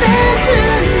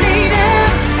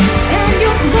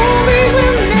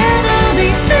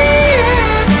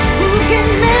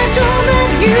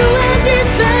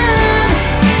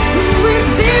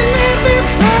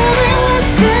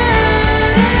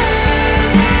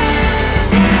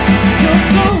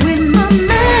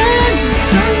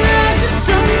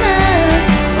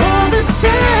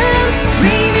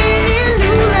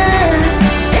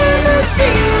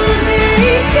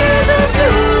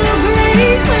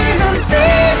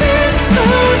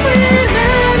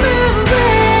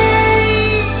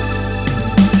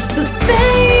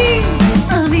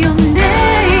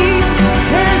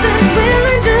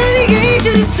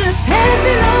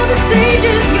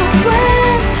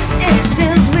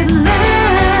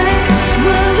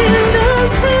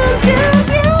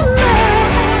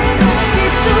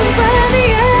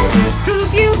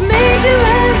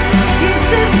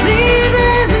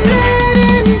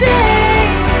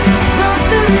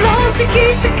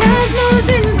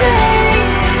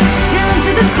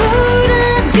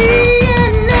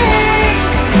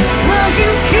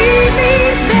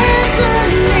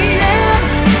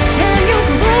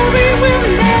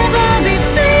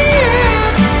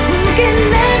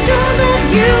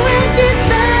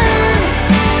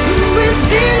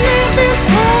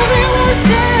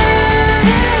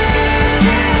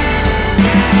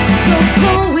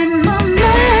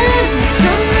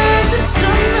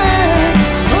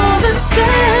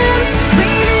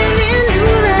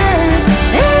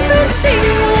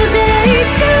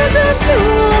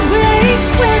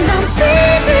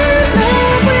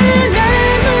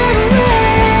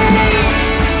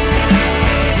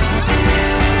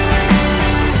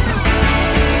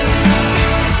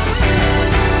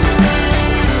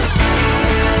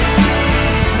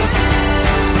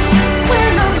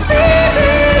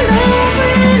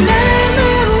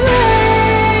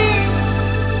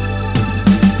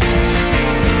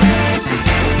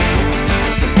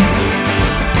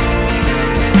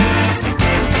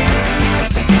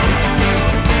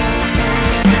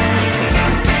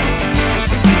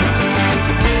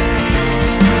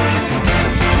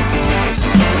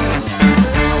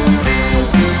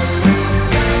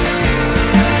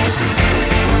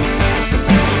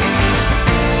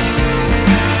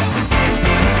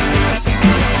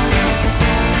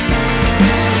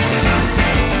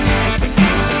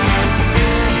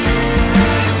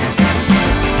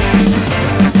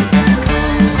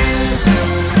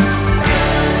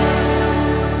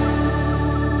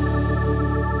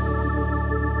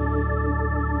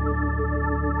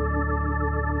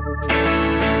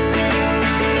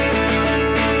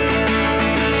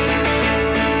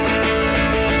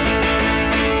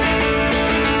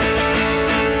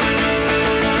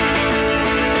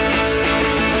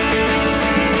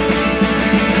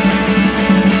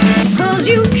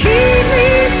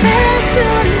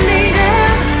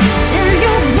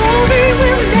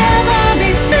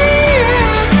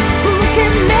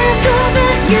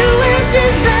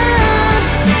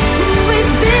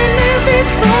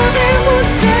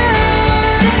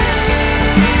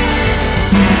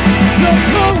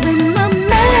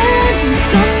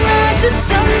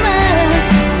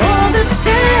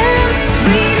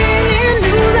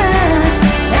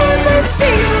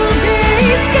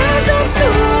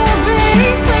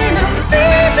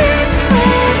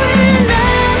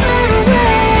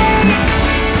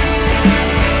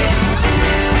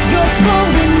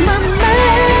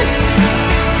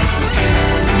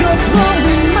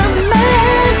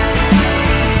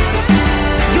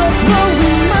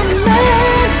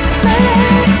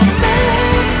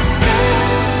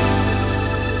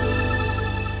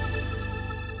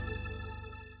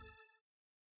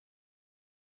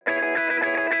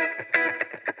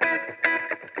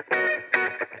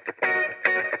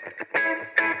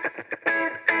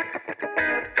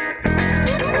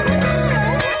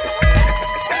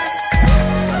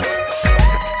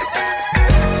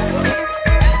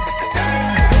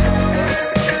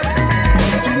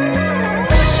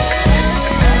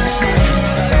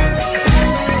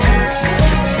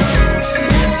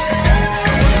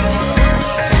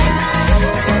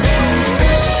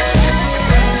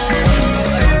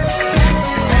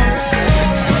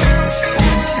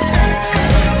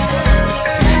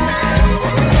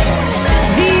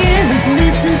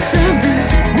something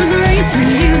when there ain't some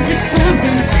music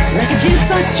pumping. Like a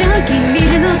jukebox junkie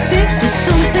needing a fix for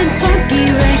something funky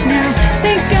right now.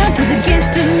 Thank God for the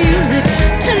gift of music.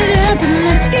 Turn it up and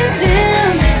let's get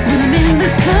down. When I'm in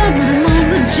the club, when I'm on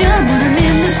the job, when I'm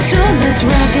in the store, let's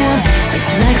rock out.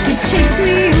 It's like it takes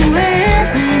me away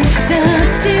when it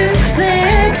starts to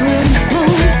play. Putting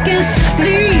focused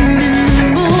gleam in the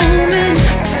moment.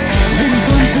 Then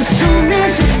comes a song that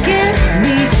just gets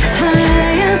me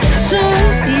higher. So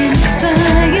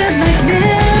inspired like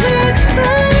never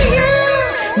fire.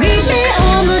 Meet me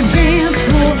on the dance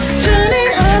floor. Turn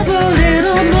it up a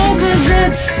little more, 'cause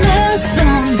that's my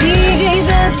song. DJ,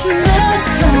 that's my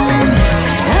song.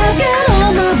 I've got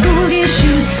all my boogie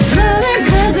shoes, smiling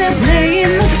 'cause they're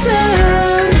playing the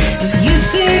song. As you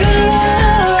sing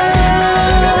along.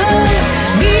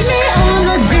 Meet me on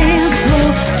the dance floor.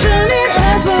 Turn it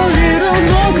up a little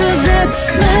more, 'cause that's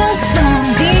my song.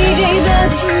 DJ,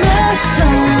 that's my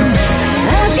song.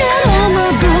 I've got all my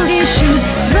boogie shoes,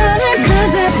 smiling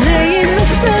 'cause they're playing the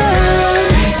song.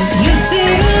 As you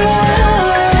sing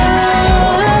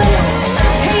along.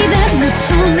 Hey, that's my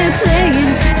song they're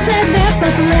playing. Said that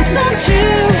popular song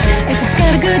too. If it's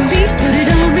got a good beat, put it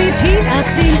on repeat. I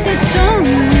think this song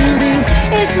will do.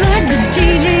 It's like the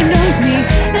DJ knows me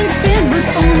and spins what's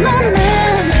on my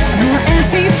mind. I know I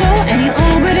asked before and you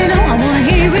already know. I wanna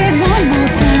hear it one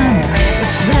more time.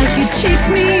 It's like it takes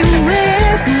me away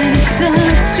when it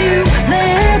starts to play.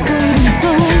 Putting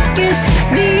focus,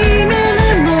 lean in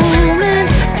the moment.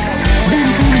 Then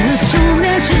comes a song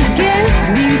that just gets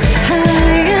me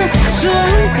higher. So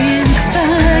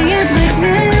inspired like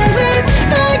never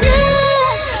fire.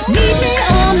 Meet me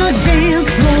on the dance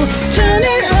floor. Turn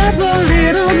it up a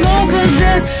little more, 'cause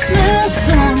that's my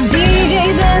song. DJ,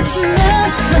 that's my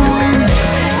song.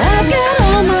 I've got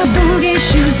all my boogie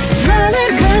shoes,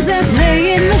 smiling 'cause they're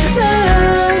playing the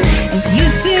song. As you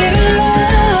sing along.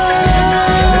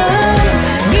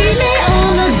 Meet me on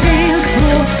the dance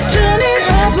floor. Turn it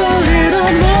up a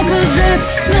little more, 'cause that's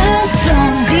my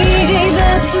song. DJ,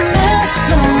 that's my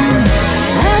song.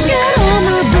 I've got all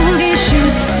my boogie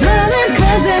shoes, smiling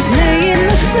 'cause they're playing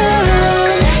the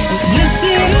song. As you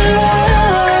sing along.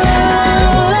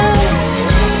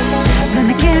 Let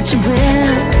me catch your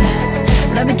breath.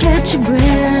 Let me catch your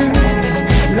breath.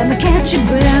 Let me catch your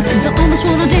breath, 'cause I almost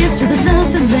wanna dance till there's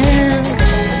nothing left.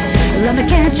 Let me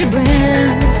catch your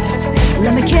breath.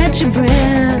 Let me catch your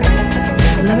breath.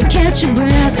 Let me catch your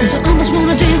breath, 'cause I almost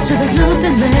wanna dance till there's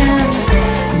nothing left.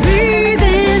 Breathe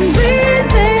in,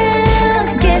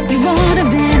 get you water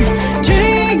in.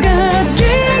 Drink up,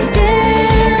 drink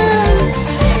down.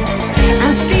 I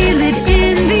feel it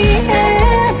in the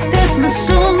air. That's my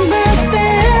song right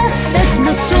there. That's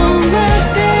my song right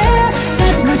there.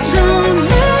 That's my song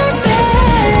right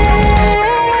there.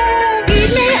 Meet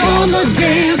me on the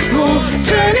dance floor.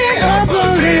 Turn it up a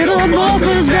little more,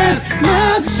 'cause that's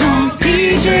my song.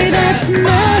 DJ, that's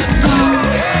my song.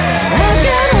 I've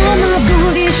got all my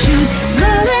boogie shoes,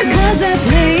 smiling 'cause they're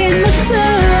playing the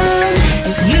song.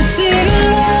 As you sing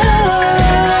along.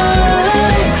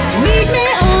 Meet me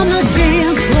on the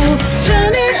dance floor.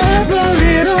 Turn it up a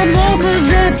little more, 'cause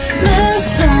that's my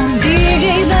song. DJ,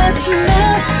 that's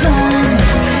my song.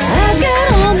 I've got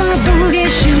all my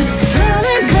boogie shoes,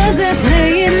 smiling 'cause they're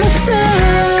playing the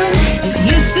song. As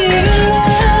you sing along.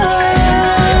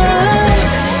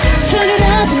 Turn it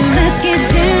up and let's get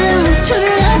down.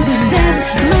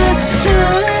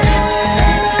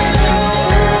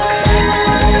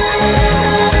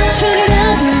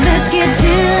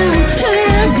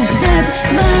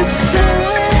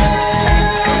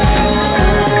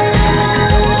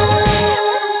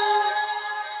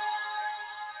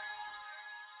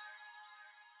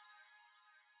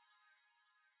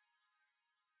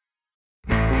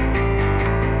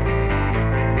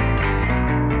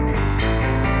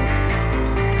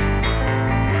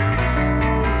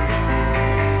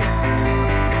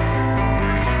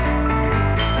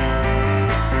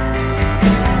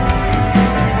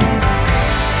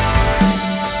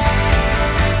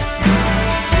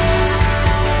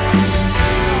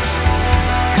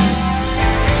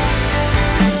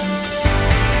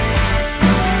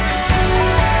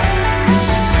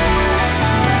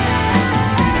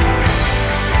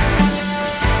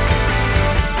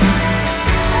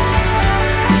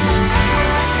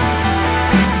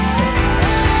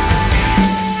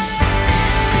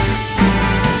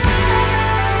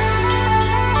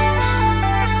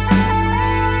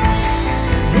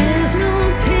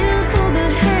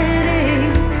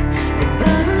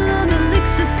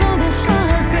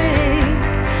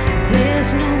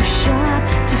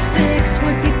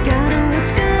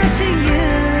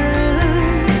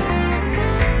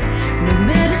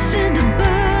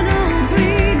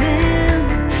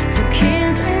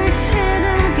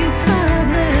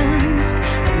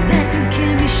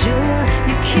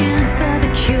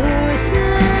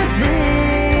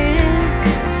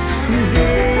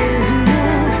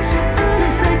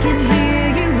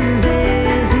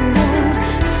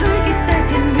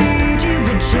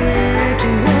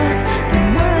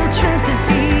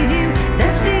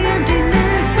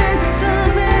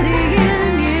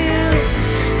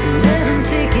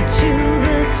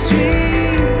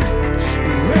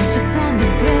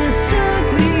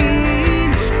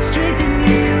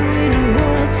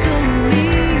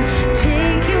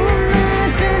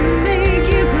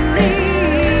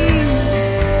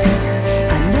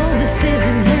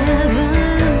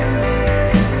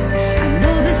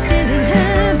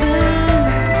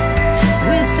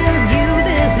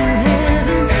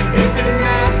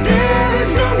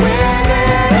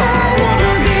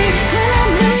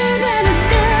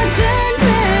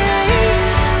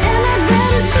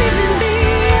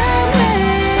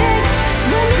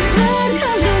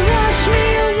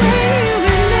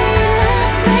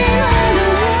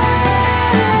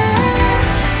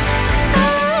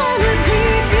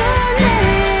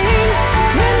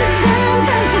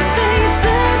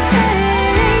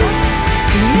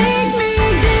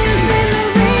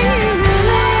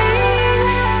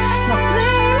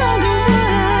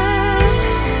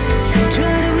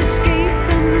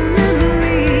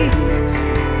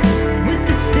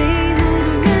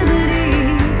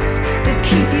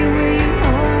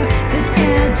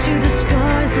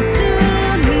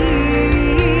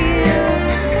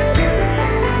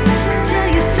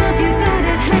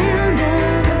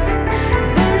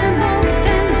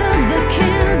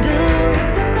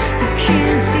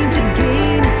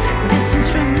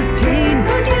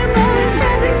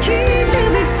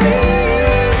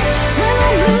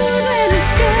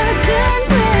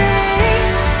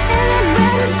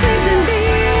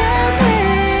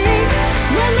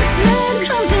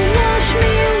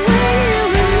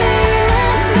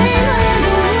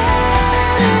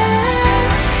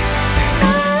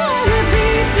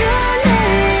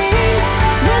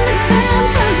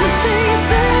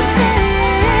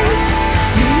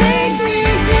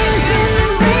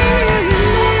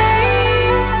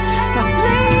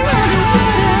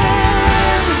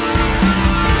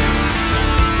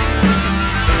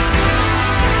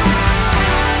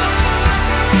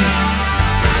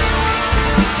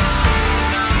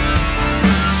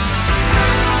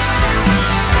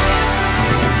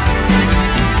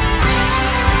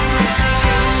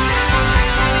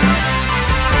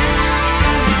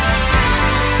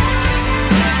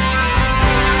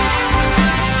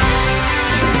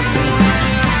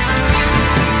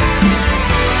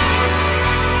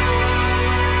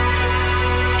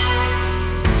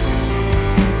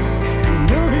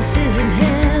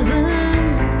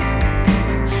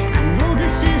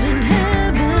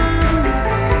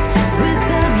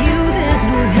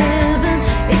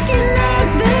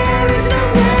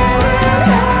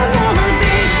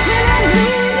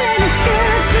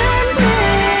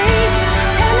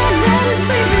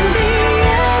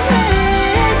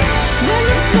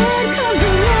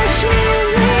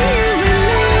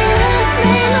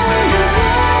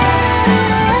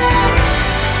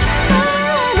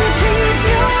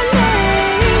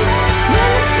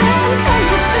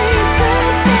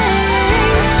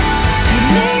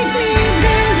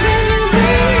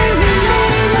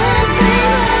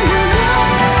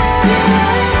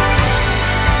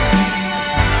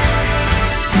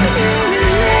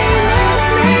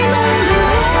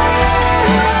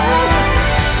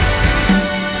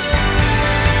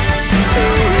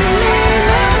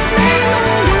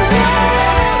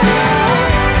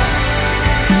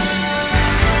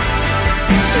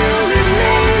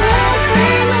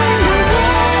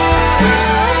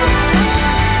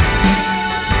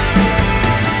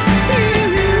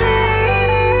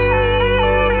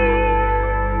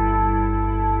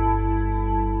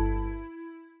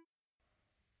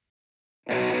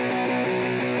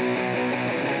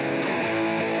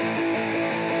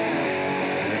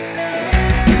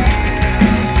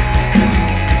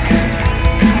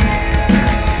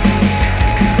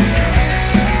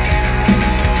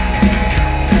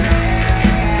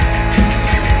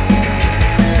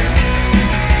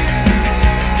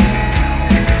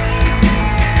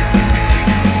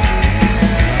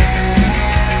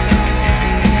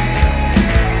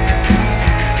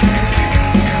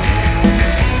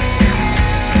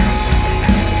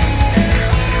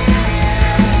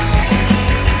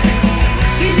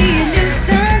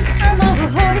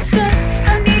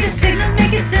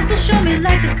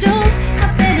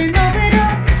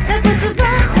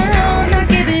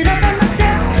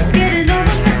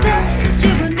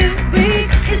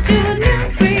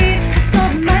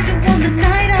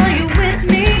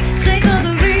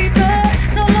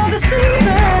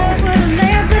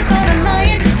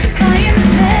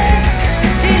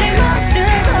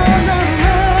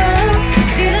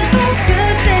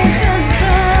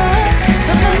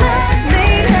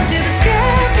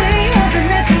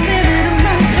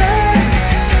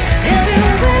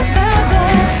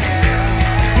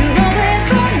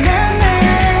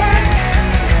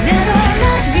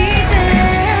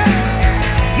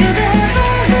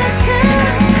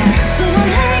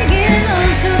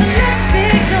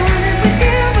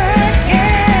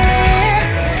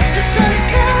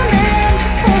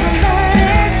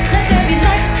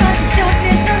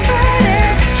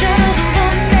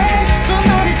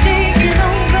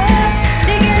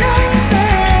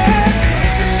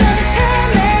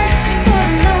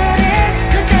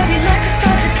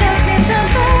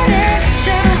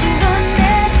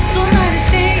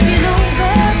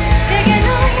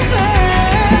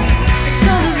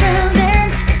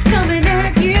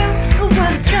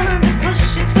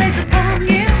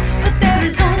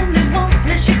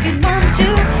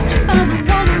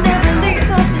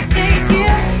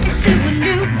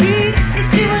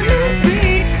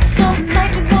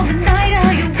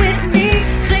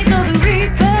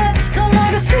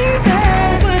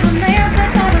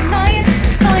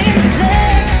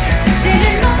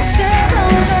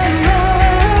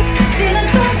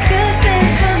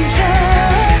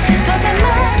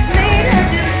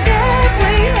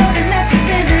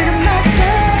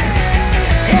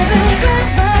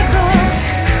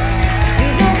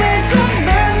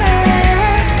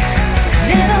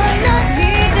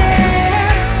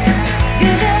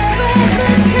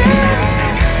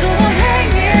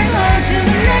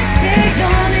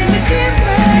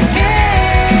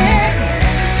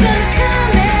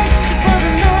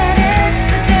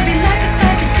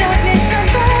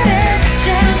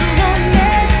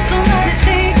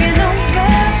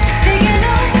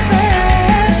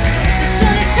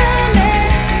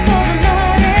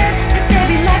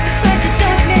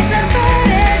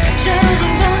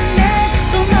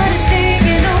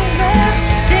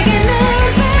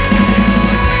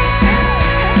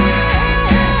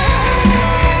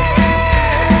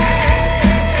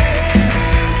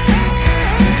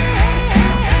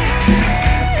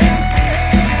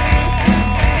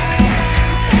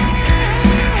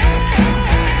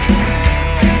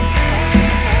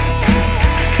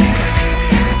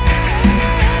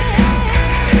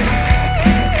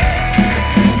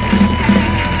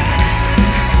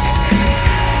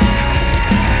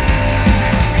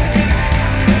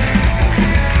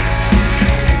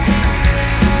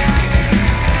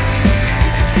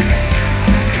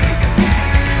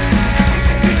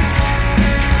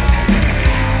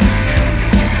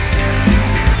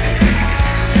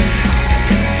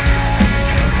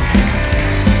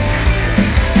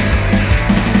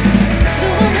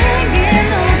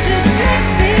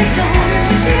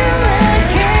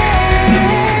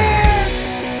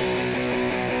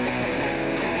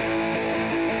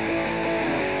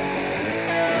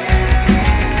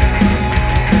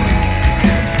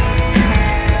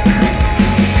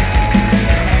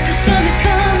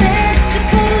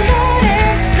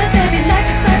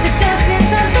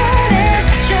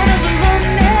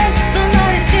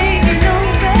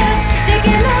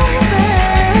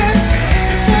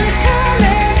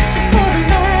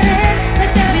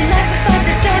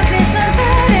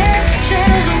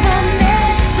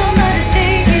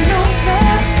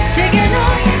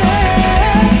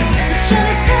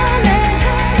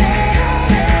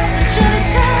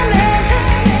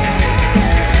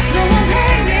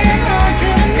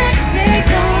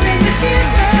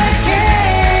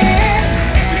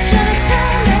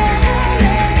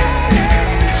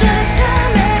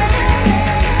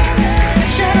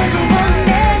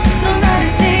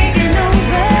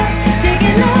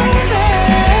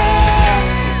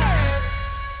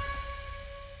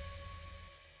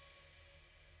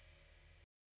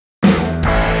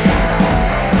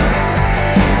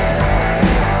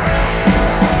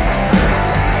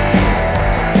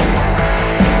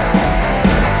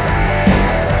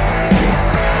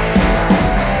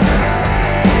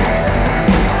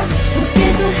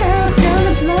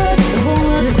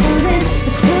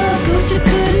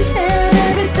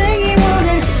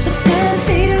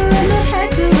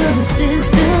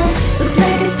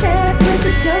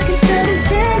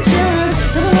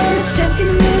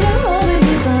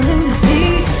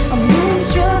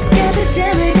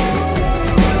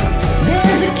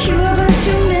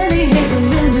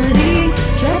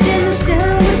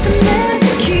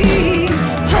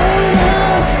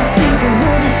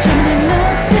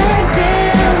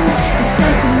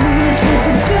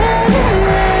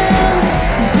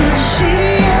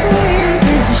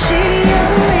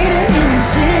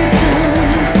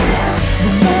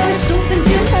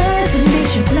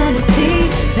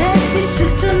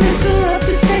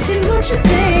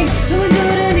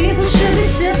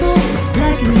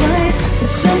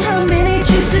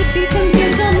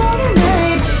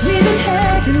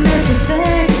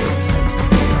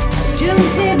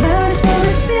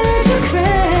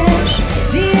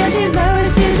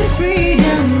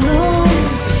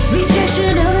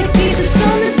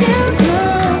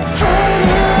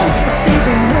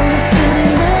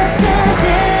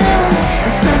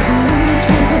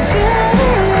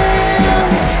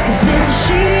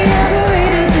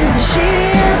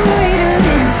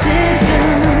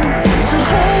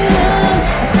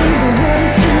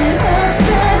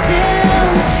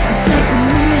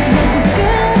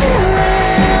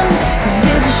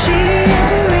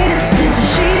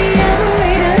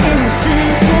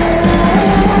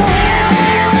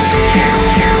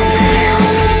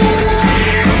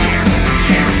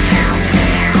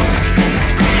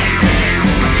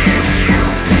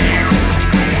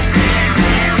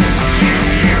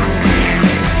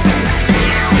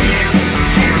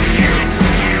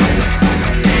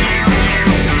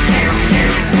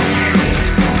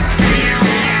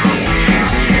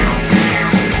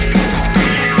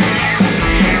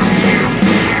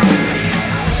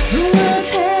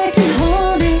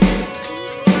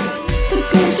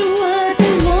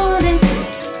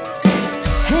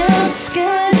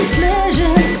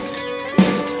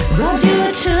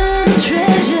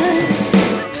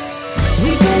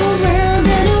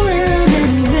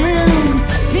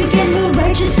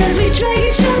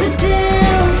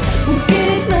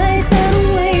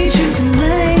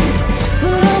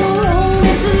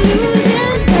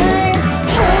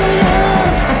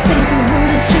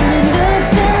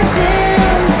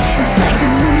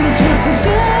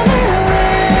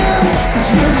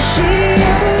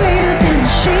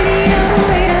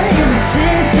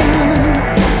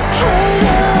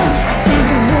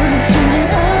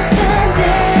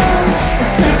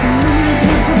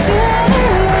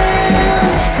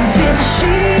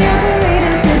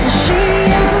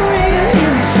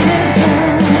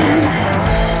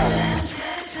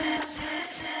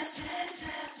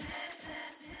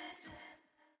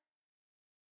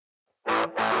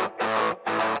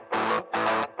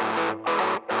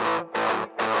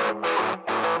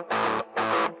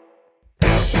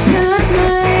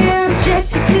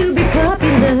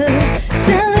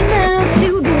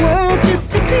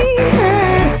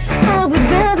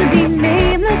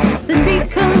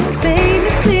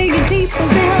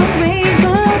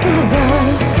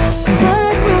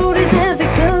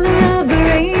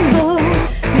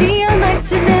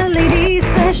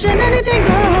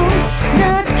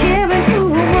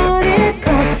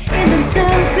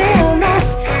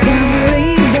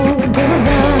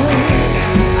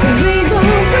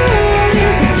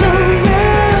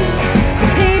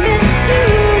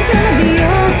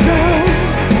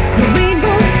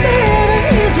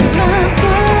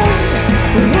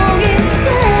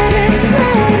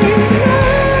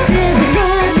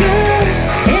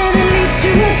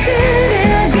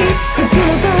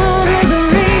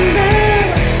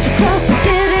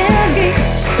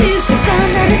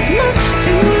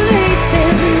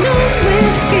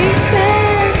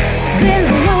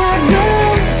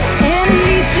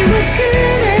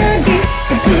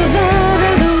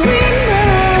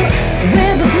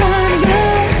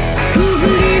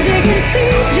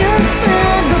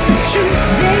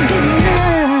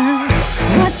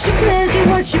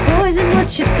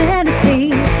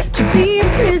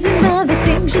 prison of the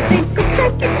things you think will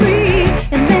set you free.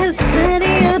 And there's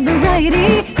plenty of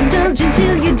variety. Indulge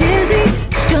until you're dizzy.